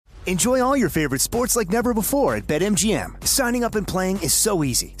Enjoy all your favorite sports like never before at BetMGM. Signing up and playing is so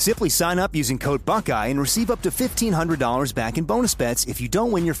easy. Simply sign up using code Buckeye and receive up to $1,500 back in bonus bets if you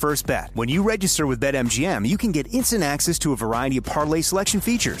don't win your first bet. When you register with BetMGM, you can get instant access to a variety of parlay selection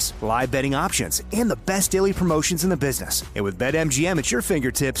features, live betting options, and the best daily promotions in the business. And with BetMGM at your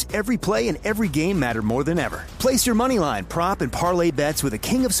fingertips, every play and every game matter more than ever. Place your moneyline, prop, and parlay bets with the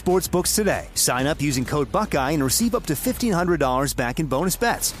king of sportsbooks today. Sign up using code Buckeye and receive up to $1,500 back in bonus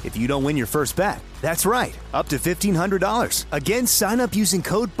bets if you don't win your first bet. That's right, up to $1,500. Again, sign up using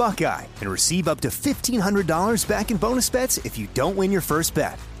code Buckeye and receive up to $1,500 back in bonus bets if you don't win your first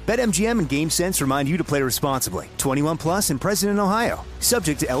bet. BetMGM and GameSense remind you to play responsibly. 21 plus and present in Ohio.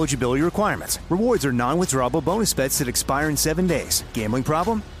 Subject to eligibility requirements. Rewards are non-withdrawable bonus bets that expire in 7 days. Gambling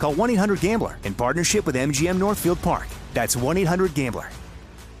problem? Call 1-800-GAMBLER in partnership with MGM Northfield Park. That's 1-800-GAMBLER.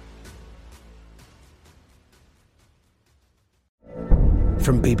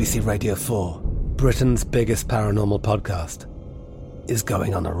 From BBC Radio 4, Britain's biggest paranormal podcast is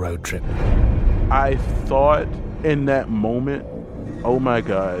going on a road trip. I thought in that moment, oh my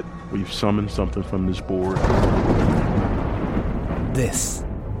God, we've summoned something from this board. This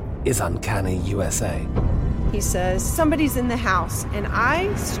is Uncanny USA. He says, somebody's in the house, and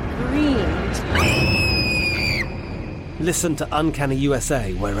I screamed. Listen to Uncanny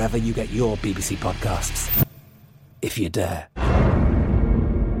USA wherever you get your BBC podcasts, if you dare.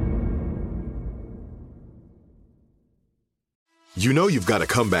 You know you've got a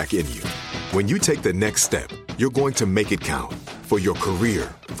comeback in you. When you take the next step, you're going to make it count. For your career,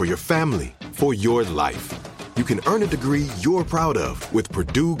 for your family, for your life. You can earn a degree you're proud of with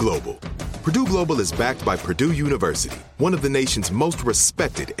Purdue Global. Purdue Global is backed by Purdue University, one of the nation's most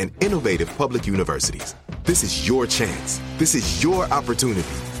respected and innovative public universities. This is your chance. This is your opportunity.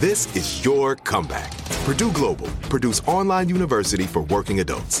 This is your comeback. Purdue Global, Purdue's online university for working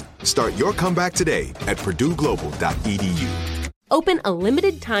adults. Start your comeback today at purdueglobal.edu. Open a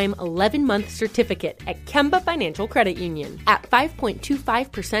limited-time 11-month certificate at Kemba Financial Credit Union. At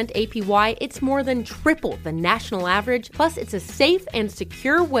 5.25% APY, it's more than triple the national average, plus it's a safe and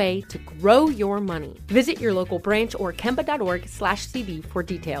secure way to grow your money. Visit your local branch or kemba.org/cd for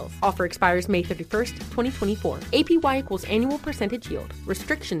details. Offer expires May 31st, 2024. APY equals annual percentage yield.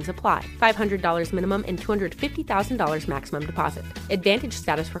 Restrictions apply. $500 minimum and $250,000 maximum deposit. Advantage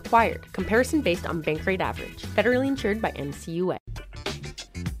status required. Comparison based on bank rate average. Federally insured by NCUA.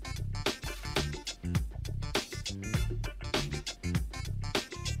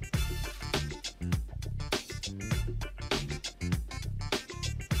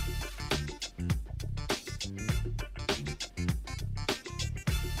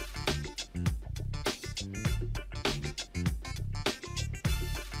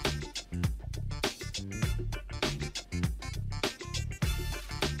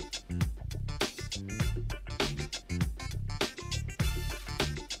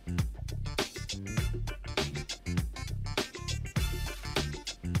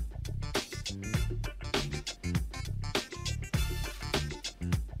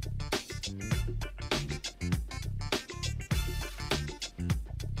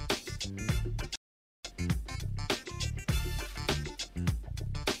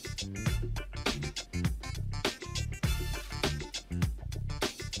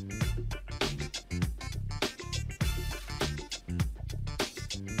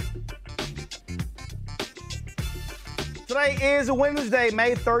 Today is Wednesday,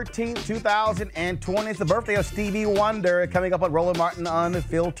 May 13th, 2020. It's the birthday of Stevie Wonder, coming up on Roland Martin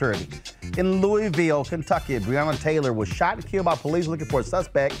Unfiltered. In Louisville, Kentucky, Breonna Taylor was shot and killed by police looking for a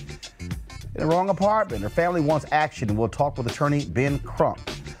suspect in the wrong apartment. Her family wants action, and we'll talk with attorney Ben Crump,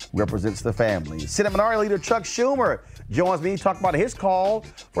 who represents the family. Senate Minority Leader Chuck Schumer joins me to talk about his call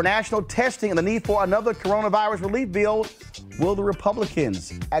for national testing and the need for another coronavirus relief bill. Will the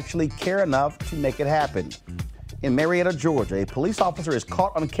Republicans actually care enough to make it happen? In Marietta, Georgia, a police officer is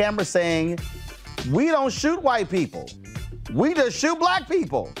caught on camera saying, "We don't shoot white people. We just shoot black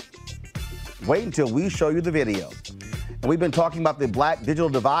people." Wait until we show you the video. And we've been talking about the black digital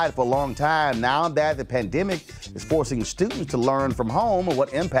divide for a long time. Now that the pandemic is forcing students to learn from home,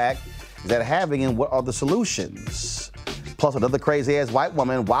 what impact is that having and what are the solutions? Plus another crazy-ass white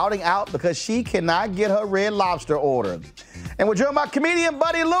woman wilding out because she cannot get her Red Lobster order. And we're joined by comedian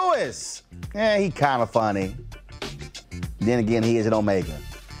Buddy Lewis. Yeah, he kind of funny. Then again, he is an Omega.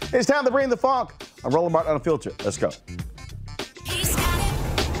 It's time to bring the funk on Roland Martin Unfiltered. Let's go. He's got it.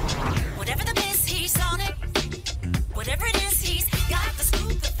 Whatever the biz, he's on it. Whatever it is, he's got the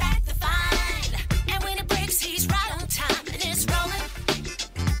scoop, the fact, the find. And when it breaks, he's right on time and it's rolling.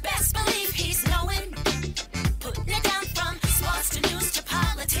 Best believe he's knowing. Putting it down from sports to news to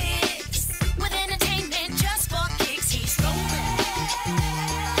politics.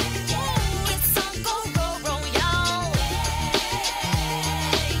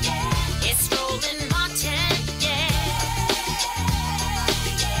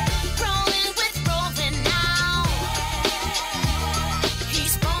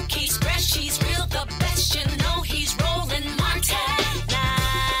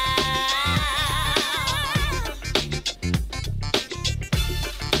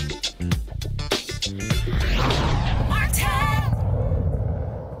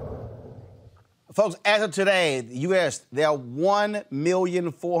 Folks, as of today, the U.S., there are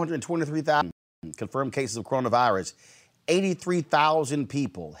 1,423,000 confirmed cases of coronavirus. 83,000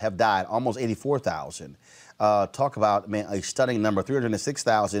 people have died, almost 84,000. Talk about, man, a stunning number.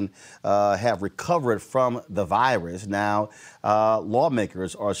 306,000 have recovered from the virus. Now,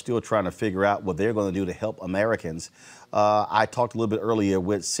 lawmakers are still trying to figure out what they're going to do to help Americans. I talked a little bit earlier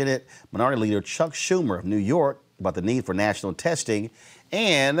with Senate Minority Leader Chuck Schumer of New York about the need for national testing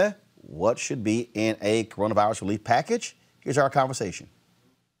and what should be in a coronavirus relief package. Here's our conversation.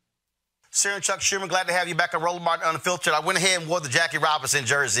 Senator Chuck Schumer, glad to have you back on Roland Martin Unfiltered. I went ahead and wore the Jackie Robinson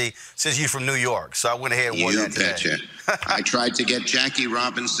jersey since you're from New York, so I went ahead and wore that today. You betcha. I tried to get Jackie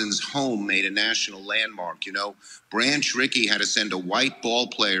Robinson's home made a national landmark. You know, Branch Rickey had to send a white ball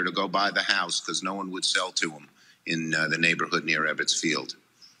player to go buy the house because no one would sell to him in the neighborhood near Ebbets Field.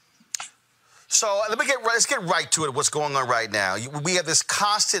 So let's get right to it, what's going on right now. We have this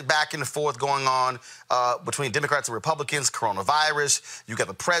constant back and forth going on between Democrats and Republicans, coronavirus. You got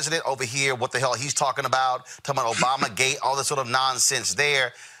the president over here, what the hell he's talking about Obama-gate, all this sort of nonsense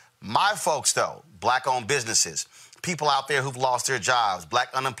there. My folks, though, black-owned businesses, people out there who've lost their jobs, black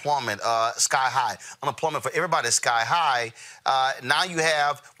unemployment sky high, unemployment for everybody is sky high. Now you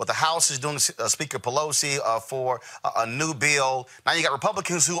have what the House is doing, Speaker Pelosi, for a new bill. Now you got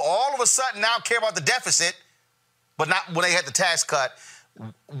Republicans who all of a sudden now care about the deficit, but not when they had the tax cut.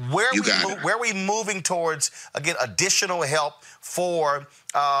 Where are we moving towards, again, additional help for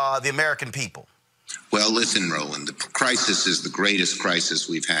the American people? Well, listen, Roland, the crisis is the greatest crisis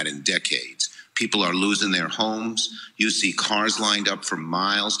we've had in decades. People are losing their homes. You see cars lined up for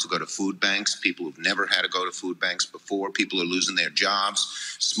miles to go to food banks. People who've never had to go to food banks before. People are losing their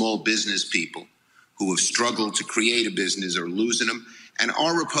jobs. Small business people who have struggled to create a business are losing them. And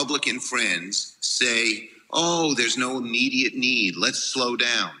our Republican friends say, oh, there's no immediate need. Let's slow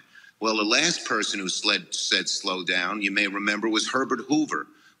down. Well, the last person who said slow down, you may remember, was Herbert Hoover.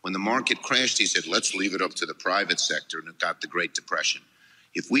 When the market crashed, he said, let's leave it up to the private sector, and it got the Great Depression.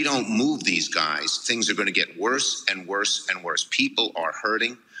 If we don't move these guys, things are going to get worse and worse and worse. People are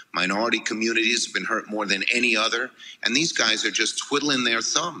hurting. Minority communities have been hurt more than any other. And these guys are just twiddling their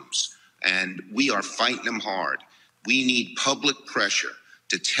thumbs. And we are fighting them hard. We need public pressure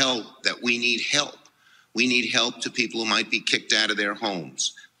to tell that we need help. We need help to people who might be kicked out of their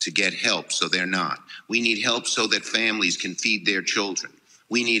homes to get help so they're not. We need help so that families can feed their children.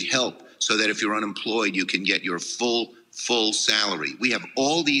 We need help so that if you're unemployed, you can get your full salary. We have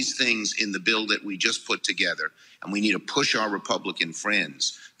all these things in the bill that we just put together, and we need to push our Republican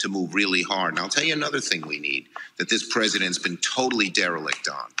friends to move really hard. And I'll tell you another thing we need that this president's been totally derelict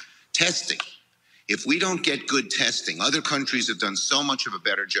on. Testing. If we don't get good testing, other countries have done so much of a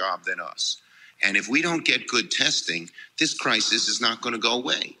better job than us. And if we don't get good testing, this crisis is not going to go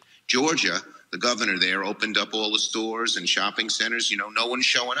away. Georgia, the governor there, opened up all the stores and shopping centers. You know, no one's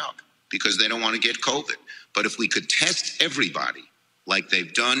showing up because they don't want to get COVID. But if we could test everybody like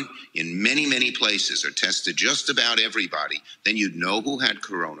they've done in many, many places, or tested just about everybody, then you'd know who had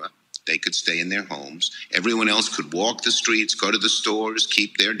corona. They could stay in their homes. Everyone else could walk the streets, go to the stores,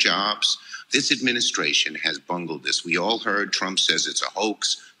 keep their jobs. This administration has bungled this. We all heard Trump says it's a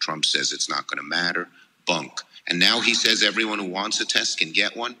hoax. Trump says it's not going to matter. Bunk. And now he says everyone who wants a test can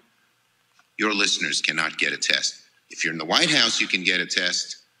get one. Your listeners cannot get a test. If you're in the White House, you can get a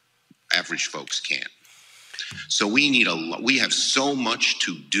test. Average folks can't. So we have so much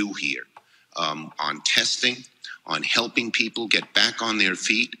to do here on testing, on helping people get back on their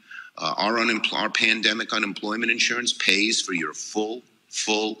feet. Our pandemic unemployment insurance pays for your full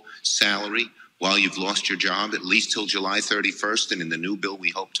salary while you've lost your job, at least till July 31st. And in the new bill,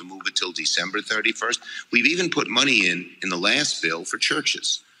 we hope to move it till December 31st. We've even put money in the last bill for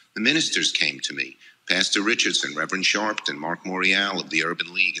churches. The ministers came to me, Pastor Richardson, Reverend Sharpton, Mark Morial of the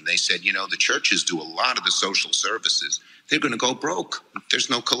Urban League, and they said, you know, the churches do a lot of the social services. They're going to go broke. There's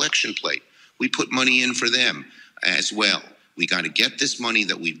no collection plate. We put money in for them as well. We got to get this money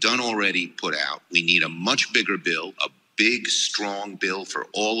that we've done already put out. We need a much bigger bill, a big, strong bill for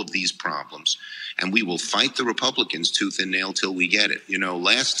all of these problems. And we will fight the Republicans tooth and nail till we get it. You know,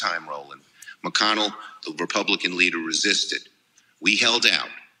 last time, Roland, McConnell, the Republican leader, resisted. We held out.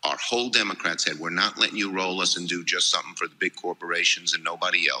 Our whole Democrat said, we're not letting you roll us and do just something for the big corporations and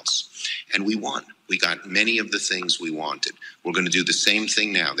nobody else. And we won. We got many of the things we wanted. We're going to do the same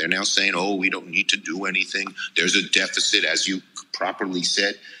thing now. They're now saying, oh, we don't need to do anything. There's a deficit, as you properly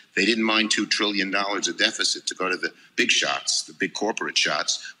said. They didn't mind $2 trillion of deficit to go to the big shots, the big corporate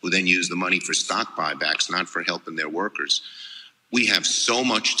shots, who then use the money for stock buybacks, not for helping their workers. We have so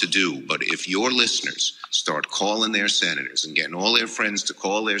much to do, but if your listeners start calling their senators and getting all their friends to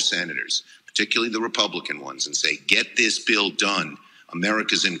call their senators particularly the Republican ones, and say, get this bill done.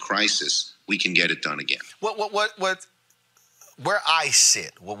 America's in crisis. We can get it done again. Where I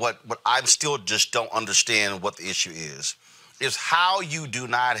sit, what I still just don't understand what the issue is how you do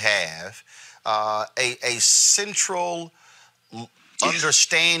not have a central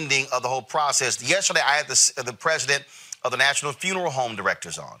understanding of the whole process. Yesterday, I had the president of the National Funeral Home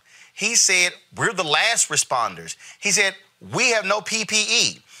Directors on. He said, we're the last responders. He said, we have no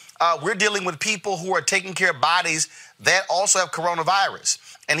PPE. We're dealing with people who are taking care of bodies that also have coronavirus.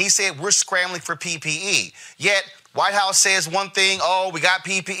 And he said, we're scrambling for PPE. Yet, White House says one thing, we got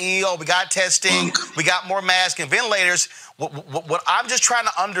PPE, we got testing, we got more masks and ventilators. What I'm just trying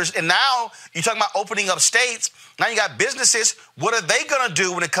to understand, and now you're talking about opening up states, now you got businesses, what are they going to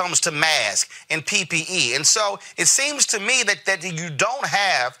do when it comes to masks and PPE? And so it seems to me that you don't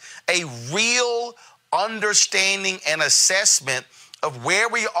have a real understanding and assessment of where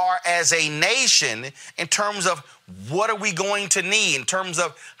we are as a nation in terms of what are we going to need in terms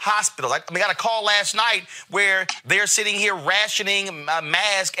of hospitals. I got a call last night where they're sitting here rationing a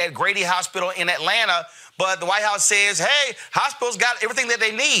mask at Grady Hospital in Atlanta, but the White House says, hey, hospitals got everything that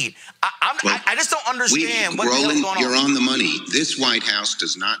they need. I just don't understand what the hell is going on. You're on the money. This White House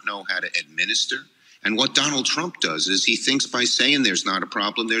does not know how to administer. And what Donald Trump does is he thinks by saying there's not a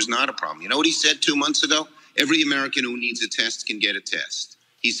problem, there's not a problem. You know what he said 2 months ago? Every American who needs a test can get a test.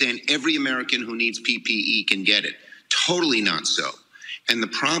 He's saying every American who needs PPE can get it. Totally not so. And the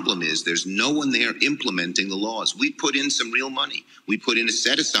problem is there's no one there implementing the laws. We put in some real money. We put in a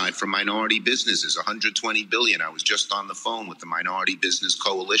set aside for minority businesses, $120 billion. I was just on the phone with the Minority Business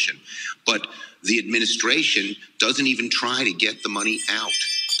Coalition. But the administration doesn't even try to get the money out,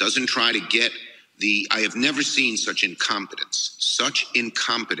 doesn't try to get I have never seen such incompetence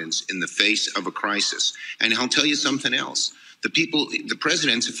in the face of a crisis. And I'll tell you something else. The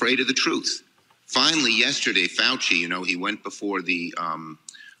president's afraid of the truth. Finally, yesterday, Fauci, he went before the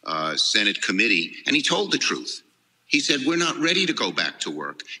Senate committee and he told the truth. He said, we're not ready to go back to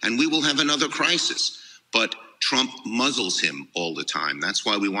work and we will have another crisis. But Trump muzzles him all the time. That's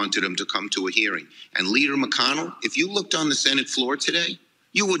why we wanted him to come to a hearing. And Leader McConnell, if you looked on the Senate floor today,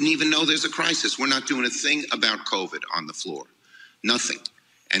 you wouldn't even know there's a crisis. We're not doing a thing about COVID on the floor. Nothing.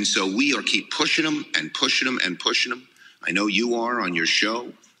 And so we keep pushing them and pushing them and pushing them. I know you are on your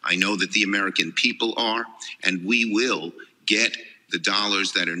show. I know that the American people are. And we will get the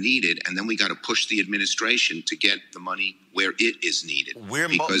dollars that are needed. And then we got to push the administration to get the money where it is needed.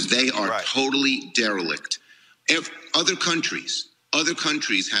 Because they are totally derelict. Other countries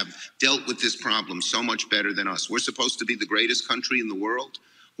have dealt with this problem so much better than us. We're supposed to be the greatest country in the world.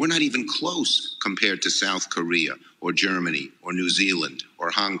 We're not even close compared to South Korea or Germany or New Zealand or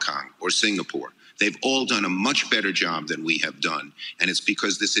Hong Kong or Singapore. They've all done a much better job than we have done. And it's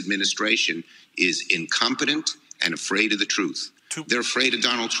because this administration is incompetent and afraid of the truth. They're afraid of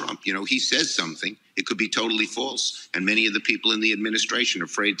Donald Trump. He says something, it could be totally false. And many of the people in the administration are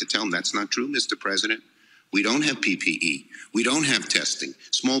afraid to tell him that's not true, Mr. President. We don't have PPE. We don't have testing.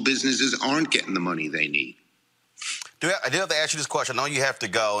 Small businesses aren't getting the money they need. I do have to ask you this question. I know you have to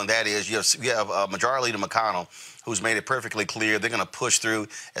go, and that is you have Majority Leader McConnell, who's made it perfectly clear they're going to push through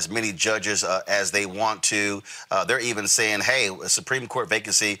as many judges as they want to. They're even saying, hey, a Supreme Court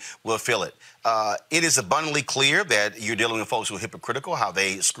vacancy, we'll fill it. It is abundantly clear that you're dealing with folks who are hypocritical, how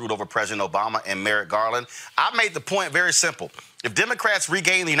they screwed over President Obama and Merrick Garland. I made the point very simple. If Democrats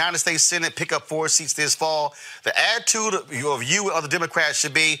regain the United States Senate, pick up 4 seats this fall, the attitude of you and other Democrats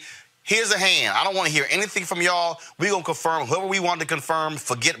should be, here's a hand. I don't want to hear anything from y'all. We're going to confirm whoever we want to confirm,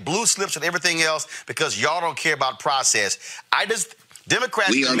 forget blue slips and everything else because y'all don't care about process.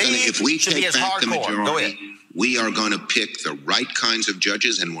 Democrats should be as hardcore. Go ahead. We are going to pick the right kinds of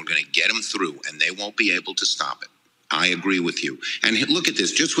judges and we're going to get them through and they won't be able to stop it. I agree with you. And look at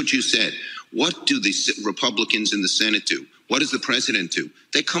this, just what you said. What do the Republicans in the Senate do? What does the president do?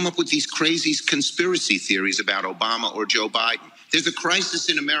 They come up with these crazy conspiracy theories about Obama or Joe Biden. There's a crisis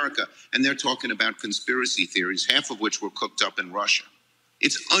in America, and they're talking about conspiracy theories, half of which were cooked up in Russia.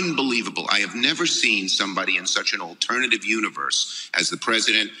 It's unbelievable. I have never seen somebody in such an alternative universe as the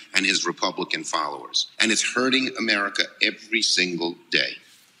president and his Republican followers. And it's hurting America every single day.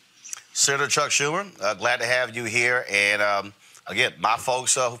 Senator Chuck Schumer, glad to have you here. And again, my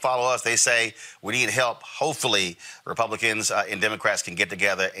folks who follow us, they say we need help. Hopefully, Republicans and Democrats can get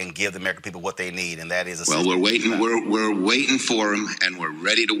together and give the American people what they need, and that is we're waiting. We're waiting for them, and we're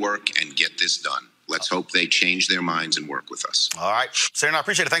ready to work and get this done. Let's hope they change their minds and work with us. All right, Senator, I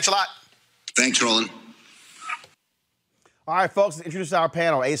appreciate it. Thanks a lot. Thanks, Roland. All right, folks, let's introduce our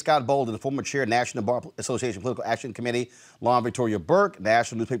panel. A. Scott Bolden, the former chair of National Bar Association Political Action Committee. Lauren Victoria Burke,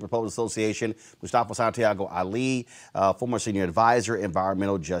 National Newspaper Public Association. Mustafa Santiago Ali, former senior advisor,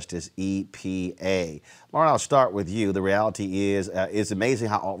 Environmental Justice, EPA. Lauren, I'll start with you. The reality is, it's amazing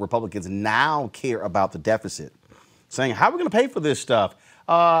how Republicans now care about the deficit, saying, how are we going to pay for this stuff?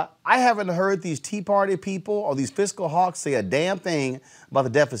 I haven't heard these Tea Party people or these fiscal hawks say a damn thing about the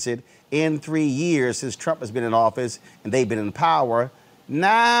deficit in 3 years since Trump has been in office and they've been in power.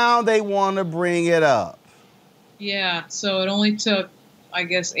 Now they want to bring it up. Yeah, so it only took, I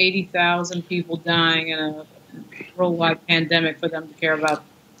guess, 80,000 people dying in a worldwide pandemic for them to care about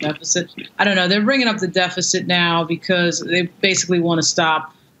the deficit. I don't know. They're bringing up the deficit now because they basically want to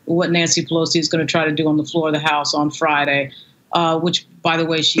stop what Nancy Pelosi is going to try to do on the floor of the House on Friday, which, by the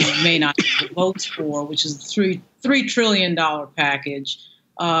way, she may not get the votes for, which is the $3 trillion package.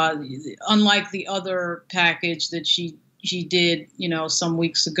 Unlike the other package that she did, some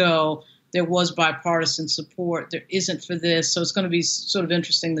weeks ago, there was bipartisan support. There isn't for this. So it's going to be sort of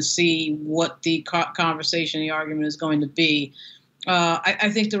interesting to see what the conversation, the argument is going to be. I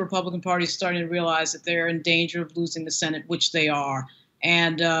think the Republican Party is starting to realize that they're in danger of losing the Senate, which they are.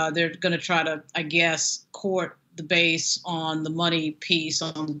 And they're going to try to, I guess, court the base on the money piece,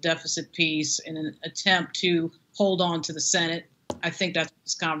 on the deficit piece, in an attempt to hold on to the Senate. I think that's what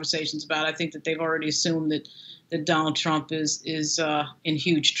this conversation's about. I think that they've already assumed that Donald Trump is in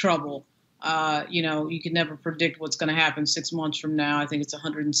huge trouble. You can never predict what's going to happen 6 months from now. I think it's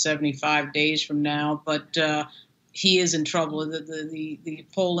 175 days from now, but he is in trouble. The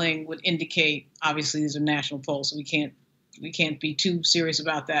polling would indicate, obviously these are national polls, so we can't be too serious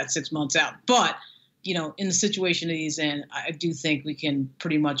about that 6 months out. But in the situation that he's in, I do think we can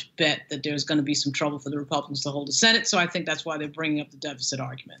pretty much bet that there's going to be some trouble for the Republicans to hold the Senate. So I think that's why they're bringing up the deficit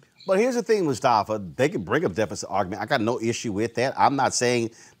argument. But here's the thing, Mustafa. They can bring up deficit argument. I got no issue with that. I'm not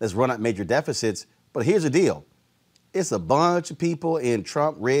saying let's run up major deficits. But here's the deal. It's a bunch of people in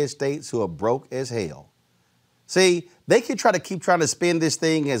Trump red states who are broke as hell. See, they can keep trying to spin this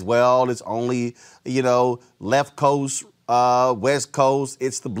thing as, well, it's only, left coast, west coast,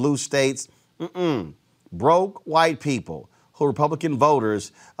 it's the blue states. Broke white people who are Republican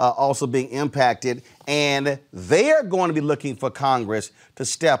voters also being impacted, and they're going to be looking for Congress to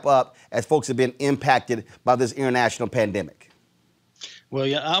step up as folks have been impacted by this international pandemic. Well,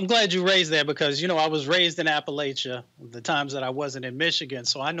 yeah, I'm glad you raised that because, I was raised in Appalachia the times that I wasn't in Michigan,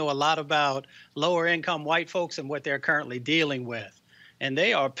 so I know a lot about lower income white folks and what they're currently dealing with, and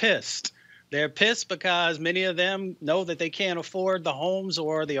they are pissed. They're pissed because many of them know that they can't afford the homes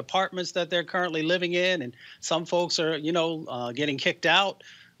or the apartments that they're currently living in. And some folks are, getting kicked out.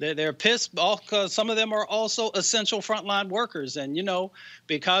 They're pissed because some of them are also essential frontline workers. And,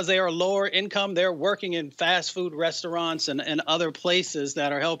 because they are lower income, they're working in fast food restaurants and other places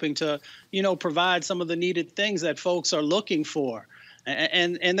that are helping to, provide some of the needed things that folks are looking for.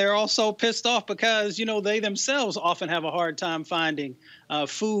 And they're also pissed off because, they themselves often have a hard time finding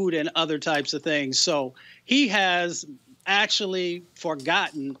food and other types of things. So he has actually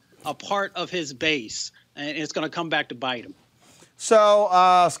forgotten a part of his base, and it's going to come back to bite him. So,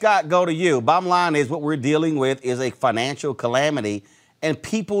 Scott, go to you. Bottom line is what we're dealing with is a financial calamity, and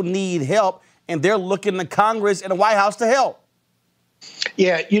people need help, and they're looking to Congress and the White House to help.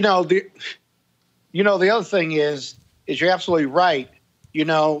 Yeah, the other thing is you're absolutely right.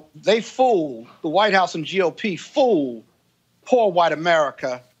 They fool, the White House and GOP fool poor white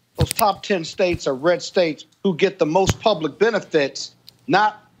America. Those top 10 states are red states who get the most public benefits,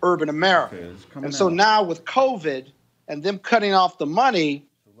 not urban America. And so now with COVID and them cutting off the money,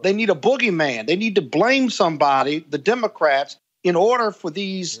 they need a boogeyman. They need to blame somebody, the Democrats, in order for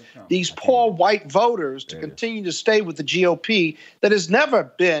these poor white voters to continue to stay with the GOP that has never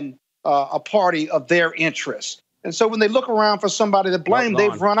been a party of their interest. And so when they look around for somebody to blame,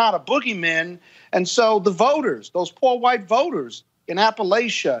 they've run out of boogeymen. And so the voters, those poor white voters in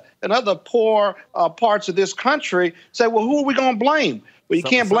Appalachia and other poor parts of this country say, well, who are we going to blame? Well, you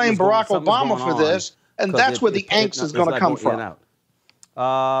can't blame Barack Obama for this. And that's where the angst is going to come from.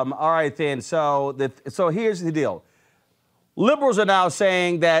 All right, then. So here's the deal. Liberals are now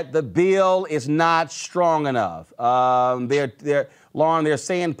saying that the bill is not strong enough. Lauren, they're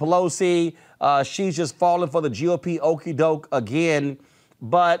saying Pelosi, she's just falling for the GOP okie doke again.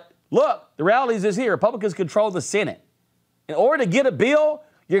 But look, the reality is this here. Republicans control the Senate. In order to get a bill,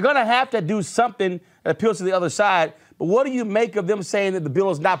 you're going to have to do something that appeals to the other side. But what do you make of them saying that the bill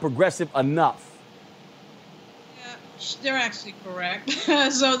is not progressive enough? They're actually correct.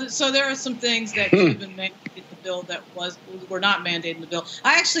 So there are some things that could have been mandated in the bill that were not mandated in the bill.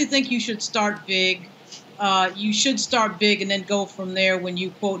 I actually think you should start big you should start big and then go from there when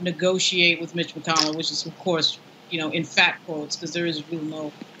you, quote, negotiate with Mitch McConnell, which is, of course, in fat quotes, because there is really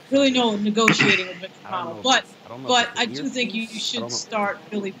no negotiating with Mitch McConnell. But I do think you should start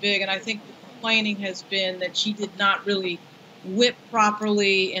really big. And I think the complaining has been that she did not really whip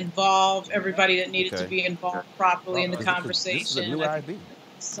properly, involve everybody that needed to be involved properly in the conversation. This is a new ID.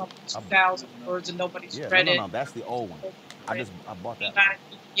 Some 2,000 words and nobody's read it. No, that's the old one. I bought that. Got it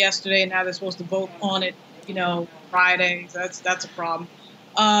yesterday, and now they're supposed to vote on it, Friday. So that's a problem.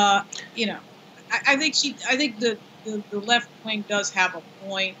 I think the left wing does have a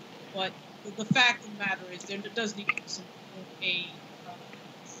point, but the fact of the matter is there does need to be some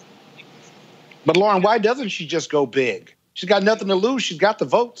But Lauren, why doesn't she just go big? She's got nothing to lose. She's got the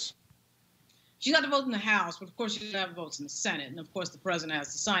votes. She's got to vote in the House, but of course she doesn't have votes in the Senate, and of course the president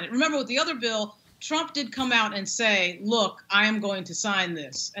has to sign it. Remember, with the other bill, Trump did come out and say, look, I am going to sign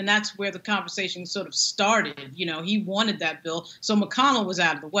this. And that's where the conversation sort of started. He wanted that bill, so McConnell was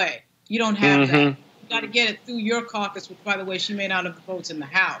out of the way. You don't have that. You got to get it through your caucus, which, by the way, she may not have the votes in the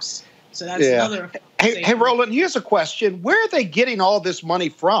House. So that's another. Hey, Roland, here's a question. Where are they getting all this money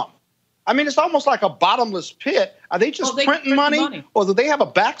from? I mean, it's almost like a bottomless pit. Are they just printing money, or do they have a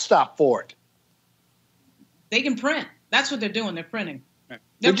backstop for it? They can print. That's what they're doing. They're printing.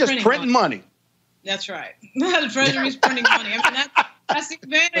 They're just printing money. That's right. The Treasury's printing money. I mean, that's the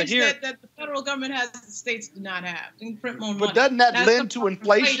advantage that the federal government has that the states do not have. They can print more money. But doesn't that lend to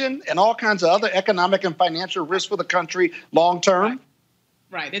inflation and all kinds of other economic and financial risks for the country long term?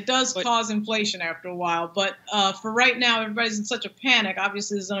 Right. It does cause inflation after a while. But for right now, everybody's in such a panic.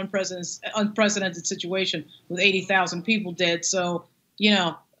 Obviously, this is an unprecedented situation with 80,000 people dead. So,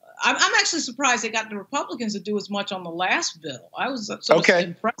 I'm actually surprised they got the Republicans to do as much on the last bill. I was so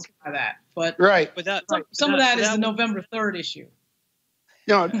impressed by that. But some of that is the November 3rd issue.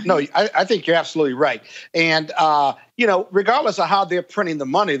 No, I think you're absolutely right. And, regardless of how they're printing the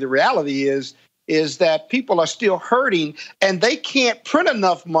money, the reality is that people are still hurting, and they can't print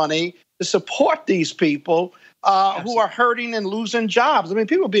enough money to support these people who are hurting and losing jobs. I mean,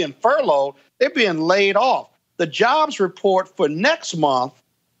 people being furloughed, they're being laid off. The jobs report for next month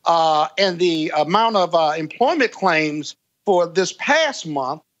and the amount of employment claims for this past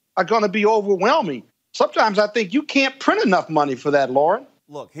month are going to be overwhelming. Sometimes I think you can't print enough money for that, Lauren.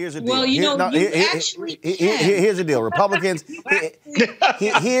 Look, here's the deal. Well, here's the deal. Republicans.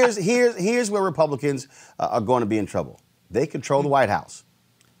 Here's where Republicans are going to be in trouble. They control the White House.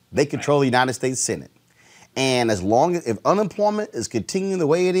 They control the United States Senate. And as long as if unemployment is continuing the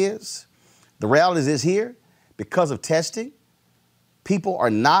way it is, the reality is here because of testing. People are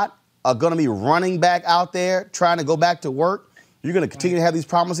not going to be running back out there trying to go back to work. You're going to continue to have these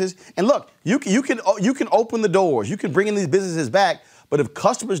promises. And look, you can open the doors. You can bring in these businesses back. But if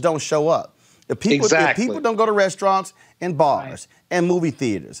customers don't show up, if people don't go to restaurants and bars and movie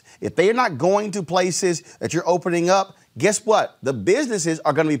theaters, if they are not going to places that you're opening up, guess what? The businesses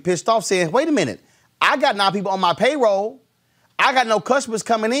are going to be pissed off saying, wait a minute, I got 9 people on my payroll. I got no customers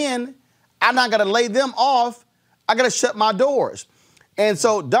coming in. I'm not going to lay them off. I got to shut my doors. And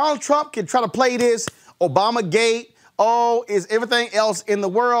so Donald Trump can try to play this Obamagate. Oh, is everything else in the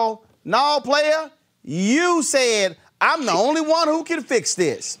world? No, player, you said I'm the only one who can fix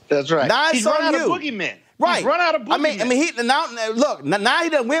this. That's right. Now He's run out of boogeymen. Right. He's run out of boogeymen. I mean, now he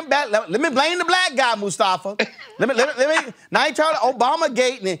done went back. Let me blame the black guy, Mustafa. Now he's trying to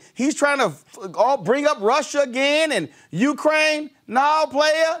Obamagate, and he's trying to bring up Russia again and Ukraine. No,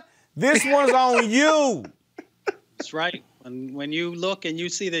 player, this one's on you. That's right. When you look and you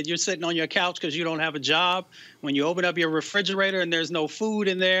see that you're sitting on your couch because you don't have a job, when you open up your refrigerator and there's no food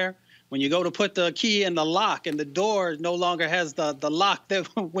in there, when you go to put the key in the lock and the door no longer has the lock that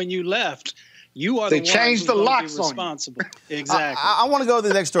when you left, you are the one who's going to be responsible. Exactly. I want to go to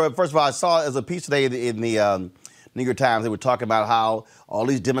the next story. First of all, I saw as a piece today in the New York Times, they were talking about how all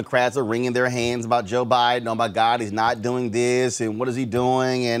these Democrats are wringing their hands about Joe Biden. Oh, my God, he's not doing this, and what is he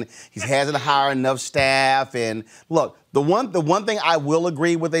doing? And he hasn't hired enough staff. And look, the one thing I will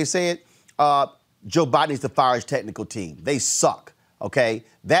agree with they said, Joe Biden needs to fire his technical team. They suck, okay?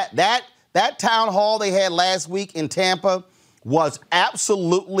 That town hall they had last week in Tampa was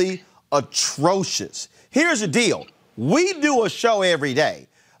absolutely atrocious. Here's the deal. We do a show every day.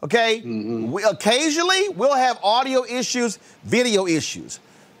 Okay? Mm-hmm. Occasionally, we'll have audio issues, video issues.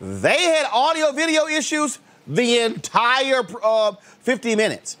 They had audio, video issues the entire 50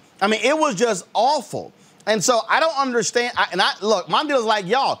 minutes. I mean, it was just awful. And so I don't understand. Look, my deal is like,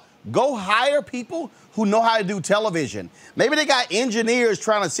 y'all, go hire people who know how to do television. Maybe they got engineers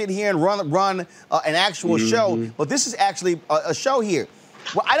trying to sit here and run an actual show, but this is actually a show here.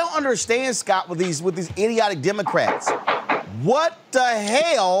 Well, I don't understand, Scott, with these idiotic Democrats. What the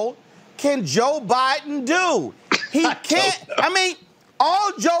hell can Joe Biden do? He can't. I mean,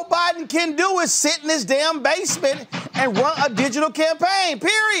 all Joe Biden can do is sit in his damn basement and run a digital campaign,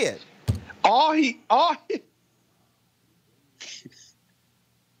 period. All he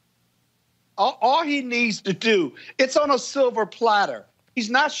needs to do, it's on a silver platter. He's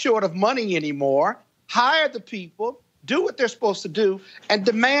not short of money anymore. Hire the people, do what they're supposed to do, and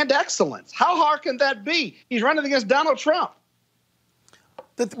demand excellence. How hard can that be? He's running against Donald Trump.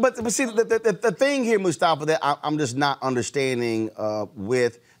 But see, the thing here, Mustafa, that I'm just not understanding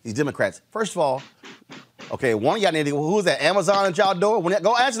with these Democrats. First of all, okay, one of y'all need to, who's that, Amazon at y'all door?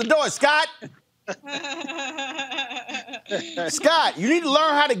 Go answer the door, Scott. Scott, you need to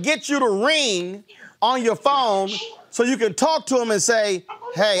learn how to get you to ring on your phone so you can talk to him and say,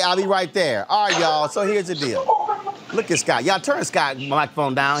 hey, I'll be right there. All right, y'all, so here's the deal. Look at Scott. Y'all turn Scott's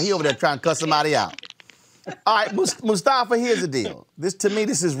microphone down. He over there trying to cuss somebody out. All right, Mustafa, here's the deal. To me,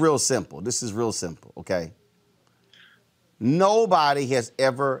 this is real simple. This is real simple, okay? Nobody has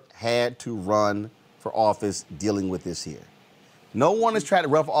ever had to run for office dealing with this here. No one has tried to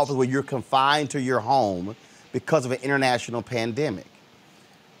run for office where you're confined to your home because of an international pandemic.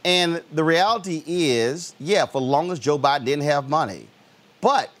 And the reality is, yeah, for long as Joe Biden didn't have money.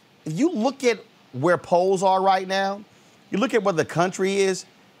 But if you look at where polls are right now, you look at where the country is,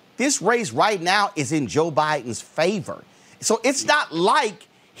 this race right now is in Joe Biden's favor. So it's not like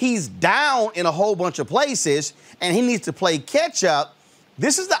he's down in a whole bunch of places and he needs to play catch up.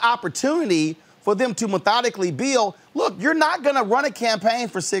 This is the opportunity for them to methodically build. Look, you're not going to run a campaign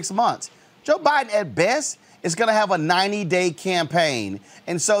for 6 months. Joe Biden, at best, is going to have a 90-day campaign.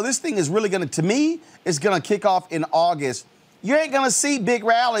 And so this thing is really going to me, it's going to kick off in August. You ain't going to see big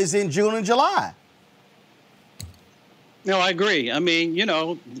rallies in June and July. No, I agree. I mean,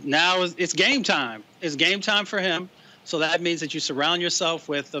 now it's game time. It's game time for him. So that means that you surround yourself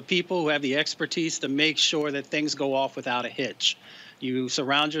with the people who have the expertise to make sure that things go off without a hitch. You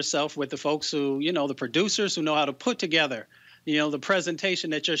surround yourself with the folks who, the producers who know how to put together, the presentation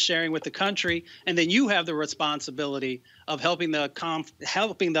that you're sharing with the country. And then you have the responsibility of helping the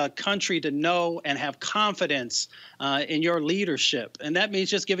country to know and have confidence in your leadership. And that means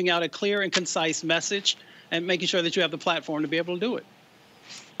just giving out a clear and concise message and making sure that you have the platform to be able to do it.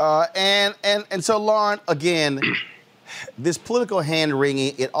 And so, Lauren, again, this political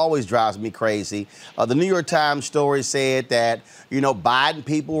hand-wringing, it always drives me crazy. The New York Times story said that, Biden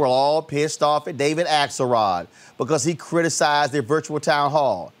people were all pissed off at David Axelrod because he criticized their virtual town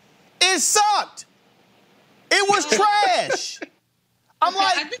hall. It sucked. It was trash. I'm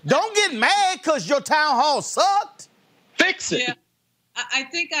like, don't get mad because your town hall sucked. Fix it. Yeah. I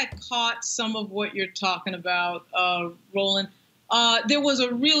think I caught some of what you're talking about, Roland. There was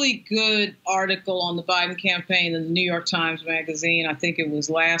a really good article on the Biden campaign in the New York Times Magazine. I think it was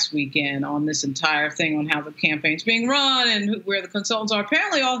last weekend on this entire thing on how the campaign's being run and where the consultants are.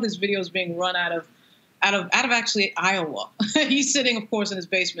 Apparently, all his videos being run out of actually Iowa. He's sitting, of course, in his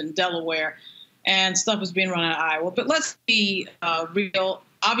basement in Delaware, and stuff is being run out of Iowa. But let's be real.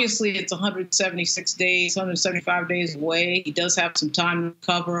 Obviously, it's 176 days, 175 days away. He does have some time to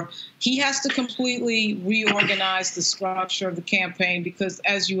recover. He has to completely reorganize the structure of the campaign because,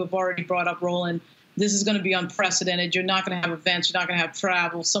 as you have already brought up, Roland, this is going to be unprecedented. You're not going to have events. You're not going to have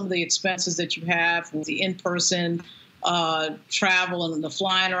travel. Some of the expenses that you have with the in-person travel and the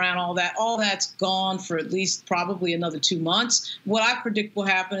flying around, all that's gone for at least probably another 2 months. What I predict will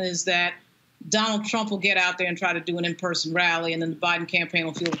happen is that Donald Trump will get out there and try to do an in-person rally, and then the Biden campaign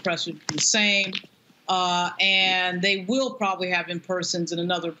will feel the pressure to do the same. And they will probably have in-persons in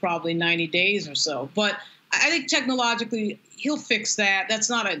another probably 90 days or so. But I think technologically he'll fix that. That's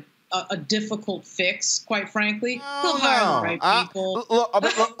not a difficult fix, quite frankly. He'll hire the right people.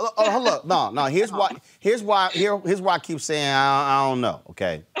 Look, no. Here's why I keep saying I don't know.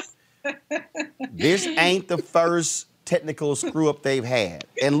 Okay, this ain't the first technical screw up they've had.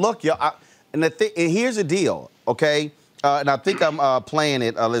 And look, y'all. And here's the deal, okay? And I think I'm playing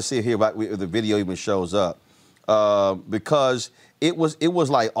it. Let's see here if the video even shows up, because it was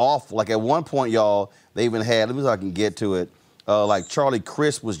like awful. Like at one point, y'all, they even had. Let me see if I can get to it. Like Charlie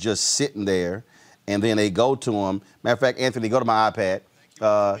Crist was just sitting there, and then they go to him. Matter of fact, Anthony, go to my iPad.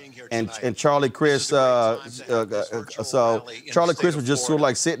 And Charlie Crist, so Charlie Crist was just sort of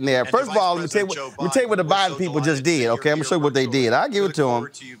like sitting there. First of all, let me tell you what the Biden people just did. Okay, I'm gonna show you what they did. I'll give it to them.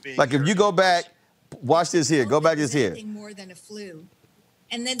 Like if you go back, watch this here. Go back this here. More than a flu.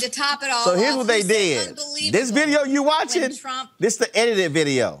 And then to top it all so here's off, what they did. This video you watching, this is the edited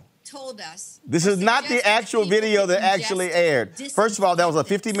video. told us. This is not the actual video that actually aired. First of all, that was a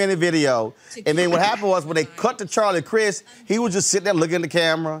 50-minute video. And then what happened was when they cut to Charlie Crist, he was just sitting there looking at the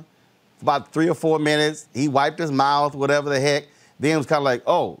camera for about 3 or 4 minutes. He wiped his mouth, whatever the heck. Then it was kind of like,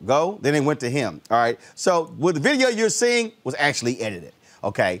 oh, go. Then it went to him. All right. So what the video you're seeing was actually edited.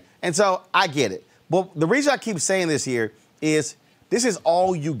 Okay. And so I get it. But the reason I keep saying this here is this is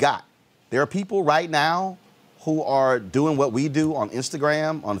all you got. There are people right now who are doing what we do on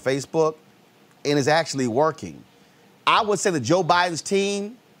Instagram, on Facebook, and it's actually working. I would say that Joe Biden's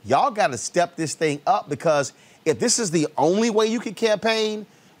team, y'all got to step this thing up, because if this is the only way you can campaign,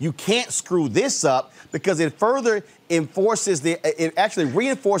 you can't screw this up, because it further it actually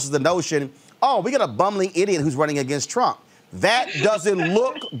reinforces the notion, oh, we got a bumbling idiot who's running against Trump. That doesn't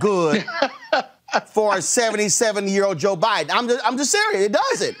look good for a 77-year-old Joe Biden. I'm just serious. It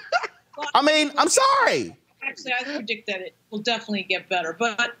doesn't. I mean, I'm sorry. Actually, I predict that it will definitely get better.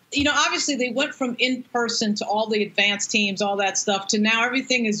 But, obviously they went from in-person to all the advanced teams, all that stuff, to now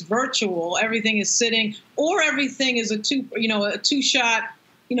everything is virtual. Everything is sitting, or everything is a two-shot,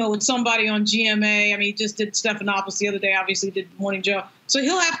 with somebody on GMA. I mean, he just did Stephanopoulos the other day, obviously did Morning Joe. So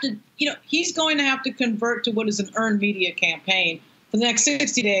he'll have to, he's going to have to convert to what is an earned media campaign for the next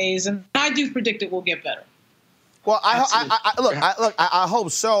 60 days. And I do predict it will get better. Well, I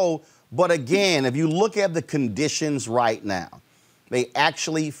hope so. But again, if you look at the conditions right now, they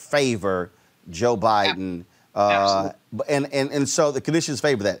actually favor Joe Biden. And so the conditions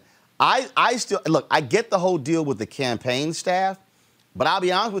favor that. I still, look, I get the whole deal with the campaign staff, but I'll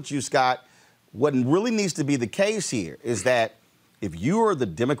be honest with you, Scott, what really needs to be the case here is that if you are the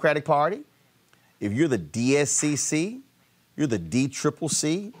Democratic Party, if you're the DSCC, you're the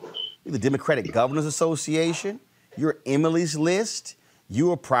DCCC, you're the Democratic Governors Association, you're Emily's List,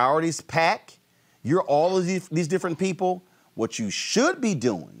 you're Priorities PAC, you're all of these different people, what you should be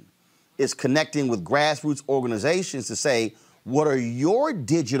doing is connecting with grassroots organizations to say, what are your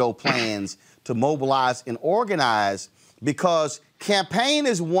digital plans to mobilize and organize? Because campaign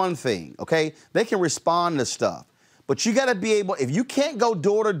is one thing, okay? They can respond to stuff. But you got to be able, if you can't go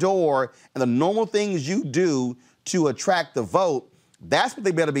door to door and the normal things you do to attract the vote, that's what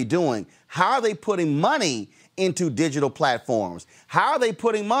they better be doing. How are they putting money into digital platforms? How are they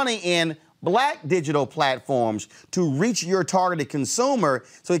putting money in black digital platforms to reach your targeted consumer?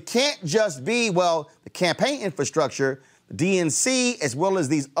 So it can't just be, well, the campaign infrastructure, DNC, as well as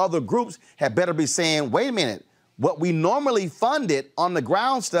these other groups have better be saying, wait a minute, what we normally funded on the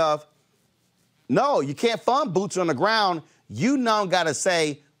ground stuff, no, you can't fund boots on the ground. You now got to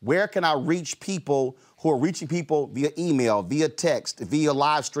say, where can I reach people who are reaching people via email, via text, via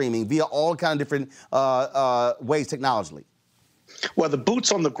live streaming, via all kind of different ways technologically? Well, the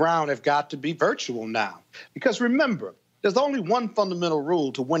boots on the ground have got to be virtual now. Because remember, there's only one fundamental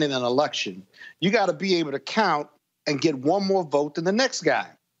rule to winning an election. You got to be able to count and get one more vote than the next guy.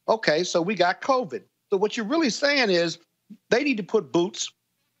 Okay, so we got COVID. So what you're really saying is they need to put boots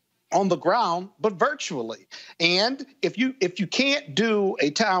on the ground, but virtually. And if you can't do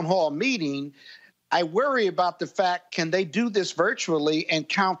a town hall meeting, I worry about the fact, can they do this virtually and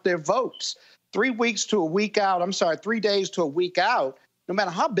count their votes? 3 weeks to a week out, 3 days to a week out, no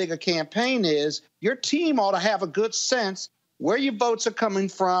matter how big a campaign is, your team ought to have a good sense where your votes are coming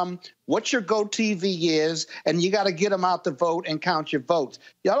from, what your GoTV is, and you got to get them out to vote and count your votes.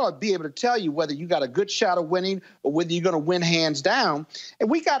 Y'all ought to be able to tell you whether you got a good shot of winning or whether you're going to win hands down. And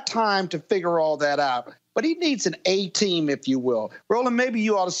we got time to figure all that out. But he needs an A team, if you will. Roland, maybe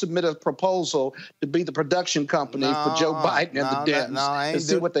you ought to submit a proposal to be the production company for Joe Biden and the Dems and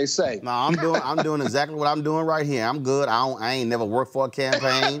see what they say. No, I'm doing exactly what I'm doing right here. I'm good. I ain't never worked for a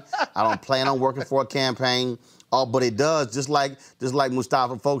campaign. I don't plan on working for a campaign. Oh, but it does, just like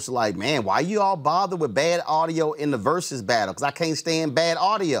Mustafa, folks are like, man, why you all bother with bad audio in the versus battle? Because I can't stand bad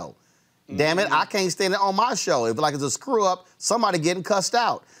audio. Damn it, I can't stand it on my show. If it's a screw up, somebody getting cussed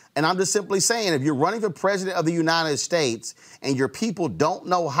out. And I'm just simply saying, if you're running for president of the United States and your people don't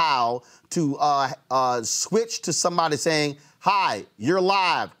know how to switch to somebody saying, hi, you're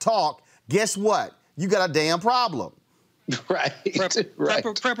live, talk, guess what? You got a damn problem. Right.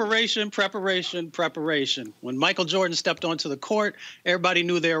 Preparation. When Michael Jordan stepped onto the court, everybody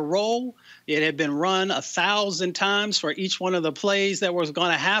knew their role. It had been run 1,000 times for each one of the plays that was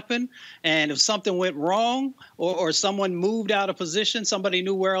going to happen. And if something went wrong or someone moved out of position, somebody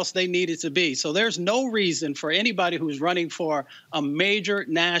knew where else they needed to be. So there's no reason for anybody who's running for a major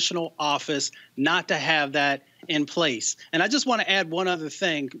national office not to have that in place. And I just want to add one other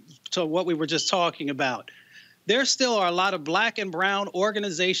thing to what we were just talking about. there still are a lot of black and brown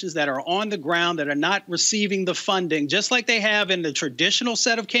organizations that are on the ground that are not receiving the funding, just like they have in the traditional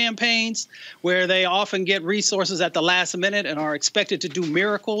set of campaigns, where they often get resources at the last minute and are expected to do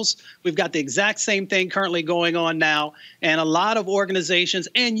miracles. We've got the exact same thing currently going on now. And a lot of organizations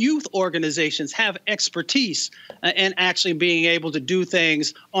and youth organizations have expertise in actually being able to do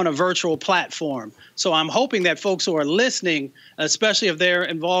things on a virtual platform. So I'm hoping that folks who are listening, especially if they're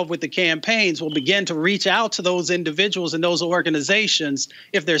involved with the campaigns, will begin to reach out to those individuals and those organizations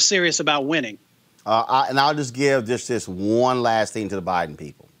if they're serious about winning. And I'll just give just this one last thing to the Biden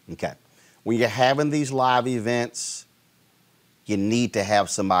people. Okay. When you're having these live events, you need to have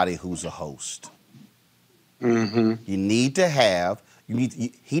somebody who's a host. Mm-hmm. You need to have,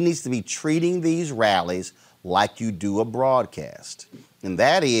 he needs to be treating these rallies like you do a broadcast. And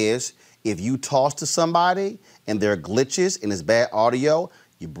that is, if you toss to somebody and there are glitches and it's bad audio,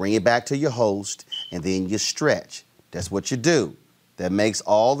 you bring it back to your host and then you stretch. That's what you do. That makes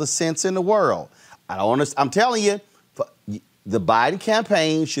all the sense in the world. I'm telling you, the Biden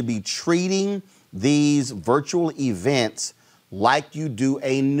campaign should be treating these virtual events like you do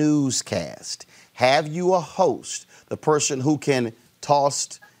a newscast. Have you a host, the person who can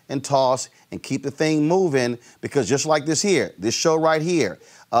toss and keep the thing moving, because just like this show right here,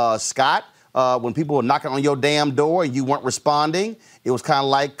 Scott, when people were knocking on your damn door and you weren't responding, it was kind of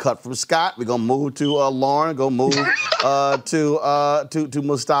like cut from Scott. We're gonna move to Lauren, go move to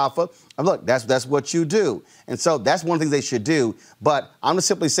Mustafa. And look, that's what you do, and so that's one of the things they should do. But I'm just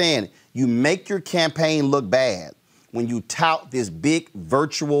simply saying, you make your campaign look bad when you tout this big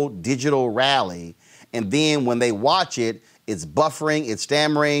virtual digital rally, and then when they watch it, it's buffering, it's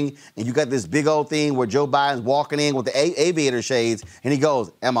stammering, and you got this big old thing where Joe Biden's walking in with the aviator shades, and he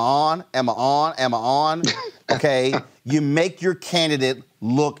goes, am I on? Am I on? Am I on? Okay, you make your candidate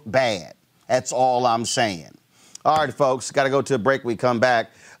look bad. That's all I'm saying. All right, folks, got to go to a break. We come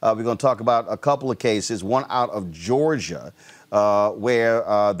back. We're going to talk about a couple of cases, one out of Georgia,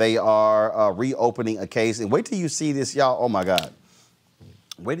 where they are reopening a case. And wait till you see this, y'all. Oh, my God.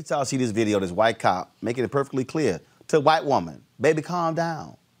 Wait till y'all see this video, this white cop making it perfectly clear to a white woman, baby, calm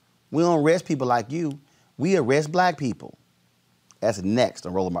down. We don't arrest people like you. We arrest black people. That's next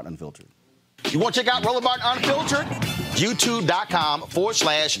on Roland Martin Unfiltered. You want to check out Roland Martin Unfiltered?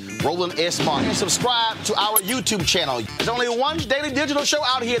 YouTube.com/Roland S. Martin. Subscribe to our YouTube channel. There's only one daily digital show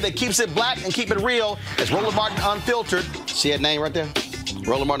out here that keeps it black and keep it real. It's Roland Martin Unfiltered. See that name right there?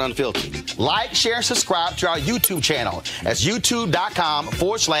 Roland Martin Unfiltered. Like, share, and subscribe to our YouTube channel. That's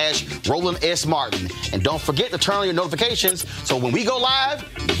youtube.com/Roland S. Martin. And don't forget to turn on your notifications so when we go live,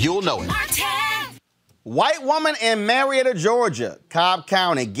 you'll know it. White woman in Marietta, Georgia, Cobb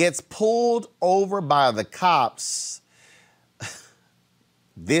County, gets pulled over by the cops.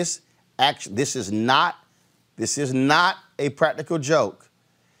 This is not a practical joke.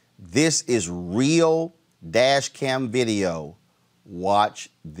 This is real dash cam video. Watch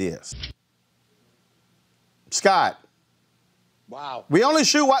this. Scott. Wow. We only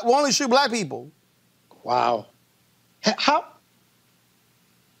shoot black people. Wow. How?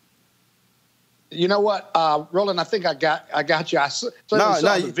 You know what, Roland? I think I got you. I saw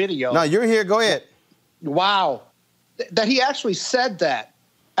the video. No, you're here. Go ahead. Wow, that he actually said that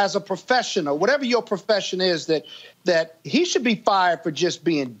as a professional, whatever your profession is, that he should be fired for just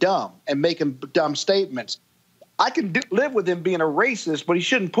being dumb and making dumb statements. I can live with him being a racist, but he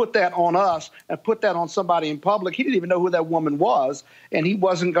shouldn't put that on us and put that on somebody in public. He didn't even know who that woman was, and he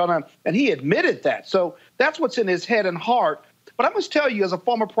wasn't gonna. And he admitted that. So that's what's in his head and heart. But I must tell you, as a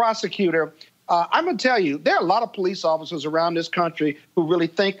former prosecutor, I'm going to tell you, there are a lot of police officers around this country who really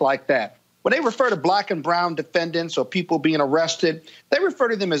think like that. When they refer to black and brown defendants or people being arrested, they refer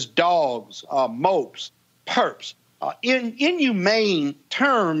to them as dogs, mopes, perps, inhumane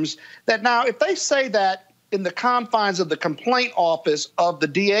terms that now, if they say that in the confines of the complaint office of the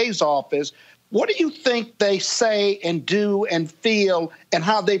DA's office, what do you think they say and do and feel and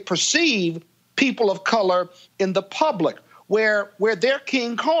how they perceive people of color in the public, where they're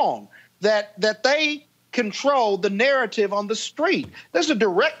King Kong? That they control the narrative on the street. There's a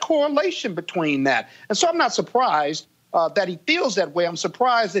direct correlation between that. And so I'm not surprised that he feels that way. I'm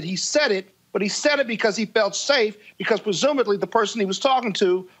surprised that he said it, but he said it because he felt safe, because presumably the person he was talking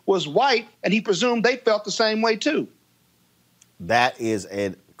to was white, and he presumed they felt the same way too. That is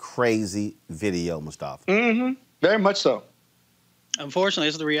a crazy video, Mustafa. Mm-hmm. Very much so. Unfortunately,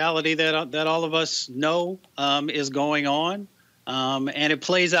 it's the reality that all of us know is going on. And it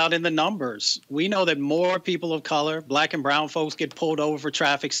plays out in the numbers. We know that more people of color, black and brown folks, get pulled over for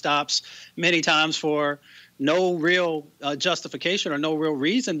traffic stops, many times for no real justification or no real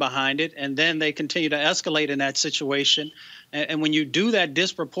reason behind it, and then they continue to escalate in that situation. And when you do that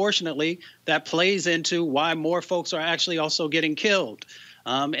disproportionately, that plays into why more folks are actually also getting killed.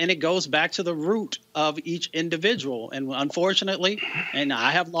 And it goes back to the root of each individual. And unfortunately, and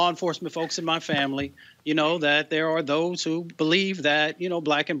I have law enforcement folks in my family, that there are those who believe that,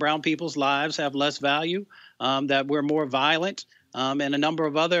 Black and brown people's lives have less value, that we're more violent, and a number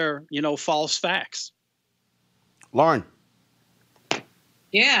of other, false facts. Lauren.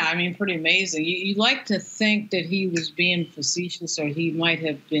 Yeah, I mean, pretty amazing. You'd like to think that he was being facetious or he might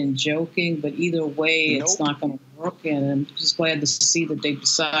have been joking, but either way, It's not going to work. And I'm just glad to see that they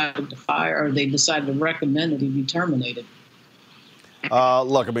decided to fire, or they decided to recommend that he be terminated.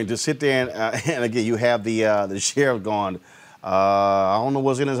 Look, I mean, to sit there and again, you have the sheriff going, I don't know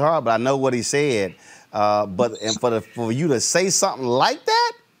what's in his heart, but I know what he said. But for you to say something like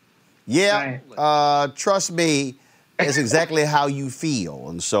that, trust me, it's exactly how you feel.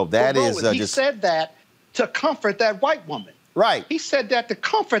 And so that is he said that to comfort that white woman. Right. He said that to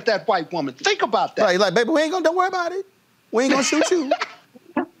comfort that white woman. Think about that. Right, like, baby, don't worry about it. We ain't gonna shoot you.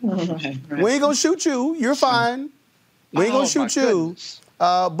 Right. We ain't gonna shoot you. You're fine. We ain't gonna shoot you.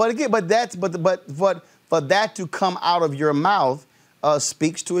 But for that to come out of your mouth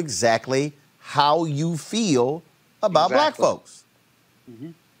speaks to exactly how you feel about Black folks.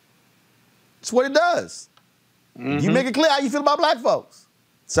 Mm-hmm. It's what it does. Mm-hmm. You make it clear how you feel about Black folks.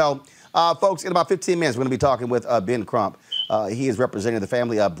 So, folks, in about 15 minutes, we're going to be talking with Ben Crump. He is representing the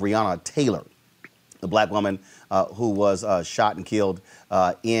family of Breonna Taylor, the Black woman who was shot and killed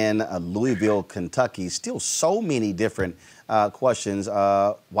in Louisville, Kentucky. Still so many different questions.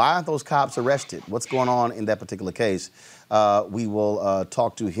 Why aren't those cops arrested? What's going on in that particular case? We will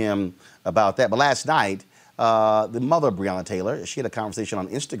talk to him about that. But last night, the mother of Breonna Taylor, she had a conversation on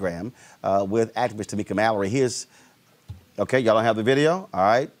Instagram with activist Tamika Mallory. Okay, y'all don't have the video? All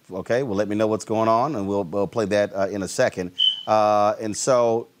right. Okay, well, let me know what's going on, and we'll play that in a second. And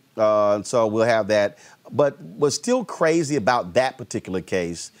so we'll have that. But what's still crazy about that particular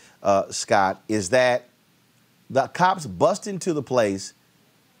case, Scott, is that the cops bust into the place,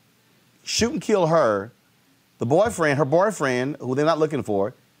 shoot and kill her. Her boyfriend, who they're not looking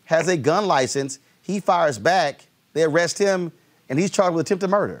for, has a gun license. He fires back, they arrest him, and he's charged with attempted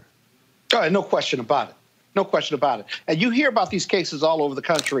murder. No question about it. No question about it. And you hear about these cases all over the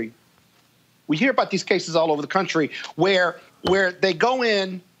country. We hear about these cases all over the country where they go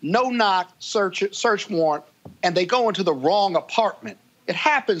in, no-knock search warrant, and they go into the wrong apartment. It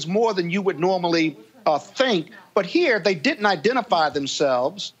happens more than you would normally think. But here, they didn't identify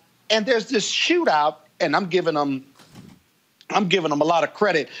themselves, and there's this shootout, and I'm giving them a lot of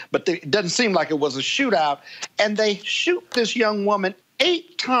credit, but it doesn't seem like it was a shootout. And they shoot this young woman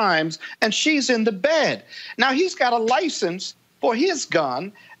 8 times, and she's in the bed. Now, he's got a license for his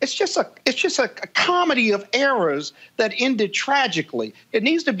gun. It's just a comedy of errors that ended tragically. It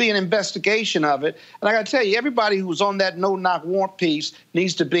needs to be an investigation of it. And I got to tell you, everybody who's on that no-knock warrant piece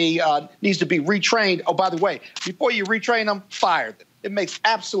needs to be retrained. Oh, by the way, before you retrain them, fire them. It makes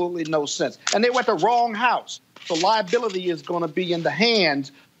absolutely no sense. And they went to the wrong house. The liability is going to be in the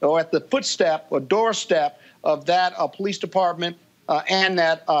hands or at the footstep or doorstep of that police department and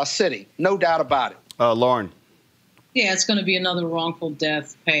that city. No doubt about it. Lauren. Yeah, it's going to be another wrongful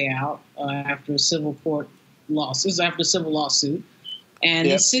death payout after a civil court lawsuit. After a civil lawsuit. And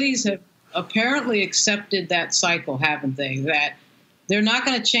the cities have apparently accepted that cycle, haven't they? That they're not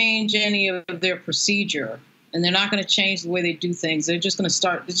going to change any of their procedure, and they're not going to change the way they do things. They're just going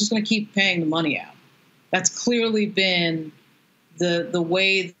to keep paying the money out. That's clearly been the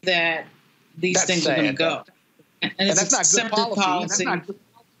way that these things are going to go. And it's that's not accepted good policy. policy.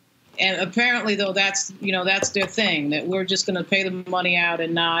 And apparently, though, that's their thing, that we're just going to pay the money out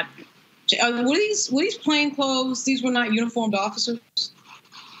and not. Were these plain clothes? These were not uniformed officers?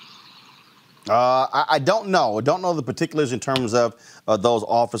 I don't know. I don't know the particulars in terms of those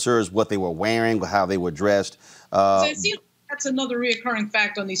officers, what they were wearing, how they were dressed. So it seems that's another reoccurring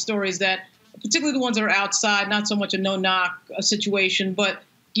fact on these stories, that particularly the ones that are outside, not so much a no-knock situation, but,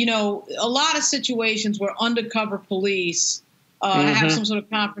 a lot of situations where undercover police have some sort of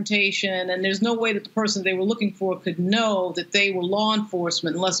confrontation, and there's no way that the person they were looking for could know that they were law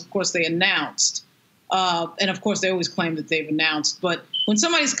enforcement unless, of course, they announced. And, of course, they always claim that they've announced. But when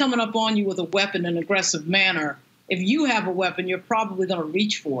somebody's coming up on you with a weapon in an aggressive manner, if you have a weapon, you're probably going to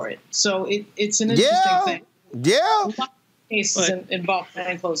reach for it. So it's an interesting thing. Yeah. A lot of cases involve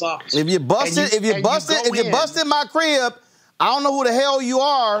plainclothes officers. If you busted my crib, I don't know who the hell you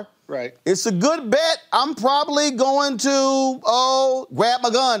are. Right. It's a good bet I'm probably going to grab my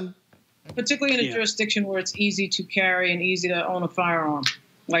gun. particularly in a jurisdiction where it's easy to carry and easy to own a firearm,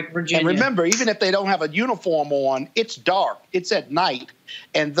 like Virginia. And remember, even if they don't have a uniform on, it's dark. It's at night.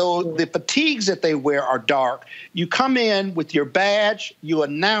 And though the fatigues that they wear are dark, you come in with your badge, you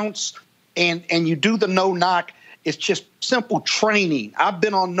announce, and you do the no-knock. It's just simple training. I've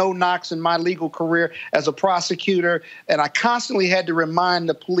been on no-knocks in my legal career as a prosecutor, and I constantly had to remind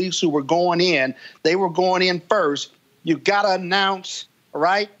the police who were going in, they were going in first. You got to announce,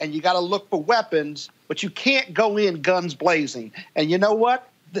 right? And you got to look for weapons, but you can't go in guns blazing. And you know what?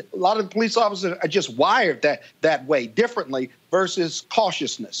 A lot of the police officers are just wired that way, differently, versus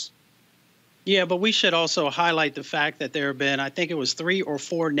cautiousness. Yeah, but we should also highlight the fact that there have been, I think it was 3 or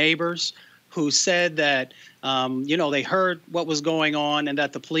 4 neighbors who said that, they heard what was going on and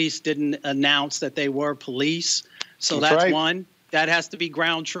that the police didn't announce that they were police. So that's right. One. That has to be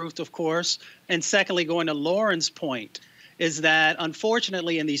ground truth, of course. And secondly, going to Lauren's point, is that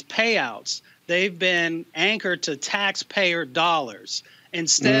unfortunately in these payouts, they've been anchored to taxpayer dollars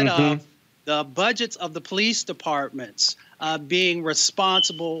instead of the budgets of the police departments being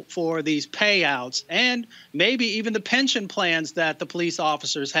responsible for these payouts, and maybe even the pension plans that the police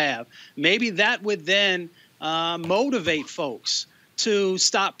officers have. Maybe that would then motivate folks to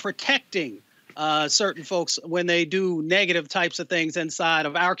stop protecting certain folks when they do negative types of things inside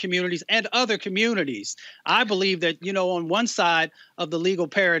of our communities and other communities. I believe that, on one side of the legal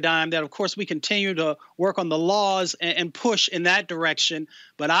paradigm, that of course we continue to work on the laws and push in that direction.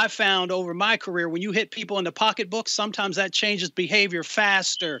 But I found over my career, when you hit people in the pocketbook, sometimes that changes behavior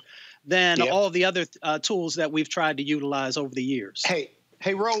faster than all the other tools that we've tried to utilize over the years. Hey,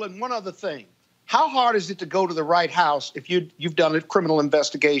 Roland, one other thing. How hard is it to go to the right house if you've done a criminal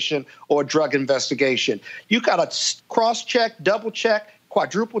investigation or a drug investigation? You got to cross-check, double-check,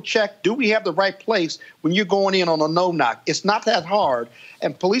 quadruple check. Do we have the right place when you're going in on a no-knock? It's not that hard.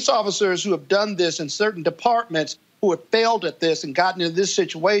 And police officers who have done this in certain departments who have failed at this and gotten into this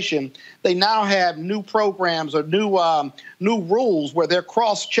situation, they now have new programs or new rules where they're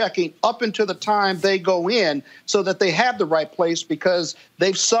cross-checking up until the time they go in so that they have the right place, because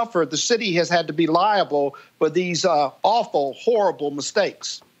they've suffered. The city has had to be liable for these awful, horrible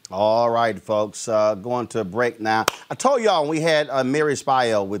mistakes. All right, folks, going to a break now. I told y'all we had Mary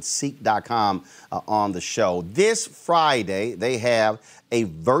Spio with Seek.com on the show. This Friday, they have a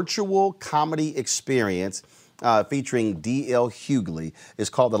virtual comedy experience featuring D.L. Hughley.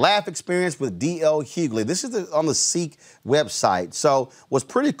 It's called The Laugh Experience with D.L. Hughley. This is on the Seek website. So what's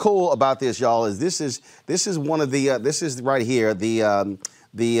pretty cool about this, y'all, is this is one of the this is right here the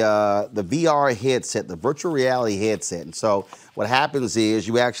VR headset, the virtual reality headset. And so what happens is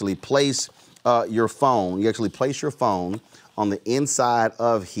you actually place your phone. You actually place your phone on the inside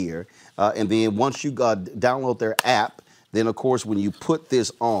of here, and then once you download their app, then of course when you put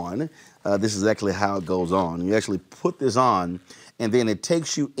this on. This is actually how it goes on. You actually put this on, and then it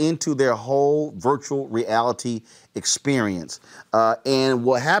takes you into their whole virtual reality experience. And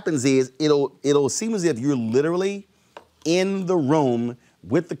what happens is it'll seem as if you're literally in the room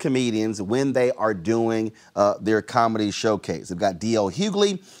with the comedians when they are doing their comedy showcase. They've got D.L.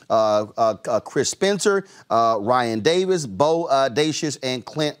 Hughley, Chris Spencer, Ryan Davis, Bo Dacius, and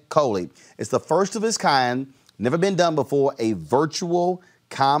Clint Coley. It's the first of its kind, never been done before, a virtual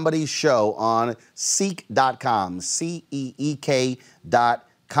comedy show on Seek.com, Seek.com.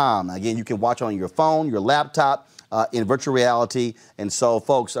 Again, you can watch on your phone, your laptop, in virtual reality. And so,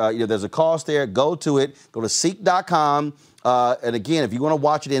 folks, there's a cost there. Go to it. Go to Seek.com. And again, if you want to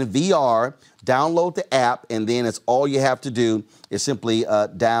watch it in VR, download the app, and then it's all you have to do is simply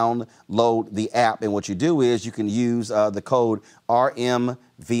download the app. And what you do is you can use the code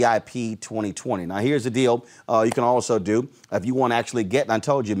RMVIP2020. Now, here's the deal. You can also do, if you want to actually get, and I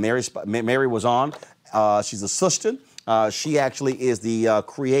told you, Mary was on. She's a sister. She actually is the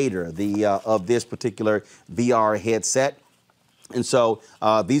creator of this particular VR headset. And so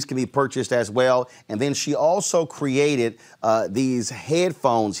these can be purchased as well. And then she also created these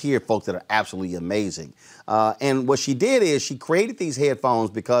headphones here, folks, that are absolutely amazing. And what she did is she created these headphones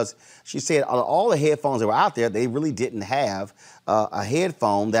because she said all the headphones that were out there, they really didn't have a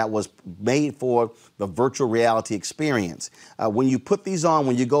headphone that was made for the virtual reality experience. When you put these on,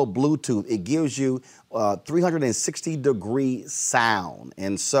 when you go Bluetooth, it gives you 360-degree sound.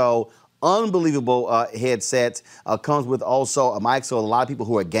 And so unbelievable headsets. Comes with also a mic, so a lot of people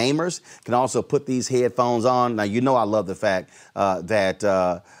who are gamers can also put these headphones on. Now, I love the fact that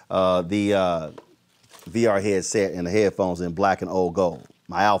the VR headset and the headphones in black and old gold.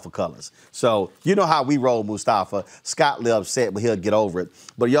 my alpha colors. So you know how we roll, Mustafa. Scott live upset, but he'll get over it.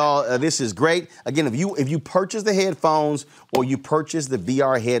 But y'all, this is great. Again, if you purchase the headphones or you purchase the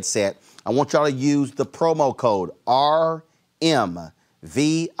VR headset, I want y'all to use the promo code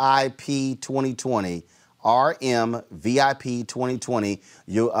RMVIP2020.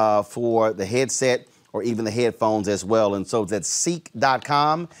 RMVIP2020 for the headset or even the headphones as well. And so that's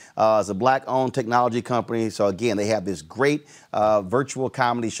Seek.com. It's a black-owned technology company. So, again, they have this great virtual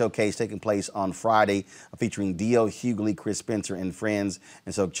comedy showcase taking place on Friday featuring D.L. Hughley, Chris Spencer, and friends.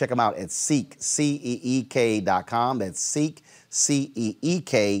 And so check them out at Seek, Ceek.com. That's Seek,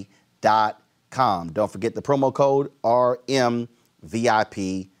 Ceek.com. Don't forget the promo code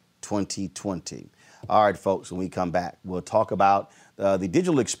RMVIP2020. All right, folks, when we come back, we'll talk about the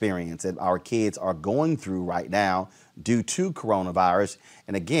digital experience that our kids are going through right now due to coronavirus.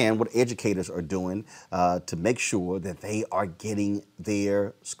 And again, what educators are doing to make sure that they are getting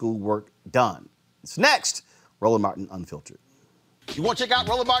their schoolwork done. It's next, Roland Martin Unfiltered. You want to check out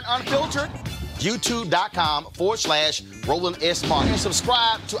Roland Martin Unfiltered? YouTube.com/Roland S. Martin. And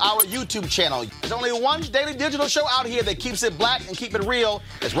subscribe to our YouTube channel. There's only one daily digital show out here that keeps it black and keep it real.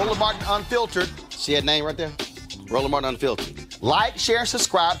 It's Roland Martin Unfiltered. See that name right there? Roland Martin Unfiltered. Like, share, and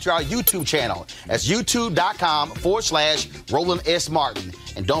subscribe to our YouTube channel. That's YouTube.com/Roland S. Martin.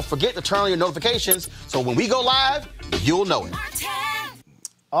 And don't forget to turn on your notifications so when we go live, you'll know it.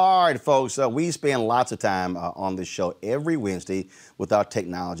 All right, folks, we spend lots of time on this show every Wednesday with our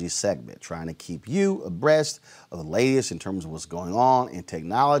technology segment, trying to keep you abreast of the latest in terms of what's going on in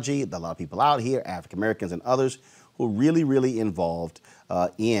technology. There are a lot of people out here, African Americans and others, who are really, really involved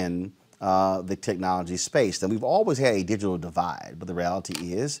in the technology space. And we've always had a digital divide, but the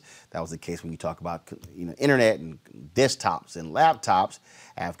reality is that was the case when you talk about internet and desktops and laptops.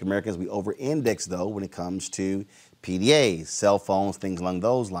 African Americans, we over-index, though, when it comes to PDAs, cell phones, things along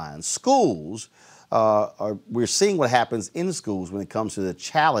those lines. Schools, we're seeing what happens in schools when it comes to the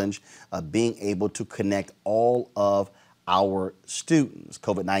challenge of being able to connect all of our students.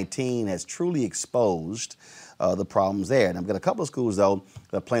 COVID-19 has truly exposed the problems there. And I've got a couple of schools, though,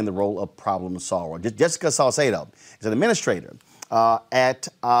 that are playing the role of problem solver. Jessica Salcedo is an administrator at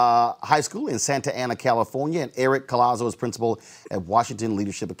high school in Santa Ana, California, and Eric Collazo is principal at Washington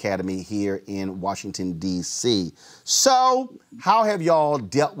Leadership Academy here in Washington, D.C. So how have y'all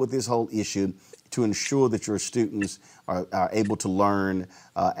dealt with this whole issue to ensure that your students are able to learn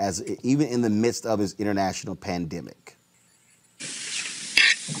even in the midst of this international pandemic?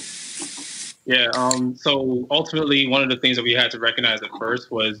 Yeah, so ultimately, one of the things that we had to recognize at first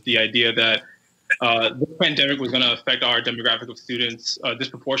was the idea that this pandemic was going to affect our demographic of students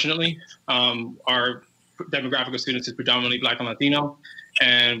disproportionately. Our demographic of students is predominantly Black and Latino,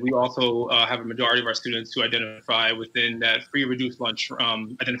 and we also have a majority of our students who identify within that free reduced lunch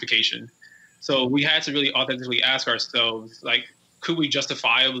identification. So we had to really authentically ask ourselves, like, could we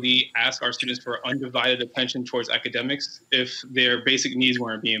justifiably ask our students for undivided attention towards academics if their basic needs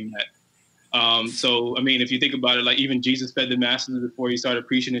weren't being met? So, I mean, if you think about it, like even Jesus fed the masses before he started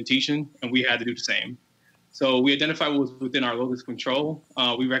preaching and teaching, and we had to do the same. So we identified what was within our locus control.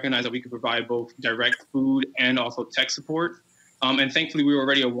 We recognized that we could provide both direct food and also tech support. And thankfully, we were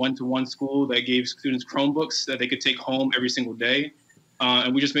already a one-to-one school that gave students Chromebooks that they could take home every single day.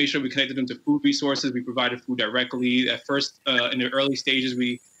 And we just made sure we connected them to food resources. We provided food directly. At first, in the early stages,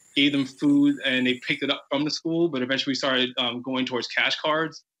 we gave them food and they picked it up from the school, but eventually we started going towards cash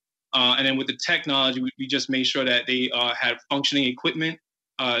cards. And then with the technology, we just made sure that they had functioning equipment.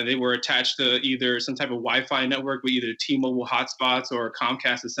 They were attached to either some type of Wi-Fi network with either T-Mobile hotspots or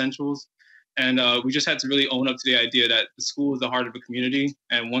Comcast Essentials. And we just had to really own up to the idea that the school is the heart of the community.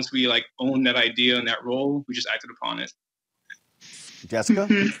 And once we owned that idea and that role, we just acted upon it. Jessica?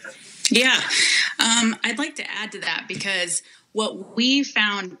 Mm-hmm. Yeah. I'd like to add to that because what we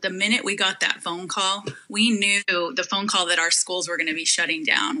found the minute we got that phone call, we knew the phone call that our schools were going to be shutting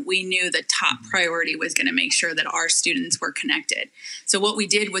down. We knew the top priority was going to make sure that our students were connected. So what we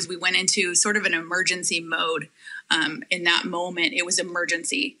did was we went into sort of an emergency mode. In that moment, it was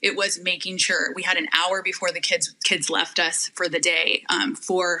emergency. It was making sure we had an hour before the kids left us for the day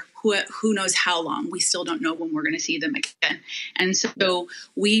for who knows how long. We still don't know when we're going to see them again. And so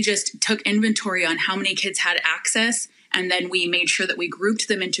we just took inventory on how many kids had access. And then we made sure that we grouped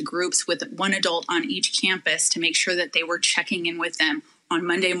them into groups with one adult on each campus to make sure that they were checking in with them on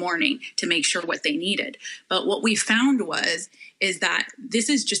Monday morning to make sure what they needed. But what we found is that this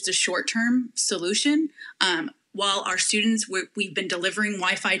is just a short-term solution. while our students, we've been delivering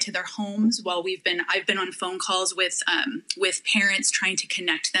Wi-Fi to their homes, while I've been on phone calls with parents trying to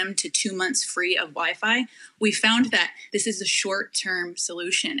connect them to 2 months free of Wi-Fi, we found that this is a short-term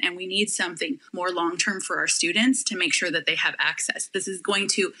solution, and we need something more long-term for our students to make sure that they have access. This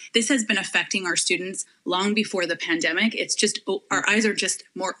has been affecting our students long before the pandemic. It's just, our eyes are just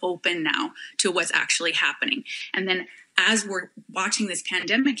more open now to what's actually happening. And then as we're watching this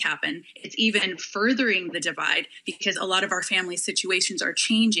pandemic happen, it's even furthering the divide because a lot of our family situations are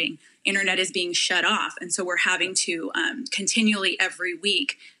changing. Internet is being shut off. And so we're having to continually every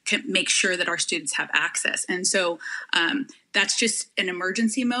week make sure that our students have access. And so that's just an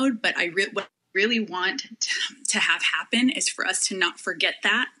emergency mode. But what I really want to have happen is for us to not forget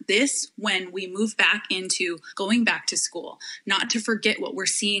this when we move back into going back to school, not to forget what we're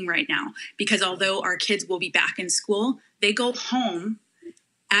seeing right now, because although our kids will be back in school, they go home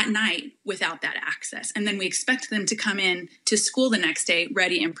at night without that access. And then we expect them to come in to school the next day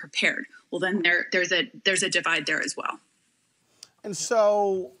ready and prepared. Well, then there's a divide there as well. And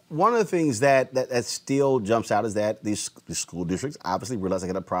so one of the things that still jumps out is that the school districts obviously realize they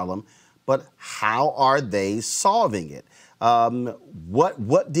got a problem, but how are they solving it?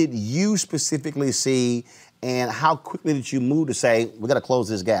 What did you specifically see, and how quickly did you move to say, we got to close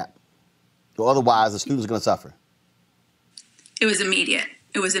this gap, or otherwise the students are going to suffer? It was immediate.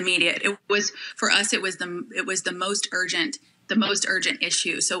 It was, for us, it was the most urgent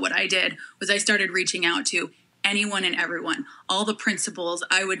issue. So what I did was I started reaching out to anyone and everyone, all the principals.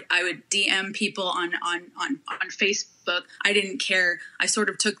 I would DM people on Facebook. I didn't care. I sort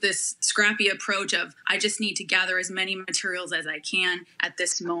of took this scrappy approach of, I just need to gather as many materials as I can at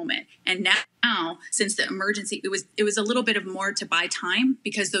this moment. And now, since the emergency, it was a little bit of more to buy time,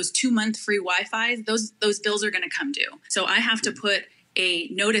 because those 2 month free Wi-Fi, those bills are going to come due. So I have to put a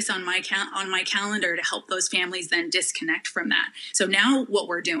notice on my calendar to help those families then disconnect from that. So now what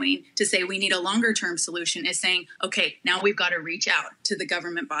we're doing to say we need a longer term solution is saying, okay, now we've got to reach out to the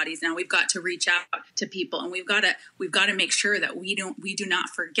government bodies. Now we've got to reach out to people, and we've got to make sure that we do not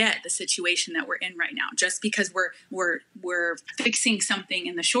forget the situation that we're in right now. Just because we're fixing something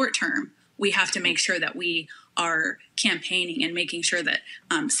in the short term, we have to make sure that we are campaigning and making sure that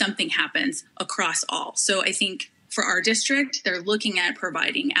something happens across all. So I think for our district, they're looking at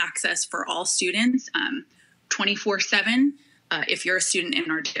providing access for all students 24/7 if you're a student in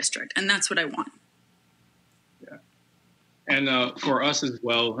our district. And that's what I want. Yeah. And for us as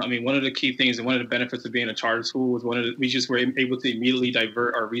well, I mean, one of the key things and one of the benefits of being a charter school was we just were able to immediately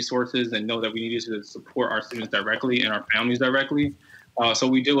divert our resources and know that we needed to support our students directly and our families directly. So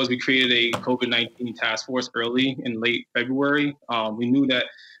what we did was we created a COVID-19 task force early in late February. We knew that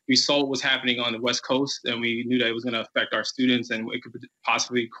we saw what was happening on the West Coast, and we knew that it was going to affect our students and it could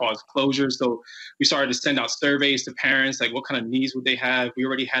possibly cause closures. So we started to send out surveys to parents, like what kind of needs would they have. We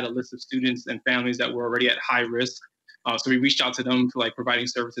already had a list of students and families that were already at high risk. So we reached out to them for like providing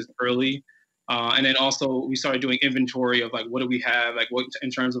services early. And then also we started doing inventory of like, what do we have? Like what in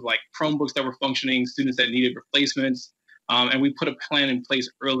terms of like Chromebooks that were functioning, students that needed replacements. And we put a plan in place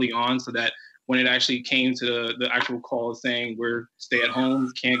early on so that when it actually came to the actual call saying we're stay at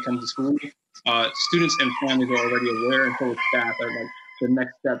home, can't come to school, students and families are already aware, and so staff are like the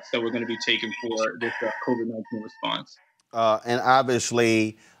next steps that we're going to be taking for this COVID-19 response. And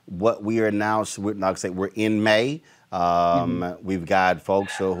obviously, what we are now, we're in May. We've got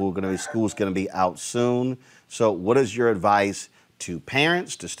folks who are going to be, school's going to be out soon. So what is your advice to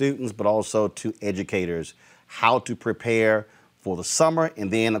parents, to students, but also to educators, how to prepare for the summer, and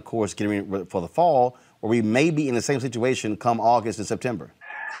then, of course, getting ready for the fall, where we may be in the same situation come August and September?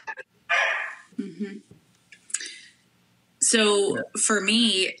 Mm-hmm. So for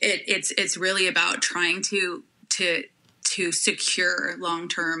me, it's really about trying to secure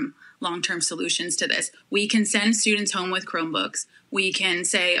long-term solutions to this. We can send students home with Chromebooks. We can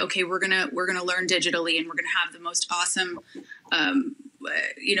say, okay, we're gonna learn digitally, and we're gonna have the most awesome,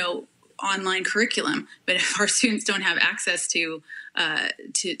 online curriculum. But if our students don't have access to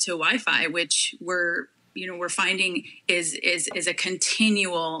Wi-Fi, which we're finding is a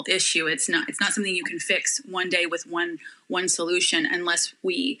continual issue. It's not something you can fix one day with one solution unless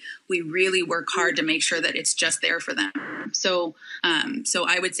we really work hard to make sure that it's just there for them. So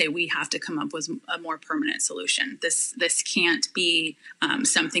I would say we have to come up with a more permanent solution. This can't be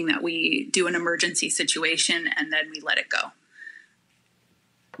something that we do an emergency situation and then we let it go.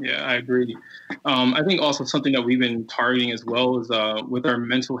 Yeah, I agree. I think also something that we've been targeting as well is with our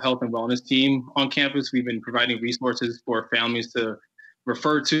mental health and wellness team on campus, we've been providing resources for families to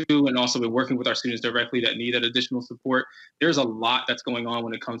referred to, and also been working with our students directly that need that additional support. There's a lot that's going on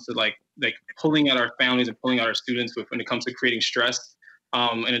when it comes to like pulling at our families and pulling at our students when it comes to creating stress,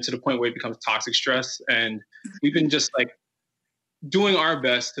 and to the point where it becomes toxic stress. And we've been just like doing our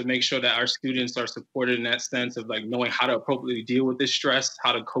best to make sure that our students are supported in that sense of like knowing how to appropriately deal with this stress,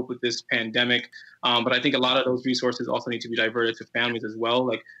 how to cope with this pandemic. But I think a lot of those resources also need to be diverted to families as well.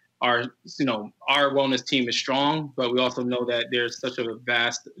 Like our wellness team is strong, but we also know that there's such a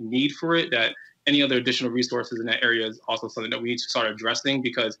vast need for it that any other additional resources in that area is also something that we need to start addressing,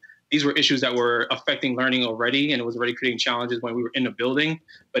 because these were issues that were affecting learning already, and it was already creating challenges when we were in the building.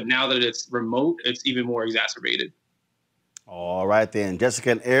 But now that it's remote, it's even more exacerbated. All right, then.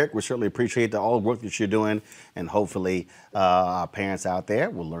 Jessica and Eric, we certainly appreciate all the work that you're doing, and hopefully our parents out there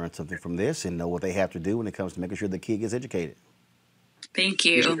will learn something from this and know what they have to do when it comes to making sure the kid gets educated. Thank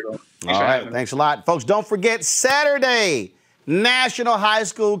you. All right, thanks a lot. Folks, don't forget Saturday, National High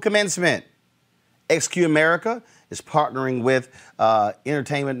School Commencement. XQ America is partnering with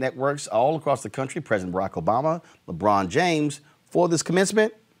entertainment networks all across the country, President Barack Obama, LeBron James, for this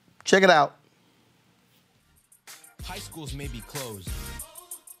commencement. Check it out. High schools may be closed.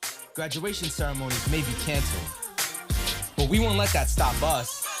 Graduation ceremonies may be canceled. But we won't let that stop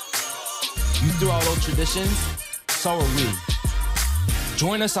us. You threw out old traditions, so are we.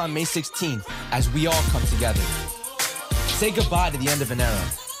 Join us on May 16th as we all come together. Say goodbye to the end of an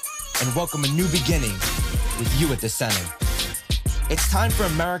era and welcome a new beginning with you at the center. It's time for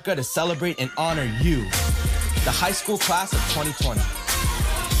America to celebrate and honor you, the high school class of 2020.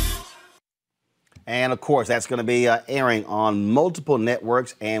 And, of course, that's going to be airing on multiple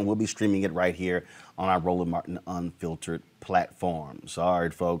networks, and we'll be streaming it right here on our Roland Martin Unfiltered platforms. All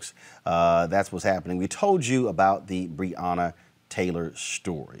right, folks, that's what's happening. We told you about the Breonna Taylor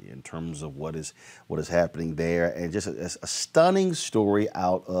story in terms of what is happening there, and just a stunning story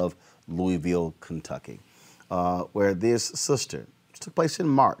out of Louisville, Kentucky, where this sister, it took place in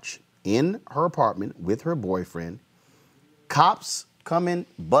March, in her apartment with her boyfriend. Cops come in,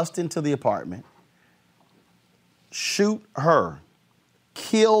 bust into the apartment, shoot her,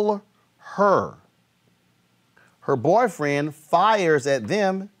 kill her. Her boyfriend fires at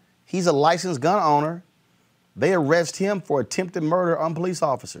them. He's a licensed gun owner. They arrest him for attempted murder on police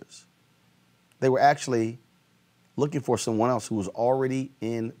officers. They were actually looking for someone else who was already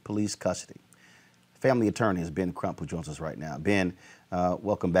in police custody. Family attorney is Ben Crump, who joins us right now. Ben,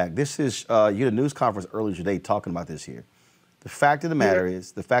 welcome back. This is you had a news conference earlier today talking about this here. The fact of the matter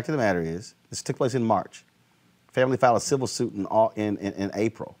is, this took place in March. Family filed a civil suit in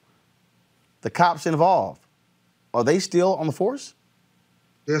April. The cops involved, are they still on the force?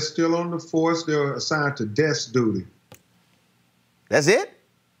 They're still on the force. They're assigned to desk duty. That's it?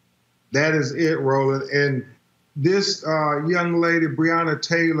 That is it, Roland. And this young lady, Breonna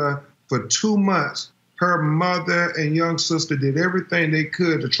Taylor, for 2 months, her mother and young sister did everything they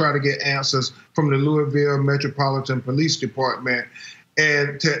could to try to get answers from the Louisville Metropolitan Police Department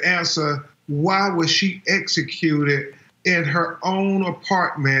and to answer why was she executed in her own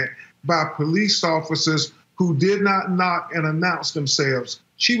apartment by police officers who did not knock and announce themselves.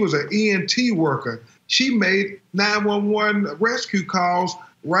 She was an EMT worker. She made 911 rescue calls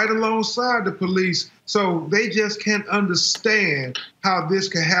right alongside the police. So they just can't understand how this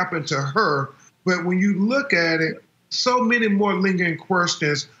could happen to her. But when you look at it, so many more lingering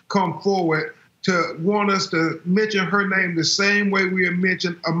questions come forward to want us to mention her name the same way we have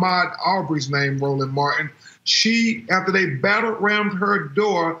mentioned Ahmaud Arbery's name, Roland Martin. She, after they battle-rammed her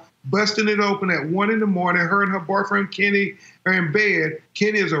door, busting it open at 1 a.m, her and her boyfriend Kenny are in bed.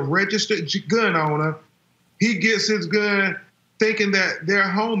 Kenny is a registered gun owner. He gets his gun thinking that their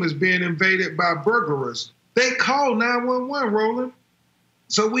home is being invaded by burglars. They call 911, Roland.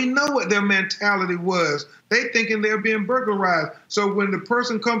 So we know what their mentality was. They thinking they're being burglarized. So when the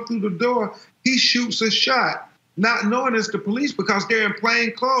person comes through the door, he shoots a shot, not knowing it's the police because they're in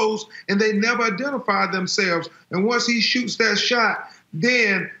plain clothes and they never identified themselves. And once he shoots that shot,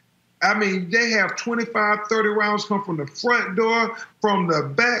 then, I mean, they have 25, 30 rounds come from the front door, from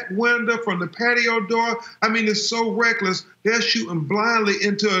the back window, from the patio door. I mean, it's so reckless. They're shooting blindly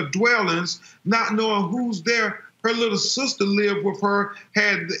into dwellings, not knowing who's there. Her little sister lived with her.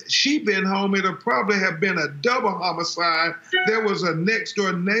 Had she been home, it would probably have been a double homicide. There was a next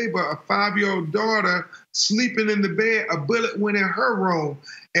door neighbor, a 5-year-old daughter, sleeping in the bed. A bullet went in her room,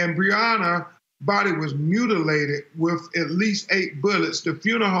 and Breonna's body was mutilated with at least 8 bullets. The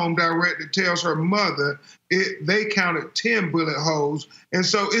funeral home director tells her mother they counted 10 bullet holes. And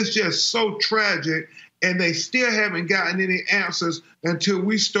so it's just so tragic. And they still haven't gotten any answers until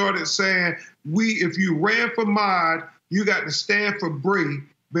we started saying, if you ran for Ahmaud, you got to stand for Bree,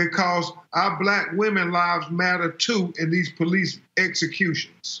 because our black women lives matter too in these police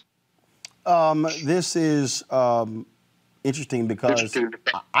executions. This is interesting because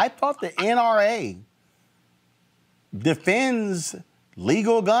I thought the NRA defends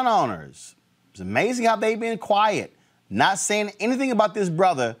legal gun owners. It's amazing how they've been quiet, not saying anything about this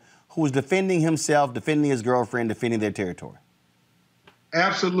brother who was defending himself, defending his girlfriend, defending their territory.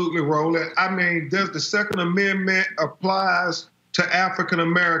 Absolutely, Roland. I mean, does the Second Amendment applies to African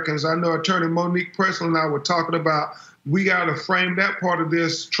Americans? I know Attorney Monique Presley and I were talking about we got to frame that part of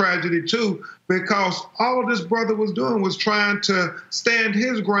this tragedy too, because all this brother was doing was trying to stand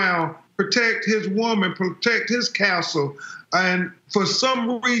his ground, protect his woman, protect his castle. And for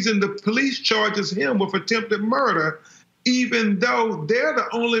some reason, the police charges him with attempted murder, even though they're the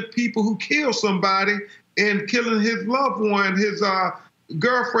only people who killed somebody in killing his loved one, his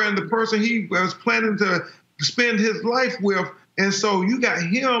girlfriend, the person he was planning to spend his life with. And so you got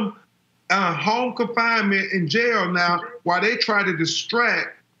him home confinement in jail now while they try to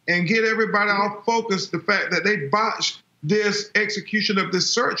distract and get everybody off focus the fact that they botched this execution of this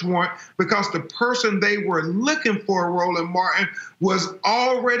search warrant because the person they were looking for, Roland Martin, was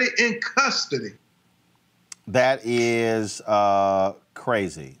already in custody. That is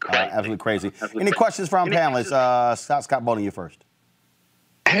crazy. Absolutely crazy. Any questions from panelists? Scott Bolden, you first.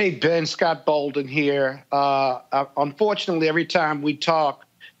 Hey, Ben, Scott Bolden here. Unfortunately, every time we talk,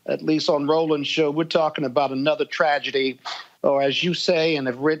 at least on Roland's show, we're talking about another tragedy, or as you say and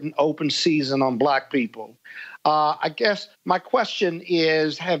have written, open season on black people. I guess my question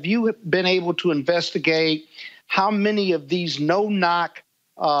is, have you been able to investigate how many of these no-knock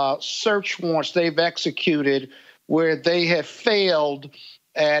search warrants they've executed where they have failed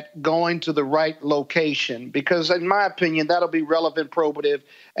at going to the right location? Because in my opinion, that'll be relevant, probative,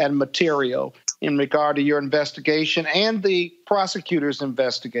 and material in regard to your investigation and the prosecutor's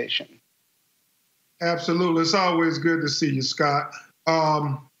investigation. Absolutely. It's always good to see you, Scott.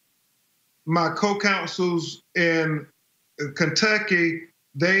 My co-counsels in Kentucky,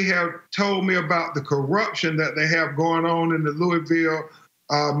 they have told me about the corruption that they have going on in the Louisville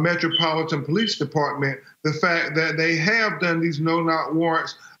Metropolitan Police Department, the fact that they have done these no-knock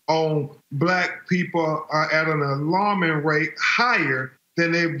warrants on black people at an alarming rate higher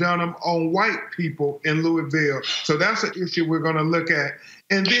than they've done them on white people in Louisville. So that's an issue we're going to look at.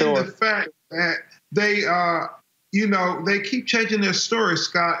 And then the fact that they they keep changing their story,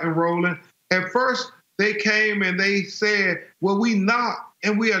 Scott and Roland. At first, they came and they said, well, we knocked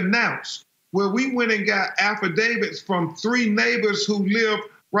and we announced. Well, we went and got affidavits from 3 neighbors who live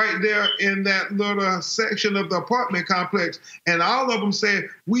right there in that little section of the apartment complex. And all of them said,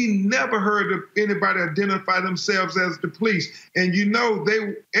 we never heard of anybody identify themselves as the police. And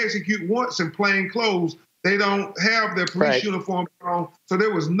they execute once in plain clothes. They don't have their police uniform on. So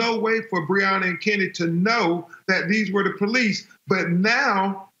there was no way for Breonna and Kenny to know that these were the police. But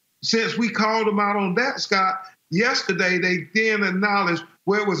now, since we called them out on that, Scott, yesterday they then acknowledged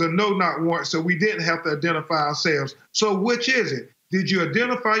it was a no-knock warrant, so we didn't have to identify ourselves. So which is it? Did you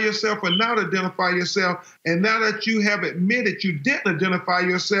identify yourself or not identify yourself? And now that you have admitted you didn't identify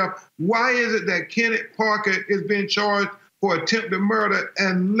yourself, why is it that Kenneth Parker is being charged for attempted murder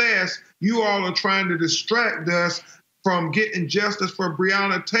unless you all are trying to distract us from getting justice for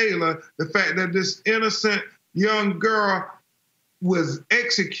Breonna Taylor, the fact that this innocent young girl was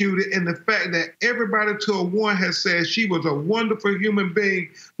executed, and the fact that everybody to a one has said she was a wonderful human being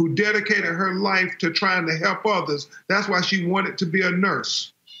who dedicated her life to trying to help others. That's why she wanted to be a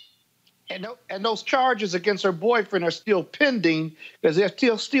nurse. And those charges against her boyfriend are still pending because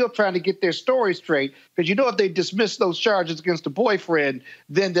they're still trying to get their story straight. Because if they dismiss those charges against the boyfriend,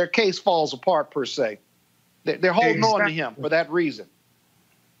 then their case falls apart per se. They're holding on to him for that reason.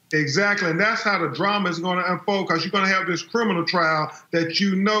 Exactly, and that's how the drama is going to unfold, because you're going to have this criminal trial that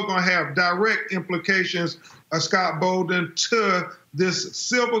going to have direct implications, Scott Bolden, to this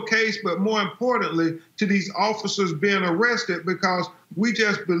civil case, but more importantly, to these officers being arrested, because we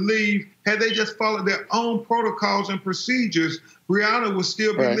just believe, had they just followed their own protocols and procedures, Breonna would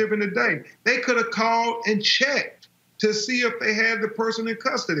still be living today. They could have called and checked to see if they had the person in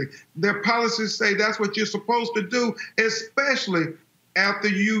custody. Their policies say that's what you're supposed to do, especially after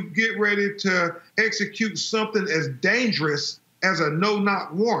you get ready to execute something as dangerous as a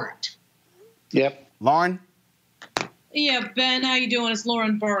no-knock warrant. Yep. Lauren? Yeah, Ben, how you doing? It's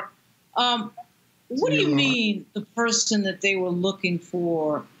Lauren Burke. What do you mean the person that they were looking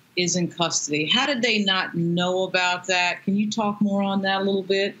for is in custody? How did they not know about that? Can you talk more on that a little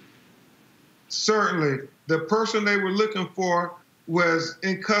bit? Certainly. The person they were looking for was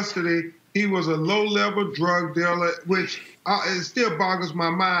in custody He was a low-level drug dealer, which it still boggles my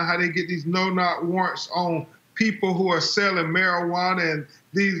mind how they get these no-knock warrants on people who are selling marijuana and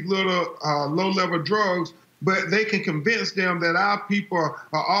these little low-level drugs, but they can convince them that our people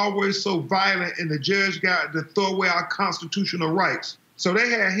are always so violent and the judge got to throw away our constitutional rights. So they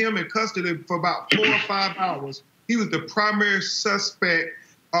had him in custody for about 4 or 5 hours. He was the primary suspect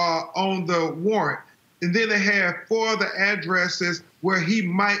on the warrant. And then they had 4 other addresses where he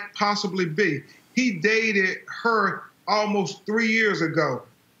might possibly be. He dated her almost 3 years ago.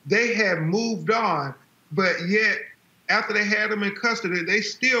 They had moved on, but yet after they had him in custody, they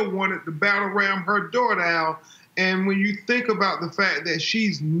still wanted to battle ram her door down. And when you think about the fact that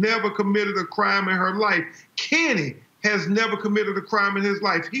she's never committed a crime in her life, Kenny has never committed a crime in his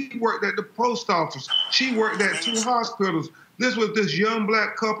life. He worked at the post office. She worked at 2 hospitals. This was this young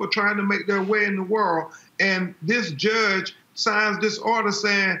black couple trying to make their way in the world. And this judge signs this order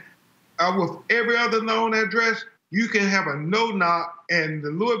saying, with every other known address, you can have a no-knock. And the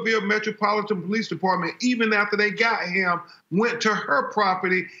Louisville Metropolitan Police Department, even after they got him, went to her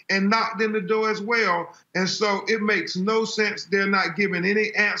property and knocked in the door as well. And so it makes no sense. They're not giving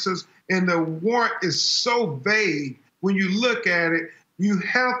any answers. And the warrant is so vague. When you look at it, you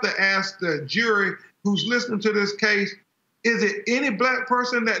have to ask the jury who's listening to this case, is it any black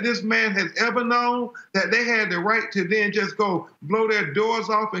person that this man has ever known that they had the right to then just go blow their doors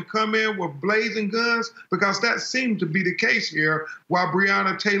off and come in with blazing guns? Because that seemed to be the case here while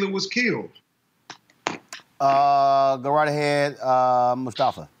Breonna Taylor was killed. Go right ahead,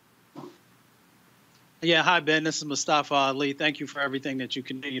 Mustafa. Yeah, hi, Ben. This is Mustafa Ali. Thank you for everything that you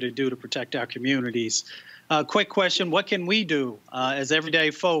continue to do to protect our communities. Quick question. What can we do as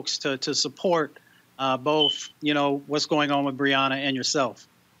everyday folks to support both, what's going on with Breonna and yourself?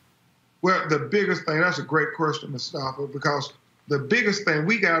 Well, the biggest thing, that's a great question, Mustafa, because the biggest thing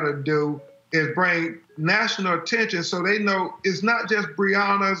we got to do is bring national attention so they know it's not just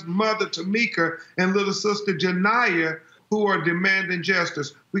Breonna's mother, Tamika, and little sister, Janiyah, who are demanding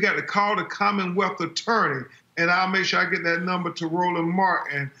justice. We got to call the Commonwealth Attorney, and I'll make sure I get that number to Roland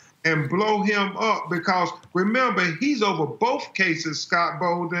Martin and blow him up, because remember, he's over both cases, Scott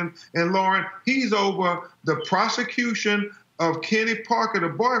Bolden and Lauren. He's over the prosecution of Kenny Parker, the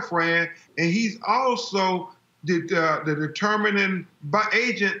boyfriend, and he's also the determining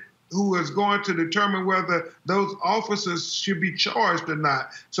agent who is going to determine whether those officers should be charged or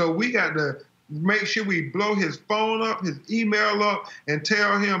not. So we got to make sure we blow his phone up, his email up, and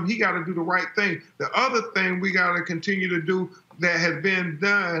tell him he got to do the right thing. The other thing we got to continue to do that has been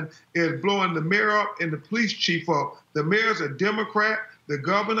done is blowing the mayor up and the police chief up. The mayor's a Democrat. The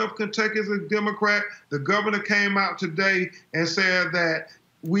governor of Kentucky is a Democrat. The governor came out today and said that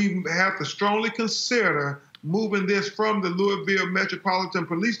we have to strongly consider moving this from the Louisville Metropolitan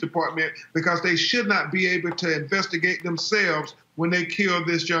Police Department because they should not be able to investigate themselves when they killed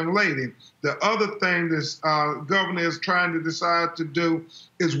this young lady. The other thing this governor is trying to decide to do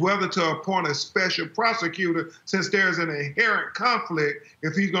is whether to appoint a special prosecutor, since there's an inherent conflict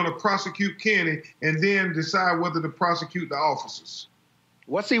if he's going to prosecute Kenny and then decide whether to prosecute the officers.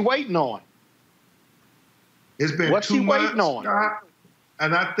 What's he waiting on? It's been What's 2 he months, waiting on? Scott,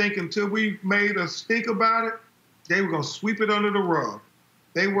 and I think until we made a stink about it, they were going to sweep it under the rug.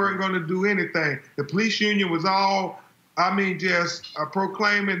 They weren't going to do anything. The police union was all, just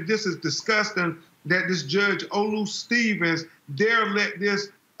proclaiming this is disgusting that this Judge Olu Stevens dare let this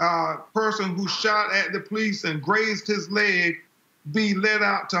person who shot at the police and grazed his leg be let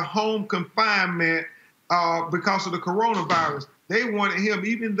out to home confinement because of the coronavirus. They wanted him,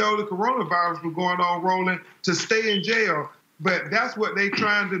 even though the coronavirus was going on rolling, to stay in jail. But that's what they're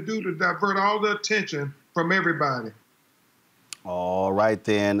trying to do to divert all the attention from everybody. All right,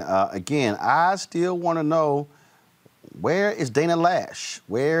 then. Again, I still want to know, where is Dana Lash?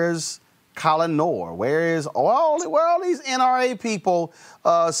 Where's Colin Noor? Where are all these NRA people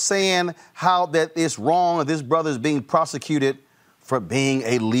saying how that it's wrong that this brother is being prosecuted for being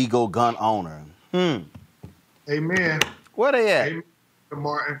a legal gun owner? Amen. Where they at? Amen,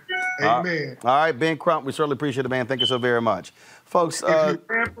 Martin. Amen. All right, Ben Crump, we certainly appreciate it, man. Thank you so very much. Folks, if you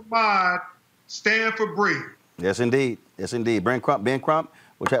stand for Mod, stand for Bree. Yes, indeed. Yes, indeed. Ben Crump,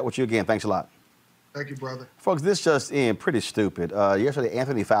 we'll chat with you again. Thanks a lot. Thank you, brother. Folks, this just in, pretty stupid. Yesterday,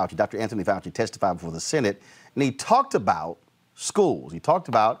 Dr. Anthony Fauci testified before the Senate, and he talked about schools. He talked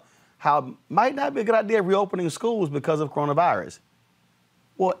about how it might not be a good idea reopening schools because of coronavirus.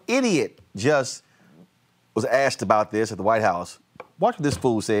 Well, idiot just was asked about this at the White House. Watch what this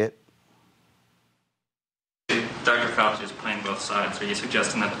fool said. Dr. Fauci is playing both sides. Are you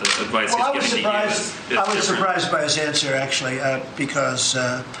suggesting that the advice he's giving to you is I was surprised by his answer, actually, because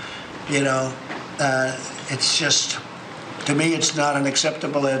You know, it's just, to me, it's not an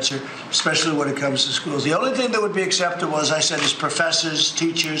acceptable answer, especially when it comes to schools. The only thing that would be acceptable, as I said, is professors,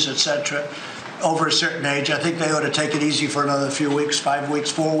 teachers, etc., over a certain age. I think they ought to take it easy for another few weeks, 5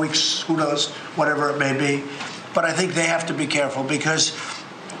 weeks, 4 weeks, who knows, whatever it may be. But I think they have to be careful because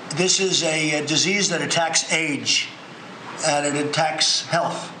this is a disease that attacks age and it attacks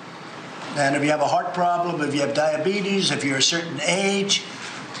health. And if you have a heart problem, if you have diabetes, if you're a certain age,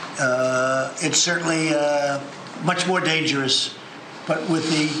 it's certainly much more dangerous. But with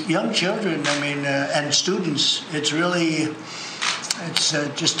the young children, I mean, and students, it's really, it's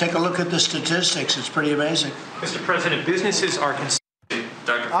just take a look at the statistics. It's pretty amazing. Mr. President, businesses are considering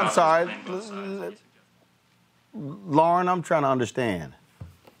Dr. I'm sorry. Lauren, I'm trying to understand.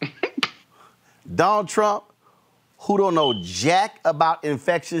 Donald Trump, who don't know jack about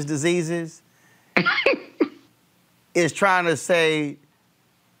infectious diseases, is trying to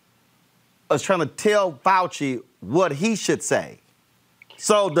tell Fauci what he should say.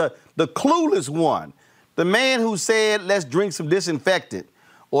 So the clueless one, the man who said, let's drink some disinfectant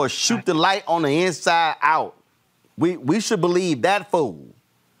or shoot the light on the inside out, we should believe that fool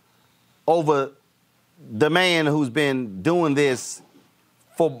over the man who's been doing this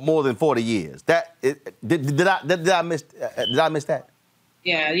for more than 40 years. Did I miss that?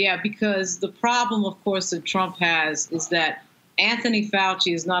 Yeah, because the problem, of course, that Trump has is that Anthony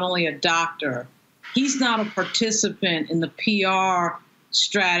Fauci is not only a doctor, he's not a participant in the PR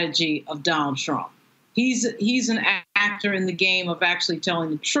strategy of Donald Trump. He's an actor in the game of actually telling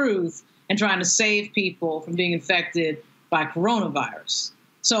the truth and trying to save people from being infected by coronavirus.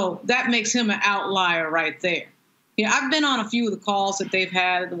 So that makes him an outlier right there. Yeah, I've been on a few of the calls that they've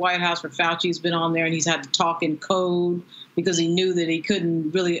had at the White House where Fauci's been on there and he's had to talk in code because he knew that he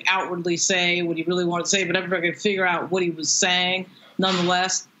couldn't really outwardly say what he really wanted to say, but everybody could figure out what he was saying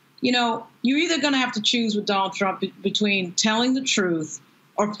nonetheless. You know, you're either going to have to choose with Donald Trump between telling the truth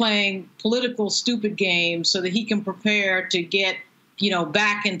or playing political stupid games so that he can prepare to get,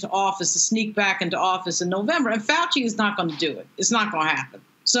 back into office, to sneak back into office in November. And Fauci is not going to do it. It's not going to happen.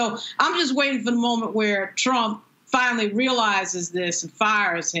 So I'm just waiting for the moment where Trump finally realizes this and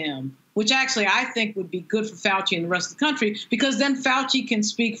fires him, which actually I think would be good for Fauci and the rest of the country, because then Fauci can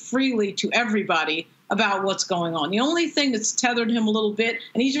speak freely to everybody about what's going on. The only thing that's tethered him a little bit,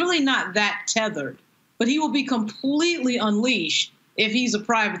 and he's really not that tethered, but he will be completely unleashed if he's a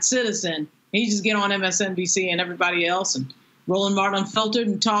private citizen and he just get on MSNBC and everybody else and Roland Martin Unfiltered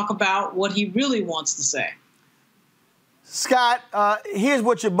and talk about what he really wants to say. Scott, here's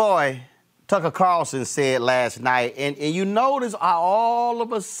what your boy Tucker Carlson said last night, and you notice how all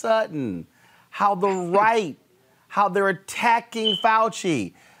of a sudden how the right, how they're attacking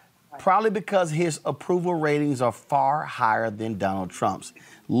Fauci, probably because his approval ratings are far higher than Donald Trump's.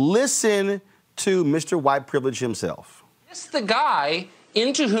 Listen to Mr. White Privilege himself. It's the guy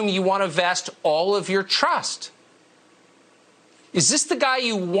into whom you want to vest all of your trust. Is this the guy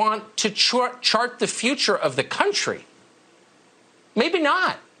you want to chart the future of the country? Maybe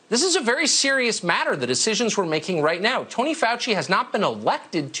not. This is a very serious matter, the decisions we're making right now. Tony Fauci has not been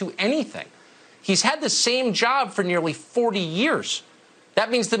elected to anything. He's had the same job for nearly 40 years.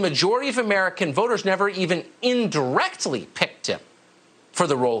 That means the majority of American voters never even indirectly picked him for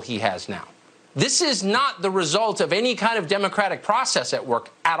the role he has now. This is not the result of any kind of democratic process at work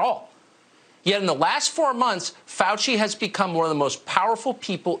at all. Yet in the last 4 months, Fauci has become one of the most powerful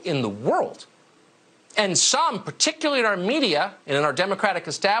people in the world. And some, particularly in our media and in our democratic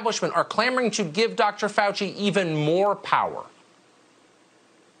establishment, are clamoring to give Dr. Fauci even more power.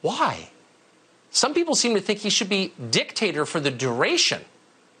 Why? Some people seem to think he should be dictator for the duration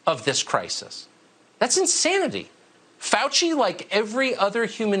of this crisis. That's insanity. Fauci, like every other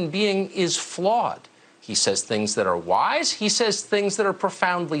human being, is flawed. He says things that are wise. He says things that are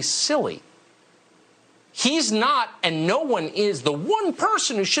profoundly silly. He's not, and no one is, the one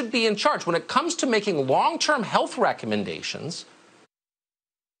person who should be in charge when it comes to making long-term health recommendations.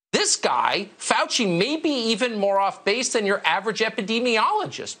 This guy, Fauci, may be even more off base than your average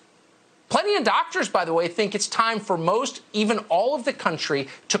epidemiologist. Plenty of doctors, by the way, think it's time for most, even all of the country,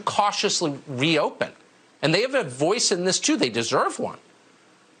 to cautiously reopen. And they have a voice in this, too. They deserve one.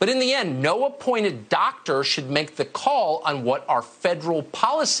 But in the end, no appointed doctor should make the call on what our federal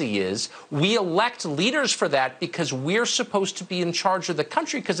policy is. We elect leaders for that because we're supposed to be in charge of the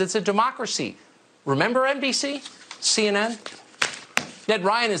country because it's a democracy. Remember NBC? CNN? Ned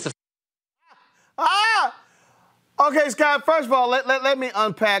Ryan is the... Okay, Scott, first of all, let me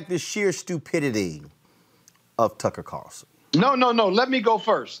unpack the sheer stupidity of Tucker Carlson. No. Let me go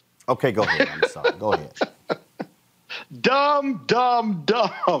first. Okay, go ahead. I'm sorry. Go ahead. Dumb.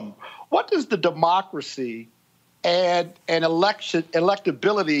 What does the democracy and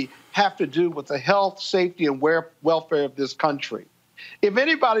electability have to do with the health, safety, and welfare of this country? If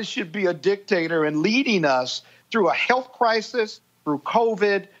anybody should be a dictator and leading us through a health crisis, through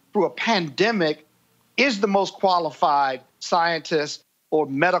COVID, through a pandemic, is the most qualified scientist or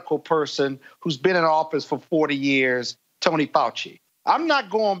medical person who's been in office for 40 years, Tony Fauci. I'm not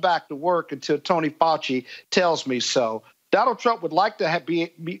going back to work until Tony Fauci tells me so. Donald Trump would like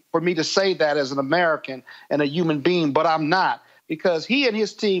to for me to say that as an American and a human being, but I'm not, because he and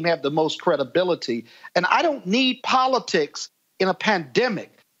his team have the most credibility. And I don't need politics in a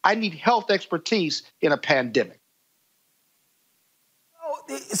pandemic. I need health expertise in a pandemic.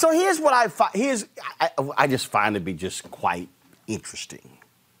 So here's what I just find to be just quite interesting.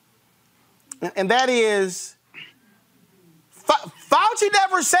 And that is, Fauci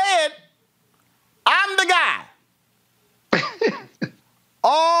never said, I'm the guy.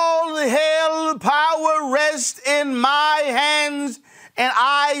 All hell power rests in my hands, and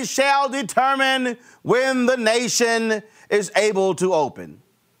I shall determine when the nation is able to open.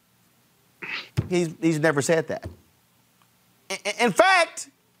 He's never said that. In fact,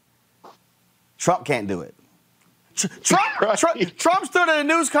 Trump can't do it. Trump stood at a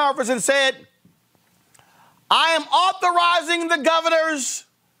news conference and said, I am authorizing the governors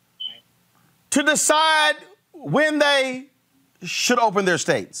to decide when they should open their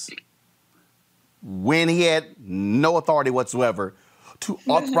states, when he had no authority whatsoever to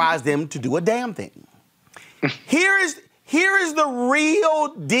authorize them to do a damn thing. Here is the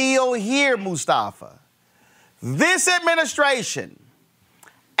real deal here, Mustafa. This administration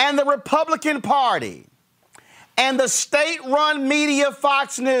and the Republican Party and the state-run media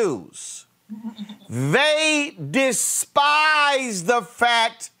Fox News, they despise the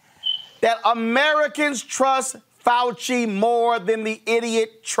fact that Americans trust Fauci more than the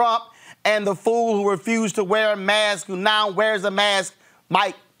idiot Trump and the fool who refused to wear a mask, who now wears a mask,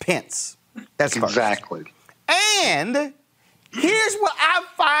 Mike Pence. That's exactly. And here's what I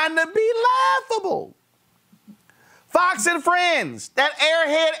find to be laughable. Fox and Friends, that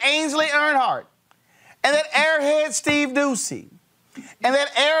airhead Ainsley Earnhardt, and that airhead Steve Doocy, and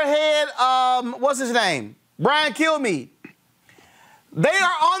that airhead, what's his name? Brian Kilmeade. They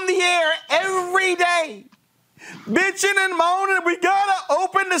are on the air every day, bitching and moaning, we gotta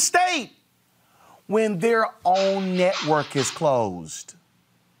open the state, when their own network is closed.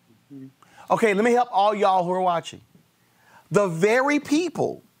 Okay, let me help all y'all who are watching. The very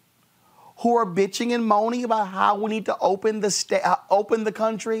people who are bitching and moaning about how we need to open the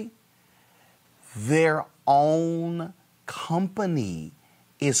country, their own company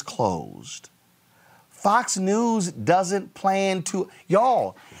is closed. Fox News doesn't plan to.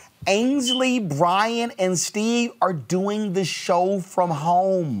 Y'all, Ainsley, Brian, and Steve are doing the show from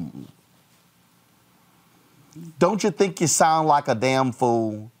home. Don't you think you sound like a damn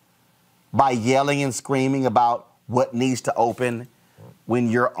fool by yelling and screaming about what needs to open when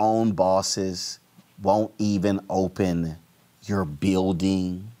your own bosses won't even open your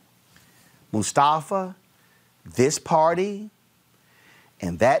building? Mustafa, this party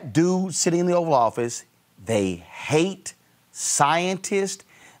and that dude sitting in the Oval Office, they hate scientists,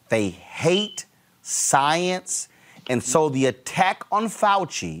 they hate science, and so the attack on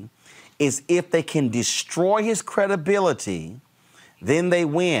Fauci is if they can destroy his credibility, then they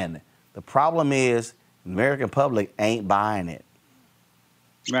win. The problem is the American public ain't buying it.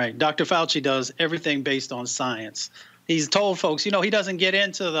 Right. Dr. Fauci does everything based on science. He's told folks, he doesn't get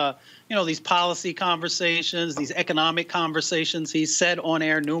into the, these policy conversations, these economic conversations. He's said on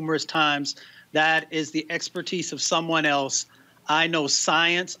air numerous times, that is the expertise of someone else. I know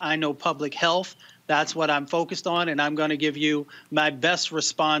science. I know public health. That's what I'm focused on, and I'm going to give you my best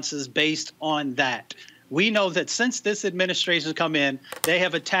responses based on that. We know that since this administration has come in, they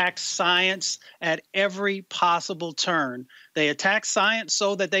have attacked science at every possible turn. They attack science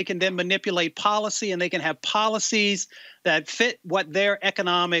so that they can then manipulate policy, and they can have policies that fit what their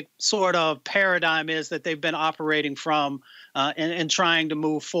economic sort of paradigm is that they've been operating from and trying to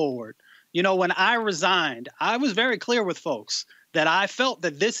move forward. When I resigned, I was very clear with folks that I felt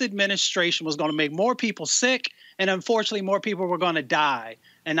that this administration was going to make more people sick, and unfortunately more people were going to die.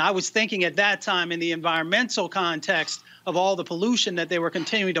 And I was thinking at that time in the environmental context of all the pollution that they were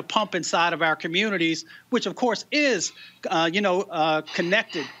continuing to pump inside of our communities, which of course is,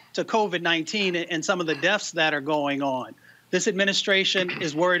 connected to COVID-19 and some of the deaths that are going on. This administration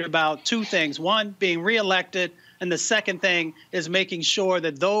is worried about two things. One, being reelected, and the second thing is making sure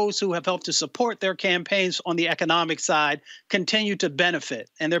that those who have helped to support their campaigns on the economic side continue to benefit.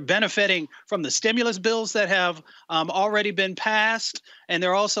 And they're benefiting from the stimulus bills that have already been passed, and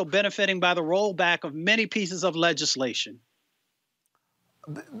they're also benefiting by the rollback of many pieces of legislation.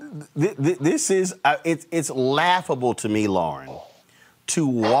 This is, it's laughable to me, Lauren, to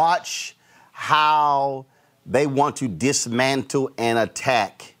watch how they want to dismantle and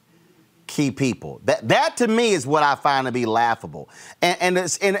attack key people. That to me is what I find to be laughable. And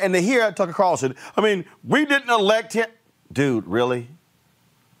to hear Tucker Carlson, I mean, we didn't elect him. Dude, really?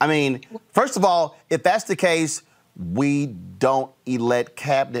 I mean, first of all, if that's the case, we don't elect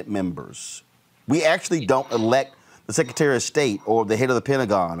cabinet members. We actually don't elect the Secretary of State or the head of the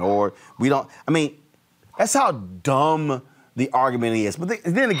Pentagon, or we don't. I mean, that's how dumb the argument is. But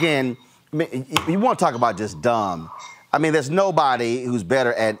then again, I mean, you want to talk about just dumb. I mean, there's nobody who's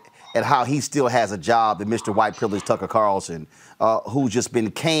better at how he still has a job than Mr. White Privilege Tucker Carlson, who's just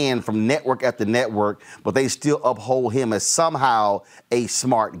been canned from network after network, but they still uphold him as somehow a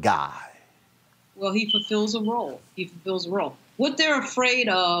smart guy. Well, he fulfills a role. He fulfills a role. What they're afraid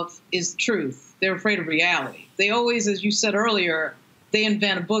of is truth. They're afraid of reality. They always, as you said earlier, they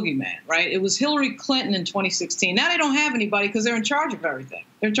invent a boogeyman, right? It was Hillary Clinton in 2016. Now they don't have anybody because they're in charge of everything.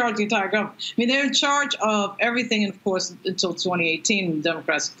 They're in charge of the entire government. I mean, they're in charge of everything, and of course, until 2018 when the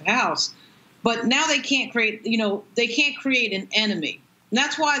Democrats took the House. But now they can't create, they can't create an enemy. And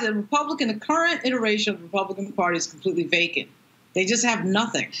that's why the current iteration of the Republican Party is completely vacant. They just have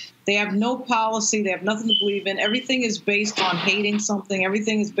nothing. They have no policy. They have nothing to believe in. Everything is based on hating something.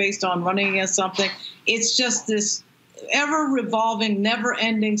 Everything is based on running against something. It's just this ever-revolving,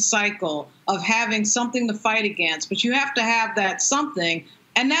 never-ending cycle of having something to fight against. But you have to have that something.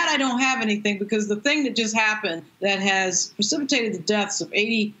 And that I don't have anything, because the thing that just happened that has precipitated the deaths of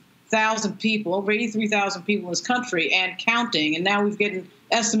 80,000 people, over 83,000 people in this country and counting, and now we've gotten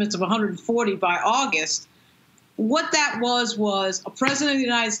estimates of 140 by August. What that was a president of the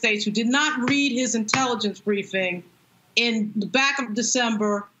United States who did not read his intelligence briefing in the back of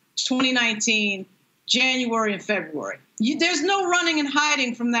December 2019, January and February. There's no running and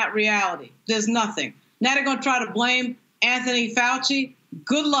hiding from that reality. There's nothing. Now they're going to try to blame Anthony Fauci.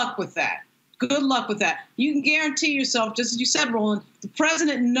 Good luck with that. Good luck with that. You can guarantee yourself, just as you said, Roland, the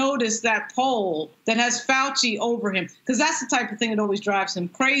president noticed that poll that has Fauci over him, because that's the type of thing that always drives him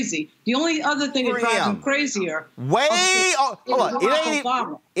crazy. The only other thing that drives him crazier. It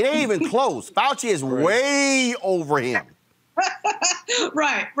ain't even close. Fauci is way over him.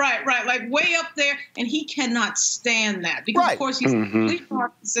 Right. Like way up there, and he cannot stand that because, of course, he's a complete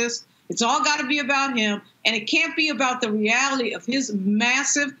narcissist. It's all got to be about him, and it can't be about the reality of his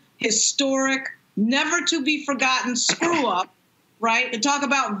massive, historic, never-to-be-forgotten screw-up, right? To talk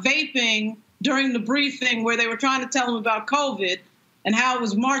about vaping during the briefing where they were trying to tell him about COVID and how it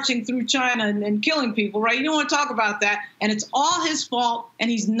was marching through China and killing people, right? You don't want to talk about that, and it's all his fault,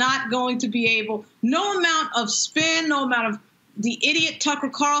 and he's not going to be able. No amount of spin, no amount of the idiot Tucker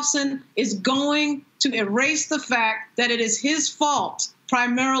Carlson is going to erase the fact that it is his fault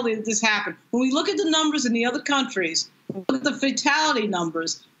primarily that this happened. When we look at the numbers in the other countries, look at the fatality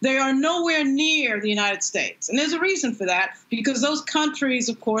numbers, they are nowhere near the United States. And there's a reason for that, because those countries,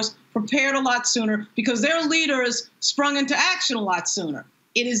 of course, prepared a lot sooner because their leaders sprung into action a lot sooner.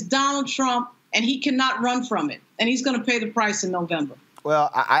 It is Donald Trump, and he cannot run from it. And he's going to pay the price in November. Well,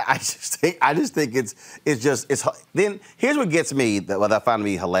 I just think it's. Then here's what gets me, what I find to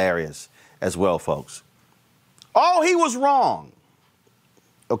be hilarious as well, folks. Oh, he was wrong.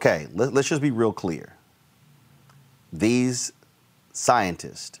 Okay, let's just be real clear. These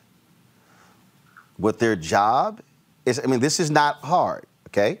scientists, what their job is, I mean, this is not hard,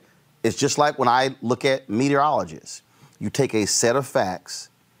 okay? It's just like when I look at meteorologists. You take a set of facts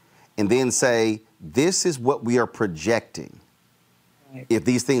and then say, this is what we are projecting if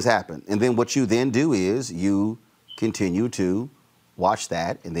these things happen. And then what you then do is you continue to watch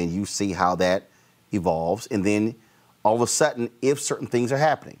that, and then you see how that evolves, and then all of a sudden, if certain things are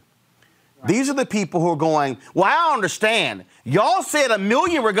happening. Right. These are the people who are going, well, I don't understand. Y'all said 1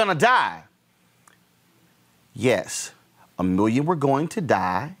 million were going to die. Yes, 1 million were going to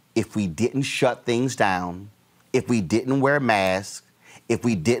die if we didn't shut things down, if we didn't wear masks, if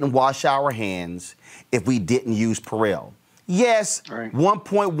we didn't wash our hands, if we didn't use Purell. Yes,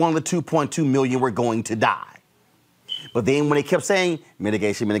 1.1 to 2.2 million were going to die. But then when they kept saying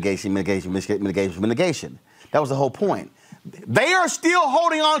mitigation, that was the whole point. They are still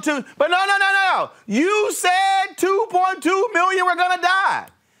holding on to, but no. You said 2.2 million were going to die.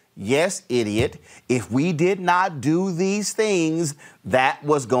 yes, idiot, if we did not do these things, that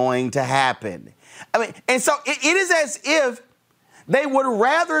was going to happen. I mean, and so it is as if they would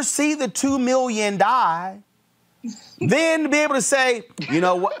rather see the 2 million die than to be able to say, you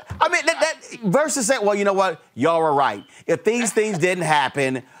know what? I mean, that versus saying, well, you know what? Y'all were right. If these things didn't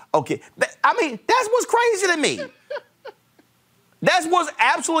happen, okay. I mean, that's what's crazy to me. That's what's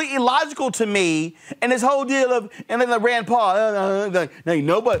absolutely illogical to me. And this whole deal of, and then like Rand Paul, like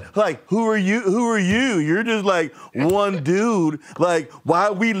nobody, like, who are you? Who are you? You're just like one dude. Like, why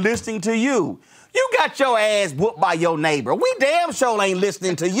are we listening to you? You got your ass whooped by your neighbor. We damn sure ain't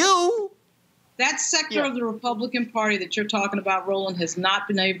listening to you. That sector of the Republican Party that you're talking about, Roland, has not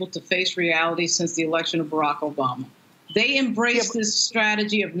been able to face reality since the election of Barack Obama. They embraced this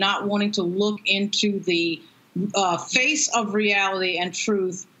strategy of not wanting to look into the face of reality and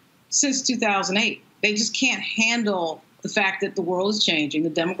truth since 2008. They just can't handle the fact that the world is changing, the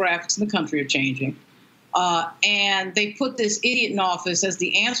demographics in the country are changing. And they put this idiot in office as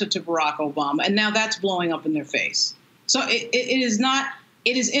the answer to Barack Obama, and now that's blowing up in their face. So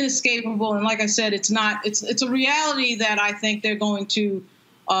it is inescapable, and like I said, it's a reality that I think they're going to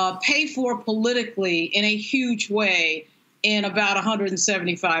pay for politically in a huge way in about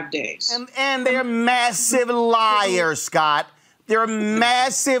 175 days. And they're massive liars, Scott. They're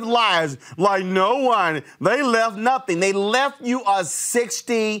massive liars. Like no one. They left nothing. They left you a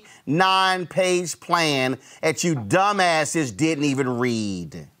 69-page plan that you dumbasses didn't even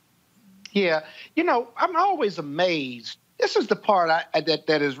read. Yeah. You know, I'm always amazed. This is the part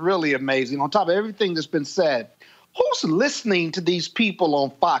that is really amazing. On top of everything that's been said, who's listening to these people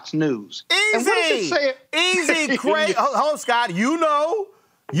on Fox News? Easy, crazy. Hold, Scott.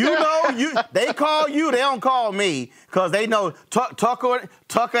 They call you. They don't call me because they know Tucker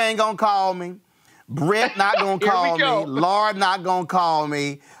ain't gonna call me. Brett not gonna call me. Laura not gonna call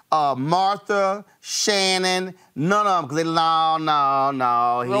me. Martha, Shannon, none of them, because they no.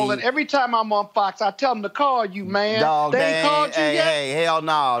 Roland, every time I'm on Fox, I tell them to call you, man. Dog, they ain't called you yet? Hey, hell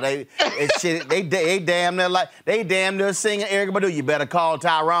no. They damn near singing Erykah Badu. You better call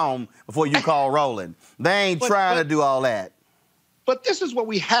Tyrone before you call Roland. They ain't trying to do all that. But this is what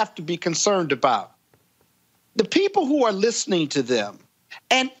we have to be concerned about. The people who are listening to them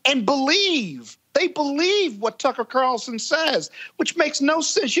and believe. They believe what Tucker Carlson says, which makes no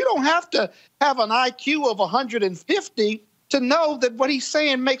sense. You don't have to have an IQ of 150 to know that what he's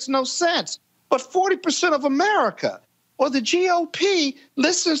saying makes no sense. But 40% of America or the GOP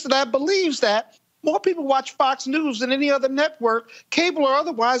listens to that, believes that. More people watch Fox News than any other network, cable or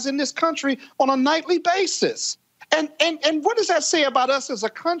otherwise, in this country on a nightly basis. And what does that say about us as a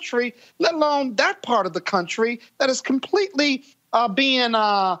country, let alone that part of the country that is completely being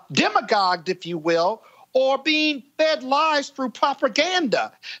demagogued, if you will, or being fed lies through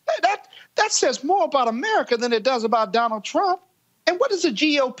propaganda? That says more about America than it does about Donald Trump. And what does the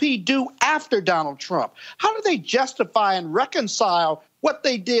GOP do after Donald Trump? How do they justify and reconcile what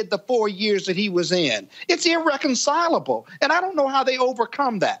they did the 4 years that he was in? It's irreconcilable. And I don't know how they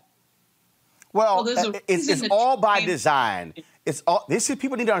overcome that. Well, it's all by design.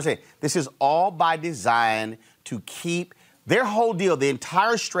 People need to understand, this is all by design to keep their whole deal. The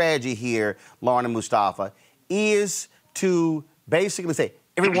entire strategy here, Lauren and Mustafa, is to basically say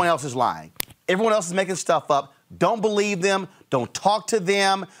everyone else is lying. Everyone else is making stuff up. Don't believe them. Don't talk to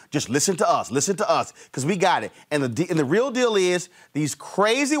them. Just listen to us. Listen to us, because we got it. And the real deal is these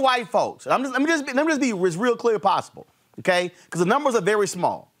crazy white folks. And let me just be as real clear as possible, okay? Because the numbers are very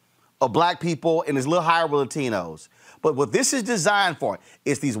small of black people, and it's a little higher with Latinos. But what this is designed for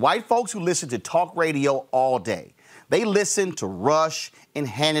is these white folks who listen to talk radio all day. They listen to Rush and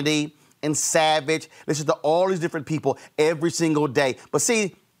Hannity and Savage, listen to all these different people every single day. But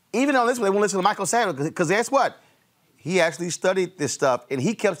see, even on this one, they won't listen to Michael Savage, because guess what? He actually studied this stuff, and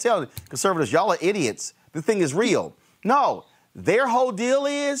he kept telling conservatives, y'all are idiots. The thing is real. No, their whole deal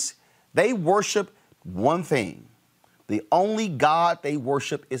is they worship one thing. The only God they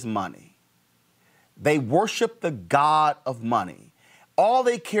worship is money. They worship the God of money. All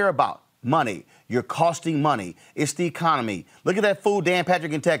they care about, money. You're costing money. It's the economy. Look at that fool Dan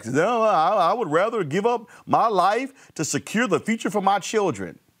Patrick in Texas. Oh, I would rather give up my life to secure the future for my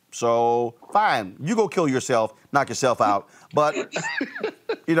children. So, fine, you go kill yourself, knock yourself out. But,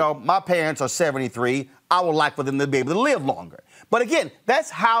 my parents are 73. I would like for them to be able to live longer. But again, that's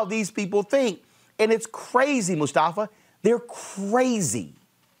how these people think. And it's crazy, Mustafa. They're crazy.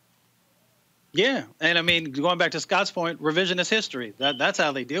 Yeah, and I mean, going back to Scott's point, revisionist history. That's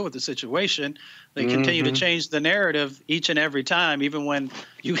how they deal with the situation. They continue to change the narrative each and every time, even when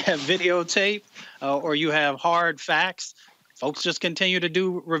you have videotape or you have hard facts. folks just continue to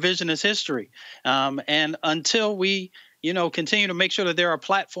do revisionist history. And until we, continue to make sure that there are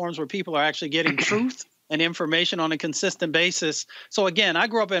platforms where people are actually getting truth and information on a consistent basis. So again, I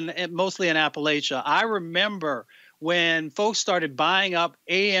grew up mostly in Appalachia. I remember when folks started buying up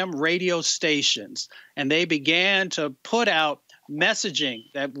AM radio stations and they began to put out messaging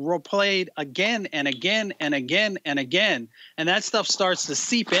that were played again and again and again and again. And that stuff starts to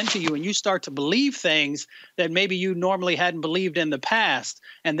seep into you and you start to believe things that maybe you normally hadn't believed in the past.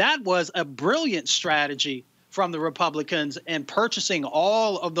 And that was a brilliant strategy from the Republicans in purchasing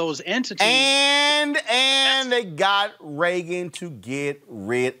all of those entities. And they got Reagan to get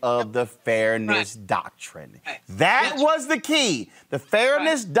rid of the fairness doctrine. That was the key. The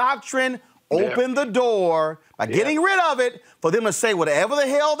fairness doctrine opened the door by getting rid of it for them to say whatever the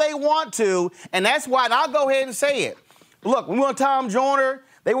hell they want to. And that's why, and I'll go ahead and say it. Look, when we were on Tom Joyner,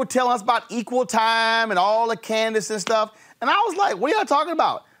 they were telling us about equal time and all the candidates and stuff. And I was like, what are y'all talking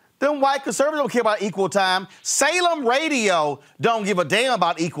about? Them white conservatives don't care about equal time. Salem Radio don't give a damn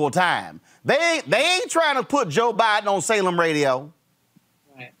about equal time. They ain't trying to put Joe Biden on Salem Radio.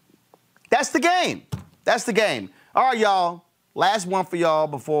 Right. That's the game. That's the game. All right, y'all. Last one for y'all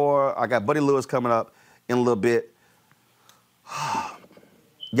before I got Buddy Lewis coming up in a little bit.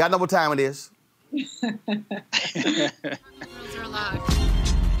 Y'all know what time it is.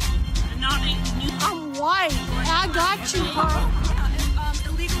 I'm white. I got you, Carl.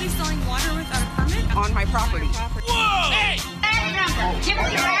 Illegally selling water without a permit on my property. Whoa! Hey! Give me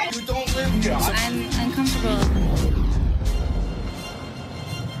your right. You don't live here. I'm uncomfortable.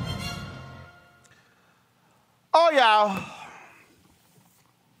 Oh, y'all.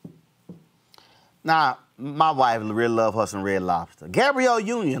 Now, my wife really love her some Red Lobster. Gabrielle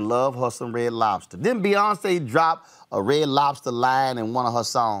Union love her some Red Lobster. Then Beyonce dropped a Red Lobster line in one of her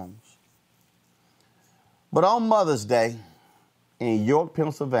songs. But on Mother's Day in York,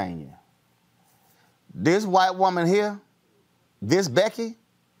 Pennsylvania, this white woman here, this Becky,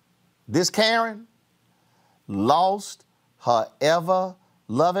 this Karen, lost her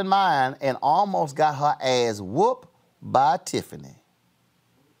ever-loving mind and almost got her ass whooped by Tiffany.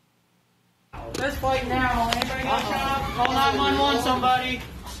 Let's fight now. Anybody got a job? Call 911, somebody.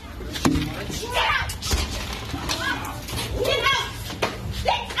 Get out! Get out!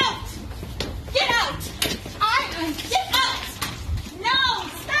 Get out! Get out! Get out! No!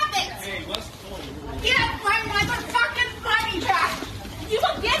 Stop it! Hey, what's going on? Get out my motherfucking money back! You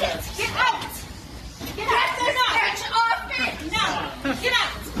will get it! Get out! Get out! Get this bitch off me! No! Get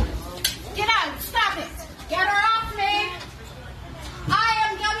out! Get out! Stop it! Get her off me! I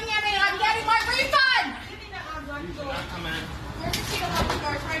am getting it and I'm getting my refund! Come on. Where's the key to lock the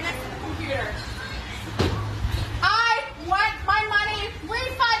doors? Right next to the computer. I want my money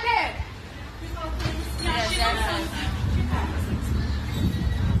refunded!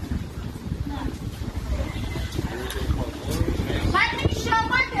 Let me show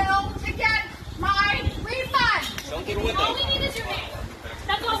my bill to get my refund! Don't get away. All we need is your name.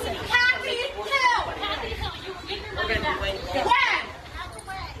 That's all we need. Kathy Hill! Kathy Hill, you will get your money back. When?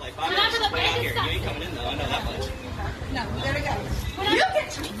 Whenever the bank is done. You ain't coming in though, I know that much. No, we gotta go. You get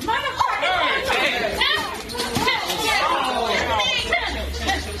motherfucking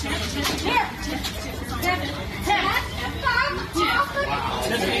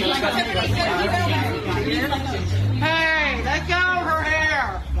Hey, let go of her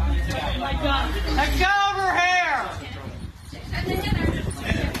hair. Let go of her hair.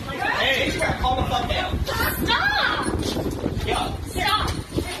 Hey, calm the fuck down. Stop. Yeah. Stop.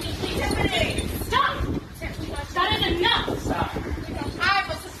 Stop. That is enough. Stop. I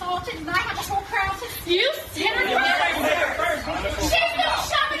was assaulted and I have a whole crowd to you. She's been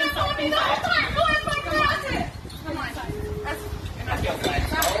shoving up on me the whole time. Go in my closet. Come on.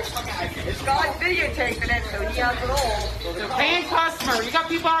 This guy's videotaping it, so he has it all. The paying customer. You got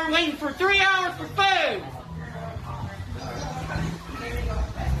people out waiting for 3 hours for food.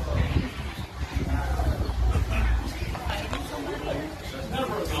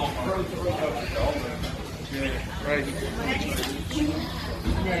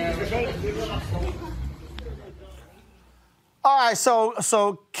 All right,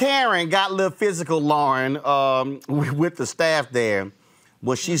 so Karen got a little physical, Lauren, with the staff there.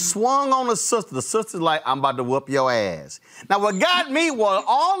 When she swung on the sister's like, I'm about to whoop your ass. Now, what got me was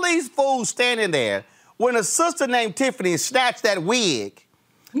all these fools standing there when a sister named Tiffany snatched that wig.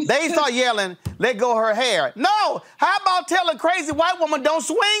 They start yelling, let go of her hair. No, how about telling crazy white woman don't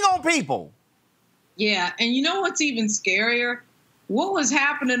swing on people? Yeah, and you know what's even scarier? What was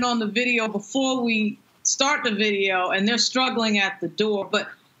happening on the video before we start the video, and they're struggling at the door, but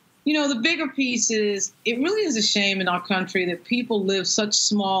the bigger piece is it really is a shame in our country that people live such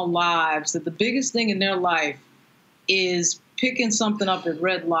small lives that the biggest thing in their life is picking something up at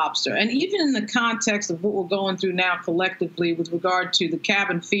Red Lobster. And even in the context of what we're going through now collectively with regard to the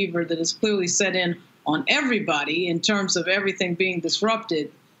cabin fever that is clearly set in on everybody in terms of everything being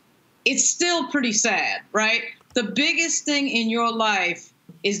disrupted, it's still pretty sad, right? The biggest thing in your life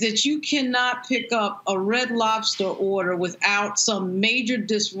is that you cannot pick up a Red Lobster order without some major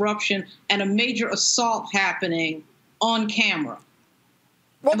disruption and a major assault happening on camera.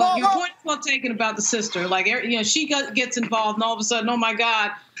 Well, your point is well taken about the sister. Like, she gets involved, and all of a sudden, oh my God,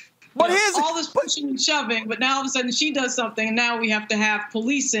 but all this pushing and shoving. But now all of a sudden, she does something, and now we have to have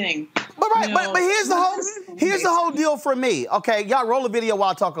policing. But here's the whole deal for me. Okay, y'all roll a video while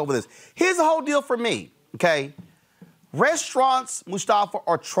I talk over this. Here's the whole deal for me. Okay, restaurants, Mustafa,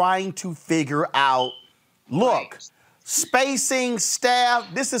 are trying to figure out. Look, spacing, staff,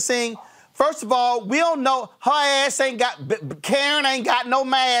 distancing. First of all, we don't know. Karen ain't got no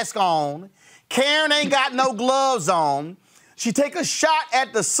mask on. Karen ain't got no gloves on. She take a shot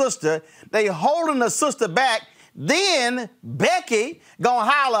at the sister. They holding the sister back. Then Becky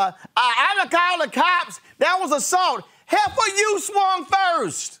gonna holler, I'm gonna call the cops. That was assault. Heifer, you swung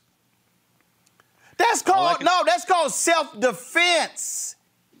first. That's called self-defense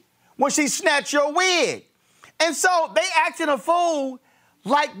when she snatched your wig. And so they acting a fool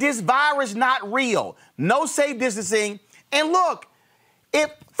like this virus not real. No safe distancing. And look,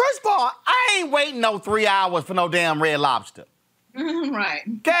 first of all, I ain't waiting no 3 hours for no damn Red Lobster. Right.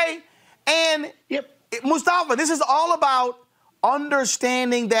 Okay? And Mustafa, this is all about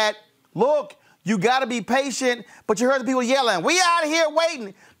understanding that, look, you got to be patient, but you heard the people yelling, we out here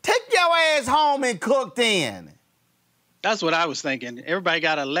waiting. Take your ass home and cook then. That's what I was thinking. Everybody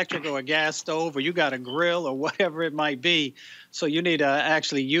got an electric or a gas stove, or you got a grill or whatever it might be. So you need to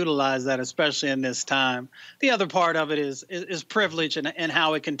actually utilize that, especially in this time. The other part of it is privilege and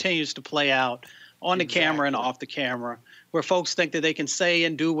how it continues to play out on the camera and off the camera, where folks think that they can say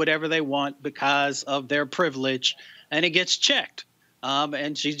and do whatever they want because of their privilege, and it gets checked.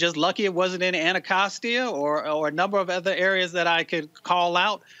 And she's just lucky it wasn't in Anacostia or a number of other areas that I could call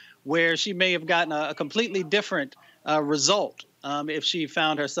out where she may have gotten a completely different result if she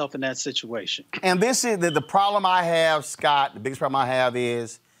found herself in that situation. And this is the problem I have, Scott. The biggest problem I have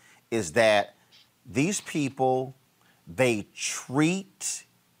is that these people, they treat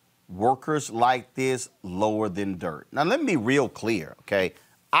workers like this lower than dirt. Now, let me be real clear, okay?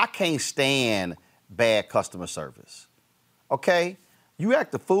 I can't stand bad customer service, okay? You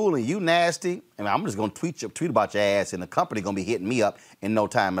act a fool and you nasty, and I'm just going to tweet about your ass, and the company going to be hitting me up in no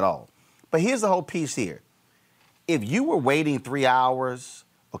time at all. But here's the whole piece here. If you were waiting 3 hours,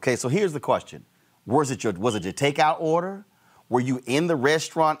 okay, so here's the question. Was it your takeout order? Were you in the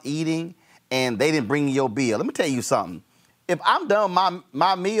restaurant eating and they didn't bring you your bill? Let me tell you something. If I'm done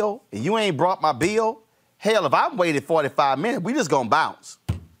my meal and you ain't brought my bill, hell, if I've waited 45 minutes, we just gonna bounce.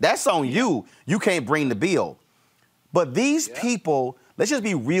 That's on you. You can't bring the bill. But these people, let's just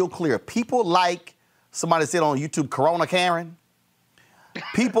be real clear. People like somebody said on YouTube, Corona Karen.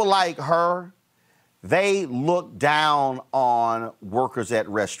 People like her, they look down on workers at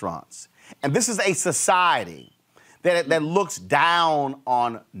restaurants. And this is a society that looks down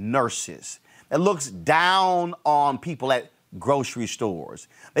on nurses, that looks down on people at grocery stores.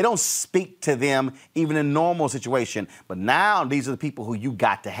 They don't speak to them even in normal situation. But now these are the people who you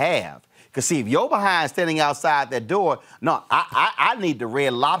got to have. Because see, if you're behind standing outside that door, no, I need the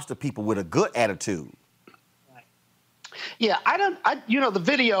Red Lobster people with a good attitude. Yeah, the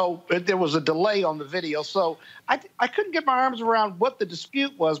video, there was a delay on the video, so I couldn't get my arms around what the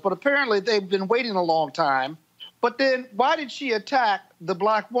dispute was, but apparently they've been waiting a long time. But then why did she attack the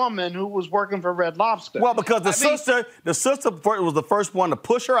black woman who was working for Red Lobster? Well, because the sister was the first one to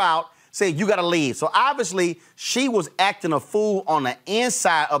push her out, say, you got to leave. So obviously she was acting a fool on the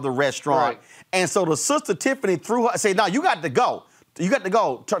inside of the restaurant. Right. And so the sister Tiffany threw her, said, no, you got to go. You got to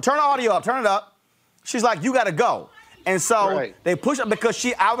go. Turn the audio up, turn it up. She's like, you got to go. And so they push her because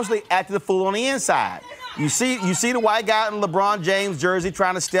she obviously acted a fool on the inside. You see the white guy in LeBron James jersey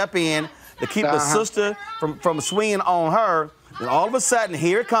trying to step in to keep the sister from swinging on her. And all of a sudden,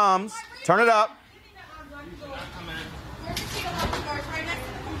 here it comes. Turn it up.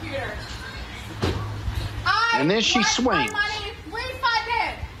 And then she swings.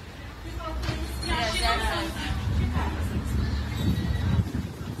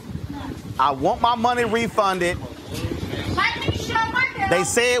 I want my money refunded. They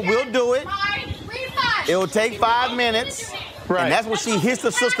said we'll do it. It'll take 5 minutes. Right. And that's when she hits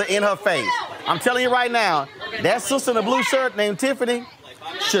the sister in her face. I'm telling you right now, that sister in the blue shirt named Tiffany,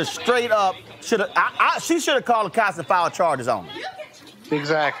 should straight up she should have called the cops and filed charges on him.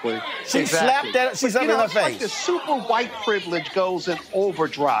 Exactly. She slapped that. She slapped in her it's like face. the super white privilege goes in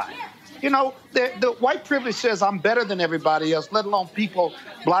overdrive. You know, the white privilege says I'm better than everybody else, let alone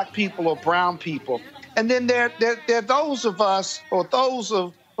black people or brown people. And then there are those of us or those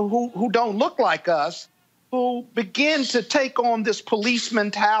of who don't look like us who begin to take on this police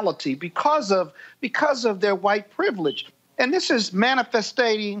mentality because of their white privilege. And this is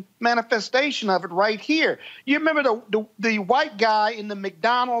manifestation of it right here. You remember the white guy in the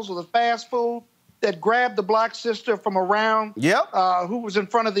McDonald's or the fast food that grabbed the black sister from around? Yep. Who was in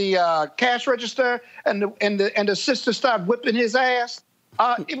front of the cash register, and the sister started whipping his ass.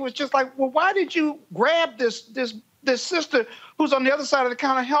 It was just like, well, why did you grab this sister who's on the other side of the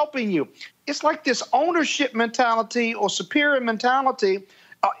counter helping you? It's like this ownership mentality or superior mentality,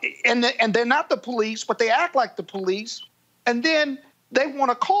 and they're not the police, but they act like the police. And then they want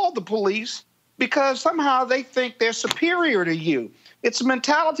to call the police because somehow they think they're superior to you. It's a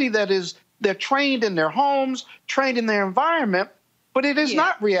mentality they're trained in their homes, trained in their environment, but it is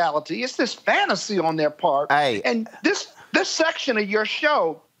not reality. It's this fantasy on their part. Hey. And this section of your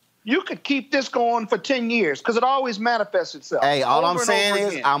show, you could keep this going for 10 years because it always manifests itself. Hey, all I'm over and saying over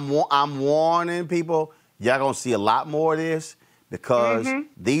is again. I'm warning people, y'all going to see a lot more of this. Because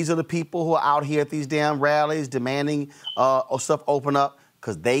these are the people who are out here at these damn rallies demanding stuff open up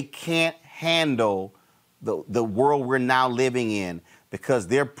because they can't handle the world we're now living in. Because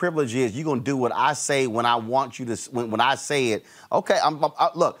their privilege is you're going to do what I say when I want you to, when I say it. Okay,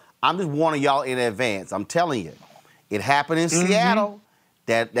 look, I'm just warning y'all in advance. I'm telling you. It happened in Seattle.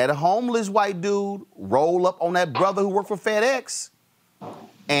 That homeless white dude rolled up on that brother who worked for FedEx.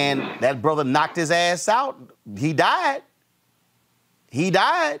 And that brother knocked his ass out. He died. He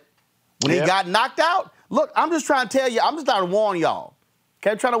died when he got knocked out. Look, I'm just trying to tell you, I'm just trying to warn y'all.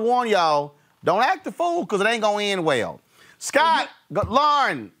 Okay, I'm trying to warn y'all, don't act the fool because it ain't going to end well. Scott,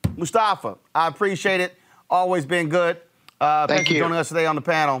 Lauren, Mustafa, I appreciate it. Always been good. Thanks for joining us today on the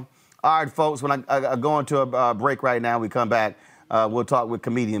panel. All right, folks, when I go into a break right now, we come back, we'll talk with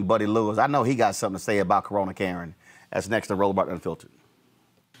comedian Buddy Lewis. I know he got something to say about Corona Karen. That's next to Roland Martin Unfiltered.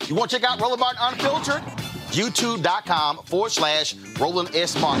 You want to check out Roland Martin Unfiltered? YouTube.com/Roland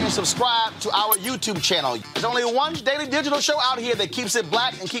S. Martin. And subscribe to our YouTube channel. There's only one daily digital show out here that keeps it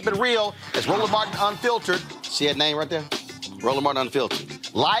black and keep it real. It's Roland Martin Unfiltered. See that name right there? Roland Martin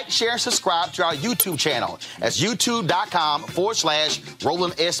Unfiltered. Like, share, and subscribe to our YouTube channel. That's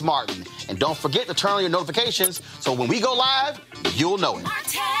YouTube.com/Roland S. Martin. And don't forget to turn on your notifications so when we go live, you'll know it.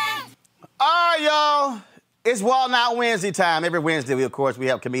 All right, y'all. It's Wild Now Wednesday time. Every Wednesday, we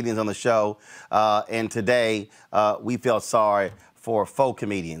have comedians on the show. And today, we felt sorry for faux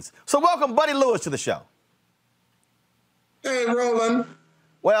comedians. So welcome Buddy Lewis to the show. Hey, Roland.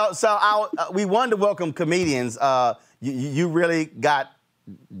 Well, so we wanted to welcome comedians. You really got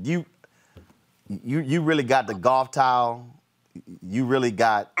you really got the golf towel. You really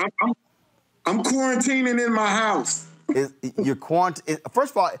got. I'm quarantining in my house. You're quarantined.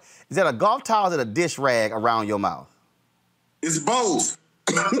 First of all, is that a golf towel or is it a dish rag around your mouth? It's both.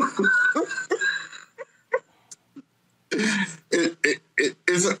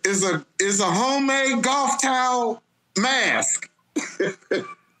 It's a homemade golf towel mask.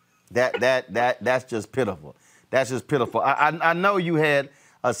 That's just pitiful. That's just pitiful. I know you had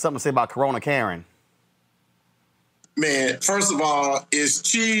something to say about Corona Karen. Man, first of all, it's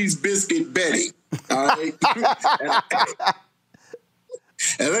Cheese Biscuit Betty. All right.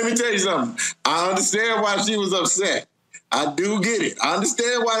 And let me tell you something. I understand why she was upset. I do get it. I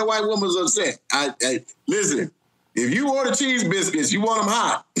understand why the white woman was upset. Listen, if you order cheese biscuits, you want them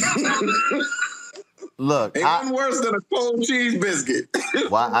hot. Look, ain't nothing worse than a cold cheese biscuit.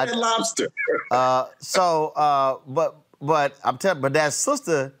 Red Lobster. But I'm telling, but that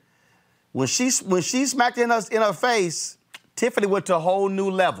sister, when she smacked in her face, Tiffany went to a whole new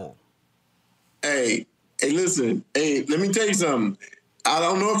level. Hey, listen. Hey, let me tell you something. I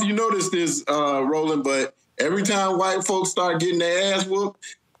don't know if you noticed this, Roland, but every time white folks start getting their ass whooped,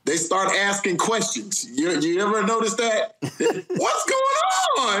 they start asking questions. You ever notice that? What's going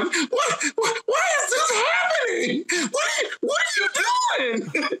on? Why is this happening? What are you doing?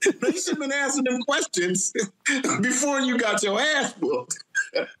 They should have been asking them questions before you got your ass whooped.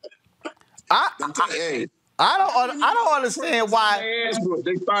 I don't understand why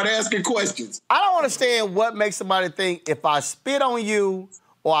they start asking questions. I don't understand what makes somebody think if I spit on you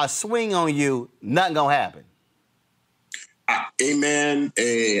or I swing on you, nothing gonna happen. Hey man,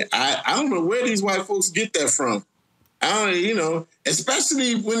 I don't know where these white folks get that from. I don't,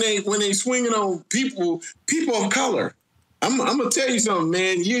 especially when they swinging on people of color. I'm gonna tell you something,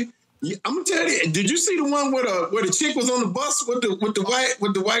 man. I'm gonna tell you. Did you see the one where the chick was on the bus with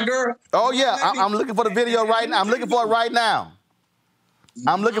the white girl? Oh yeah, I'm looking for the video right now. I'm looking for it right now.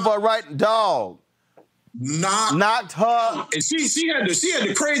 I'm looking for it right, dog. Knocked her. And she had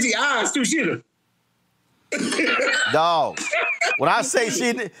the crazy eyes too. She had dog. When I say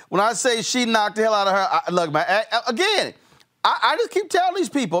she knocked the hell out of her, look, man. Again, I just keep telling these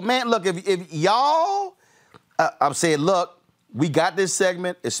people, man. Look, if y'all, I'm saying, look, we got this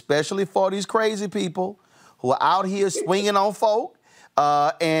segment especially for these crazy people who are out here swinging on folk.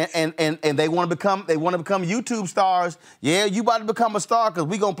 And they want to become YouTube stars. Yeah, you about to become a star because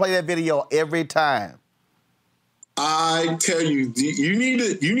we gonna play that video every time. I tell you, you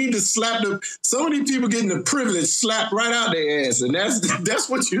need to slap some of these people getting the privilege slapped right out their ass, and that's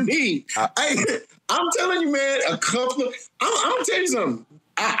what you need. I'm telling you, man, I'm gonna tell you something.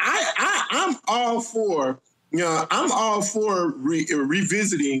 I'm all for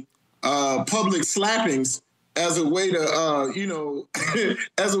revisiting public slappings as a way to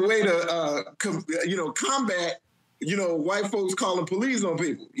combat white folks calling police on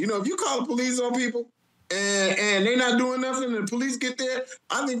people. If you call the police on people and they're not doing nothing and the police get there,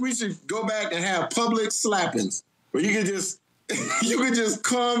 I think we should go back and have public slappings where you can just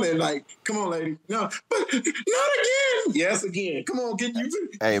come and like, come on, lady. No, but not again. Yes, again. Come on, get you.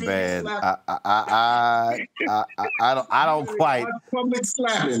 Hey, man, I don't quite public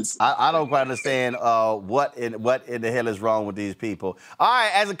slappings. I don't quite understand what in the hell is wrong with these people. All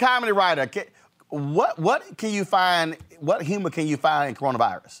right, as a comedy writer, what can you find? What humor can you find in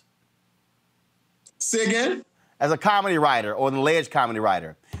coronavirus? Say again. As a comedy writer or an alleged comedy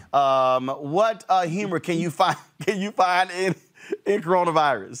writer, what humor can you find in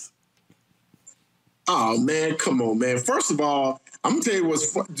coronavirus? Oh man, come on, man. First of all, I'm gonna tell you what's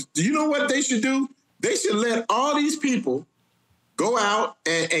fun. Do you know what they should do? They should let all these people go out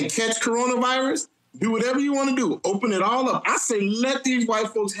and catch coronavirus. Do whatever you want to do. Open it all up. I say let these white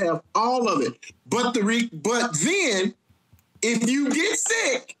folks have all of it. But then, if you get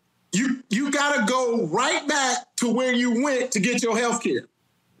sick, you gotta go right back to where you went to get your health care.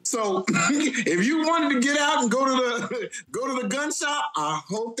 So if you wanted to get out and go to the gun shop, I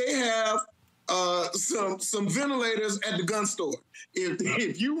hope they have some ventilators at the gun store.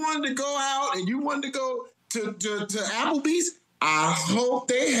 If you wanted to go out and you wanted to go to Applebee's, I hope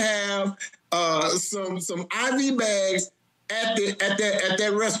they have some IV bags at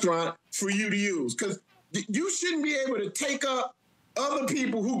that restaurant for you to use, because you shouldn't be able to take up other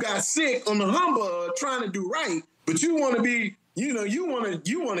people who got sick on the humbug trying to do right, but you want to be, you want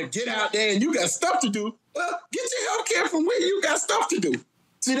to get out there and you got stuff to do. Well, get your health care from where you got stuff to do.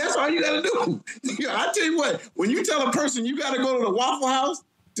 See, that's all you got to do. I tell you what, when you tell a person you got to go to the Waffle House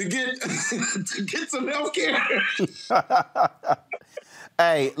to get some health care.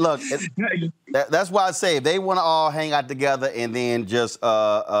 Hey, look, that's why I say if they want to all hang out together and then just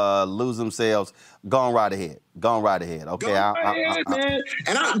lose themselves, go on right ahead. Okay, man.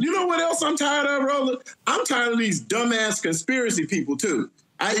 And you know what else I'm tired of, Roland? I'm tired of these dumbass conspiracy people too.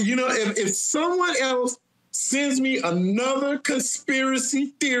 If someone else sends me another conspiracy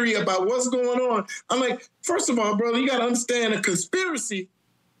theory about what's going on, I'm like, first of all, brother, you got to understand a conspiracy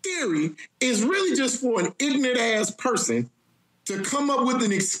theory is really just for an ignorant ass person to come up with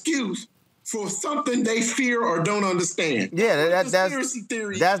an excuse for something they fear or don't understand. Yeah, that's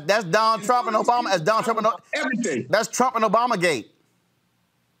Donald Trump and Obama. That's Donald Trump and everything. That's Trump and Obamagate.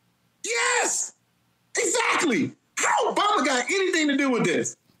 Yes, exactly. How Obama got anything to do with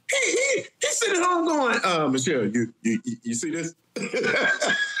this? He's sitting home going, Michelle, you see this?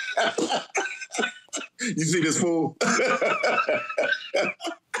 You see this fool?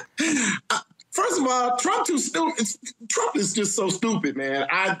 First of all, Trump is just so stupid, man.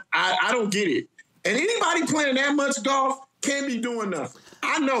 I don't get it. And anybody playing that much golf can't be doing nothing.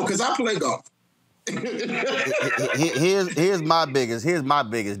 I know, because I play golf. Here's my biggest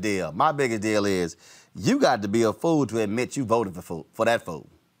deal. My biggest deal is you got to be a fool to admit you voted for that fool.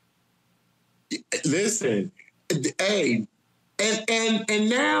 Listen, hey, and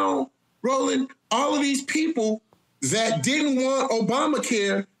now, Roland, all of these people that didn't want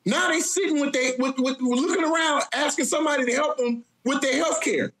Obamacare, now they sitting with looking around asking somebody to help them with their health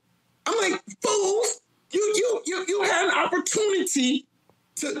care. I'm like, fools, you had an opportunity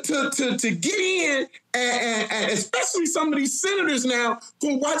to get in, and especially some of these senators now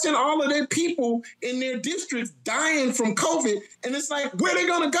who are watching all of their people in their districts dying from COVID, and it's like, where they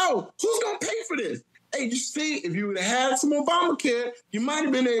gonna go? Who's gonna pay for this? Hey, you see, if you would have had some Obamacare, you might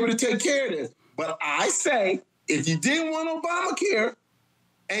have been able to take care of this. But I say, if you didn't want Obamacare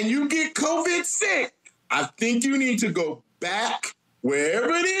and you get COVID sick, I think you need to go back wherever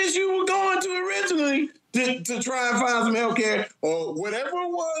it is you were going to originally to try and find some health care or whatever it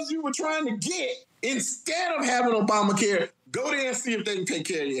was you were trying to get, instead of having Obamacare, go there and see if they can take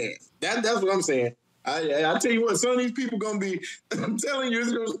care of your ass. That's what I'm saying. I tell you what, some of these people gonna be, I'm telling you,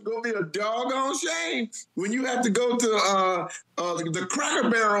 it's gonna be a doggone shame when you have to go to the Cracker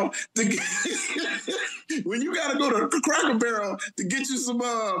Barrel to get, when you gotta go to the Cracker Barrel to get you some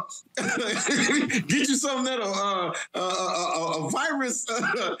get you something that'll a virus,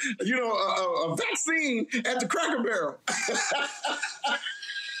 a vaccine at the Cracker Barrel.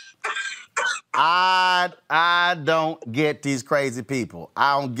 I don't get these crazy people.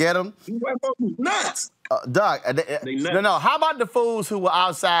 I don't get them. Nuts. Doug, no. How about the fools who were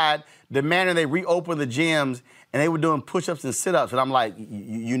outside demanding they reopen the gyms and they were doing push-ups and sit-ups? And I'm like,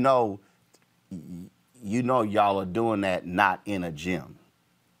 you know y'all are doing that not in a gym.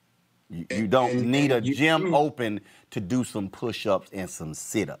 You don't need a gym open to do some push-ups and some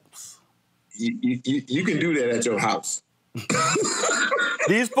sit-ups. You can do that at your house.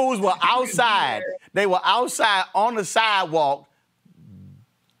 These fools were outside. They were outside on the sidewalk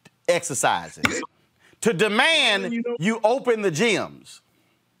exercising to demand you open the gyms.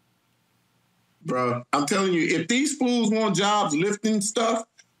 Bro, I'm telling you, if these fools want jobs lifting stuff,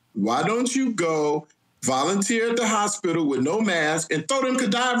 why don't you go volunteer at the hospital with no mask and throw them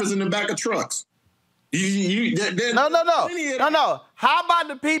cadavers in the back of trucks? No. How about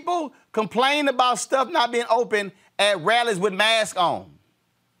the people complaining about stuff not being open at rallies with masks on?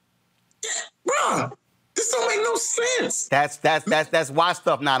 Bro, this don't make no sense. That's why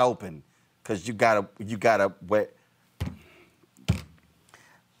stuff not open, because you gotta wait.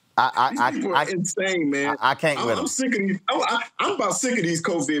 These people are insane, man. I can't with them. I'm sick of these. I'm about sick of these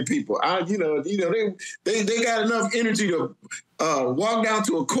COVID people. They got enough energy to walk down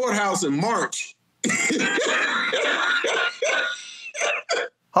to a courthouse and march.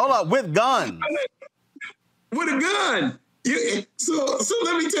 Hold up, with guns. With a gun. So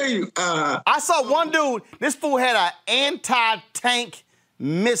let me tell you. I saw one dude, this fool had an anti-tank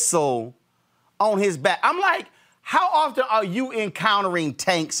missile on his back. I'm like, how often are you encountering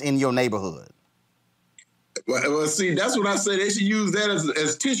tanks in your neighborhood? Well, see, that's what I say. They should use that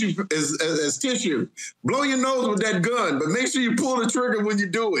as tissue, as tissue. Blow your nose with that gun, but make sure you pull the trigger when you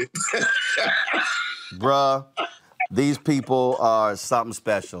do it. Bruh, these people are something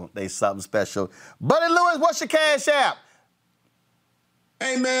special. They something special. Buddy Lewis, what's your Cash App?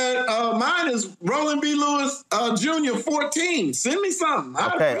 Hey, man, mine is Roland B. Lewis Jr. 14. Send me something.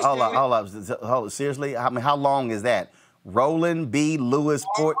 Okay, hold up. Seriously? How long is that? Roland B. Lewis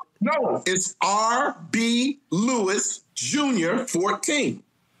 14? No, it's R.B. Lewis Jr. 14.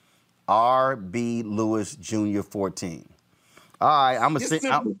 R.B. Lewis Jr. 14. All right, I'm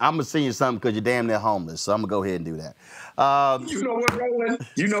gonna send you something because you're damn near homeless, so I'm gonna go ahead and do that. You know what, Roland?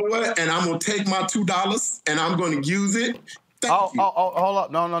 You know what? And I'm gonna take my $2 and I'm gonna use it. Hold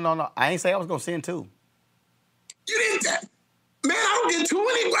up. No. I ain't say I was gonna send two. You didn't. Man, I don't get two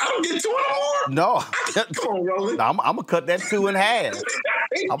anymore. No. Come on, Roland. I'm gonna cut that two in half.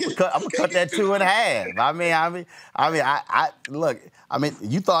 I'm gonna cut that two in half. I look. I mean,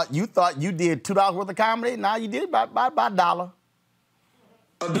 you thought you did $2 worth of comedy. Now you did about $1.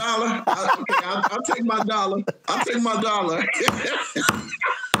 $1? Okay, I'll take my $1. I'll take my $1.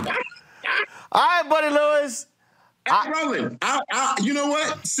 All right, Buddy Lewis. Roland, you know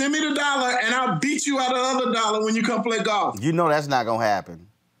what? Send me the $1 and I'll beat you out of the other $1 when you come play golf. You know that's not gonna happen.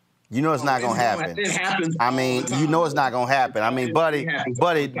 You know it's not gonna happen. It happens. I mean, you know it's not gonna happen. I mean, buddy,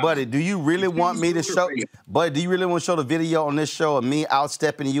 do you really want me to show? Buddy, do you really want to show the video on this show of me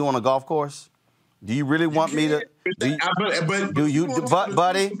outstepping you on a golf course? Do you really want me to?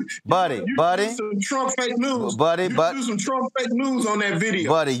 Buddy? Some Trump fake news. Do some Trump fake news on that video.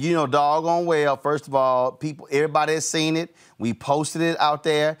 Buddy, you know doggone well, first of all, everybody has seen it. We posted it out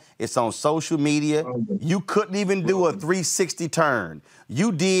there. It's on social media. You couldn't even do a 360 turn.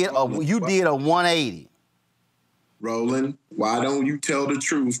 You did a 180. Roland, why don't you tell the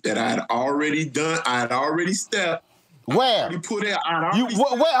truth that I had already stepped. Where? Hold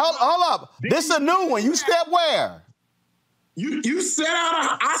up. This is a new one. You step where? You set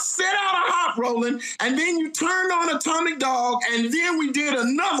out I set out a hop, Roland, and then you turned on Atomic Dog, and then we did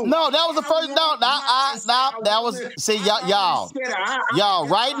another one. No, that was the first. Y'all,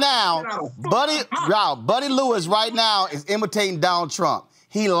 right now, Buddy Lewis right now is imitating Donald Trump.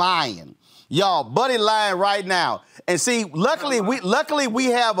 He lying. Y'all, Buddy lying right now. And see, luckily we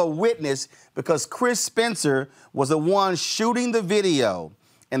have a witness because Chris Spencer was the one shooting the video.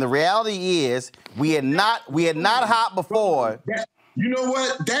 And the reality is we had not hopped before. You know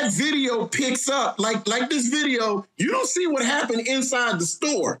what? That video picks up like this video. You don't see what happened inside the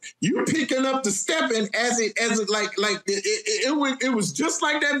store. You picking up the stepping as it was just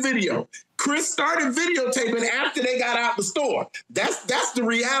like that video. Chris started videotaping after they got out the store. That's the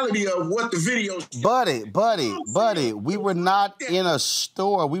reality of what the video. Buddy, we were not in a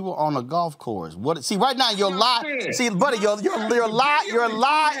store. We were on a golf course. What? See, right now your lie. See, buddy, your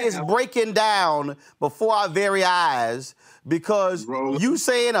lie is breaking down before our very eyes because you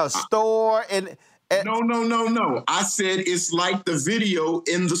say in a store and. No. I said it's like the video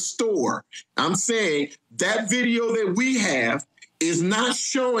in the store. I'm saying that video that we have is not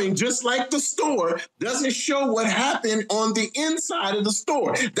showing, just like the store, doesn't show what happened on the inside of the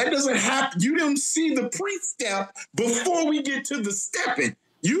store. That doesn't happen. You didn't see the pre-step before we get to the stepping.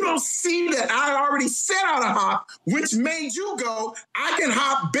 You don't see that I already set out a hop, which made you go, I can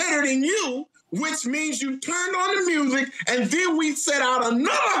hop better than you, which means you turned on the music, and then we set out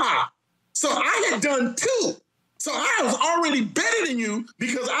another hop. So I had done 2. So I was already better than you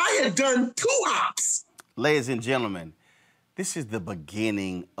because I had done 2 hops. Ladies and gentlemen, this is the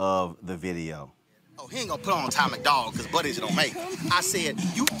beginning of the video. Oh, he ain't gonna put on Atomic Dog because Buddy's an Omega. I said,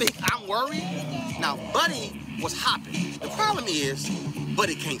 you think I'm worried? Now, Buddy was hopping. The problem is,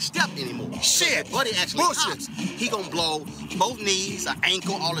 Buddy can't step anymore. Shit! Buddy actually hops. He gonna blow both knees, an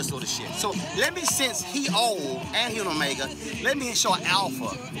ankle, all this sort of shit. So let me, since he old and he an Omega, let me show an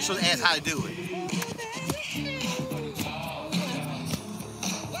alpha, show the ass how to do it.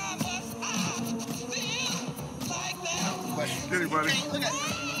 Get it, buddy.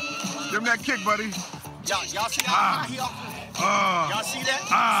 Give him that kick, buddy. Y'all see that? Y'all see that?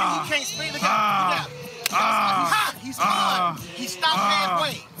 See, he can't spin. Look at him. He's done. He stopped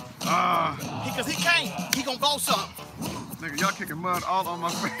halfway. Because he can't. He gonna blow something. Nigga, y'all kicking mud all on my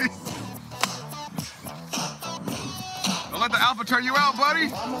face. Don't let the alpha turn you out, buddy.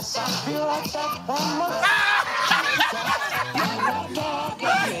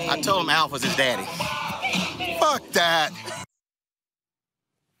 I told him Alpha's his daddy. Fuck that.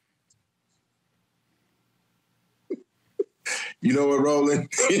 You know what, Roland?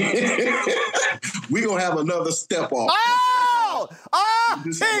 We gonna have another step off.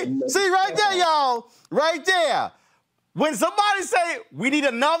 See right there, y'all. Right there. When somebody say we need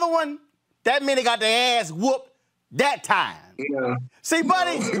another one, that means they got their ass whooped that time. Yeah. See,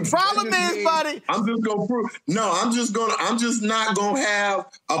 buddy, the problem is, buddy. I'm just gonna prove. No, I'm just not gonna have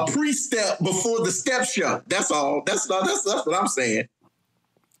a pre-step before the step show. That's all. That's what I'm saying.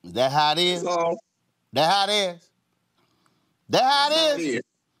 Is that how it is? That how it is? That how it is?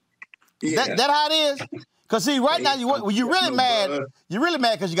 Yeah. That how it is? Because see, right now you really mad. You're really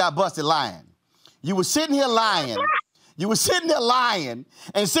mad because you got busted lying. You were sitting here lying. You were sitting there lying.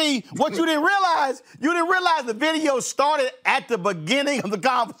 And see, what you didn't realize the video started at the beginning of the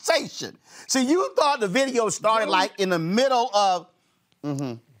conversation. See, you thought the video started like in the middle of.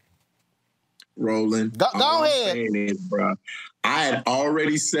 Roland. Go ahead. Bro, I had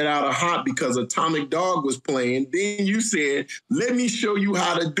already set out a hop because Atomic Dog was playing. Then you said, let me show you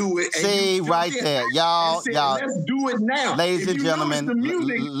how to do it. And see, right there. Y'all. Let's do it now. Ladies and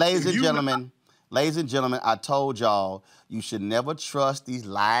gentlemen, I told y'all you should never trust these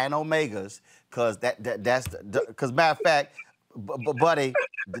lying Omegas because because matter of fact, buddy,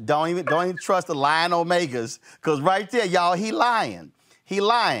 don't even trust the lying Omegas because right there, y'all, he lying.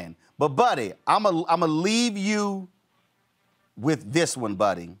 But buddy, I'm a leave you with this one,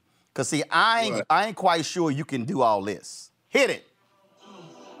 buddy. Cause see, I ain't quite sure you can do all this. Hit it.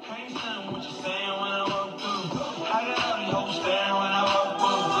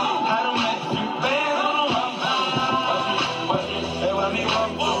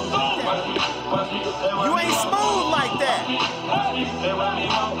 You ain't smooth like that.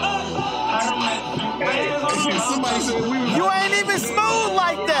 You ain't even smooth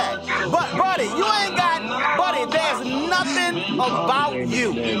like that. But buddy, you ain't got, buddy, there's nothing about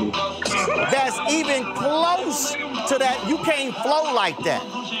you that's even close to that. You can't flow like that.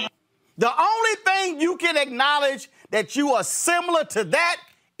 The only thing you can acknowledge that you are similar to that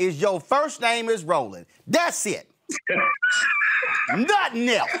is your first name is Roland. That's it. Nothing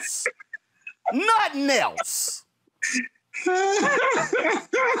else. Nothing else.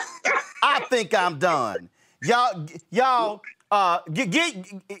 I think I'm done. Y'all, get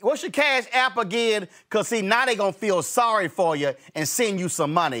what's your Cash App again? Cause see, now they gonna feel sorry for you and send you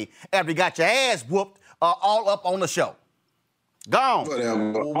some money after you got your ass whooped all up on the show. Gone.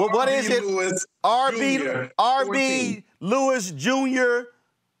 Whatever. What is it? Lewis RB Lewis Jr.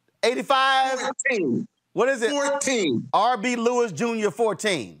 85. 14. What is it? 14. RB Lewis Jr.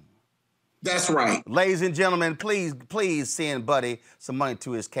 14. That's right. Ladies and gentlemen, please send Buddy some money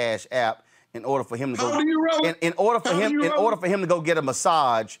to his Cash App in order for him to go. In order for him to go get a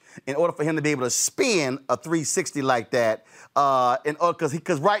massage, in order for him to be able to spin a 360 like that, because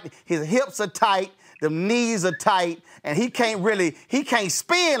his hips are tight, the knees are tight, and he can't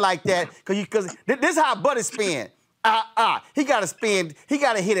spin like that because this is how Buddy spin. He gotta spin. He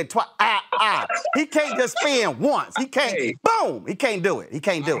gotta hit it twice. He can't just spin once. He can't. Boom. He can't do it. He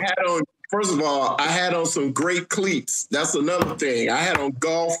can't do it. First of all, I had on some great cleats. That's another thing. I had on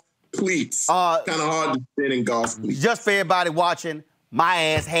golf cleats. Kind of hard to spin in golf cleats. Just for everybody watching, my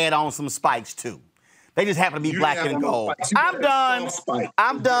ass had on some spikes too. They just happen to be black and gold. I'm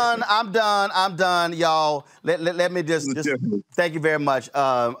done, y'all. Let me just thank you very much,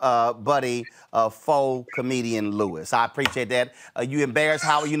 Buddy, faux comedian Lewis. I appreciate that. You embarrassed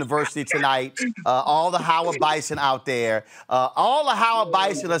Howard University tonight. All the Howard Bison out there. All the Howard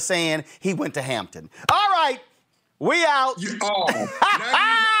Bison are saying he went to Hampton. All right, we out. Now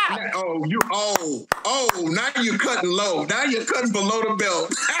you're cutting low. Now you're cutting below the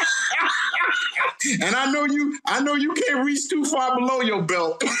belt. And I know you can't reach too far below your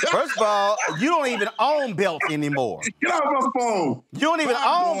belt. First of all, you don't even own belts anymore. Get off my phone. You don't even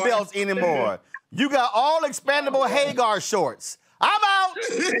own belts anymore. You got all expandable Hagar shorts. I'm out.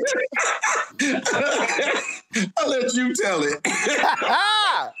 I'll let you tell it.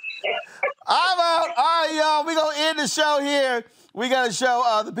 I'm out. All right, y'all. We're going to end the show here. We got to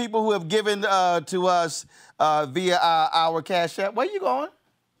show the people who have given to us via our Cash App. Where you going?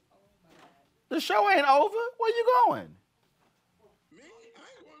 The show ain't over. Where you going? Me? I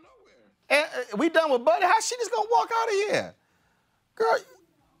ain't going nowhere. And we done with Buddy. How's she just going to walk out of here? Girl,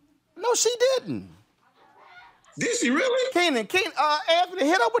 no, she didn't. Did she really? Keenan, Anthony,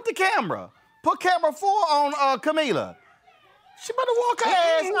 hit up with the camera. Put camera 4 on Camila. She better walk her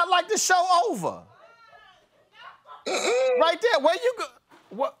ass out like the show over. Right there. Where you go?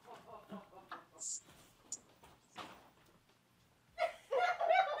 What?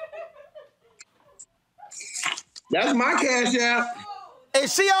 That's my Cash App.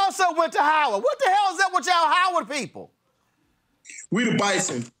 And she also went to Howard. What the hell is up with y'all Howard people? We the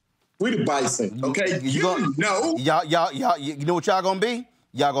Bison. Okay, you know. Y'all, you know what y'all gonna be?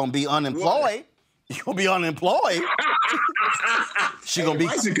 Y'all gonna be unemployed. You're gonna be unemployed. She gonna be.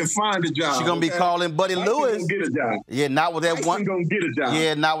 Bison can find a job. She gonna be calling Buddy Lewis. Gonna get a job. Yeah, not with that Bison one. Gonna get a job.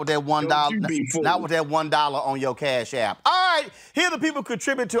 Yeah, not with that $1. Not with that $1 on your Cash App. All right, here are the people who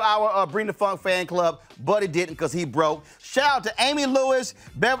contribute to our Bring the Funk fan club. Buddy didn't because he broke. Shout out to Amy Lewis.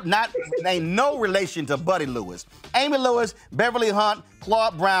 Ain't no relation to Buddy Lewis. Amy Lewis, Beverly Hunt,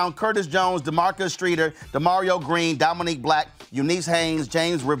 Claude Brown, Curtis Jones, DeMarcus Streeter, Demario Green, Dominique Black, Eunice Haynes,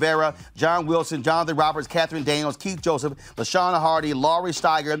 James Rivera, John Wilson, Jonathan Roberts, Catherine Daniels, Keith Joseph, LaShawn Hardy, Laurie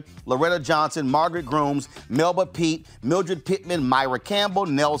Steiger, Loretta Johnson, Margaret Grooms, Melba Pete, Mildred Pittman, Myra Campbell,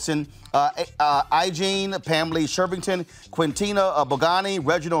 Nelson, Igene, Pamela Shervington, Quintina Bogani,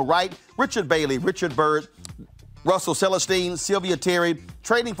 Reginald Wright, Richard Bailey, Richard Bird, Russell Celestine, Sylvia Terry,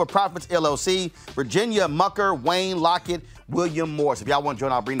 Trading for Profits LLC, Virginia Mucker, Wayne Lockett, William Morris. If y'all want to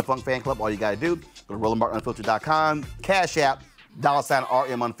join our Bring the Funk fan club, all you got to do, go to RolandMartinUnfiltered.com, Cash App,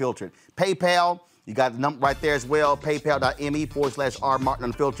 $RM Unfiltered. PayPal, you got the number right there as well,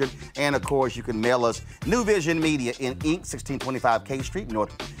 paypal.me/RMartinUnfiltered. And, of course, you can mail us New Vision Media in Inc., 1625 K Street,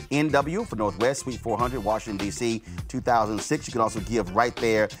 North NW for Northwest, Suite 400, Washington, D.C., 2006. You can also give right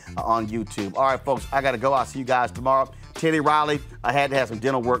there on YouTube. All right, folks, I got to go. I'll see you guys tomorrow. Teddy Riley, I had to have some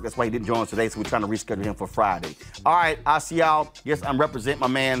dental work. That's why he didn't join us today, so we're trying to reschedule him for Friday. All right, I'll see y'all. Yes, I'm representing my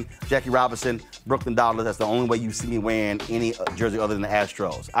man, Jackie Robinson, Brooklyn Dollars. That's the only way you see me wearing any jersey other than the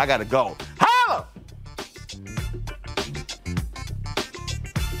Astros. I got to go. Holla!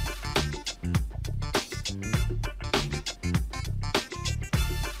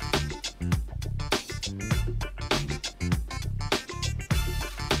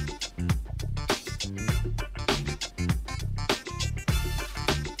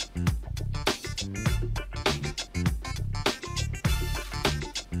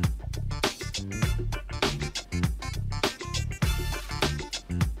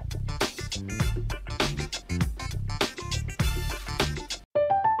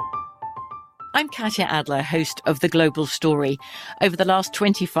 I'm Katya Adler, host of The Global Story. Over the last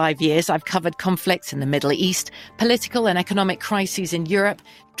 25 years, I've covered conflicts in the Middle East, political and economic crises in Europe,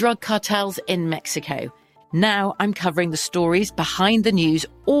 drug cartels in Mexico. Now I'm covering the stories behind the news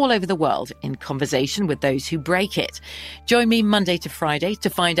all over the world in conversation with those who break it. Join me Monday to Friday to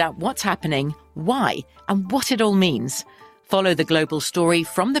find out what's happening, why, and what it all means. Follow The Global Story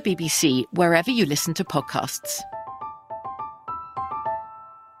from the BBC wherever you listen to podcasts.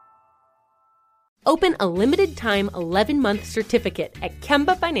 Open a limited-time 11-month certificate at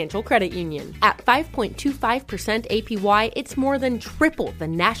Kemba Financial Credit Union. At 5.25% APY, it's more than triple the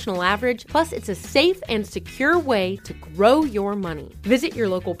national average, plus it's a safe and secure way to grow your money. Visit your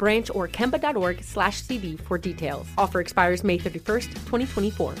local branch or kemba.org/CD for details. Offer expires May 31st,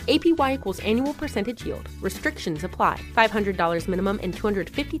 2024. APY equals annual percentage yield. Restrictions apply. $500 minimum and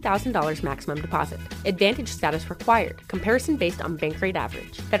 $250,000 maximum deposit. Advantage status required. Comparison based on bank rate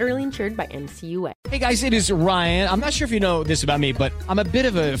average. Federally insured by NCUA. Hey guys, it is Ryan. I'm not sure if you know this about me, but I'm a bit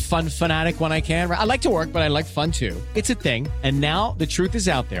of a fun fanatic when I can. I like to work, but I like fun too. It's a thing. And now the truth is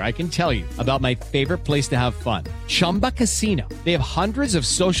out there. I can tell you about my favorite place to have fun. Chumba Casino. They have hundreds of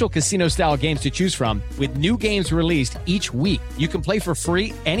social casino style games to choose from with new games released each week. You can play for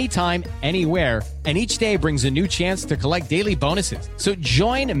free anytime, anywhere. And each day brings a new chance to collect daily bonuses. So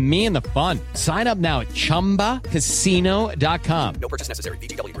join me in the fun. Sign up now at ChumbaCasino.com. No purchase necessary.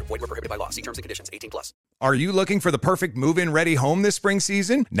 VGW Group. Void where prohibited by law. See terms and conditions. 18+. Are you looking for the perfect move-in ready home this spring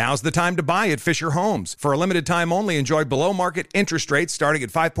season? Now's the time to buy at Fisher Homes. For a limited time only, enjoy below-market interest rates starting at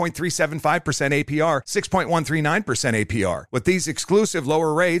 5.375% APR, 6.139% APR. With these exclusive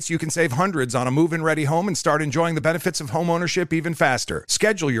lower rates, you can save hundreds on a move-in ready home and start enjoying the benefits of homeownership even faster.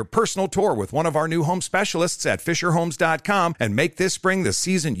 Schedule your personal tour with one of our new home specialists at FisherHomes.com and make this spring the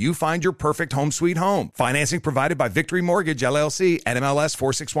season you find your perfect home sweet home. Financing provided by Victory Mortgage, LLC, NMLS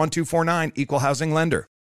 461249, Equal Housing Lender.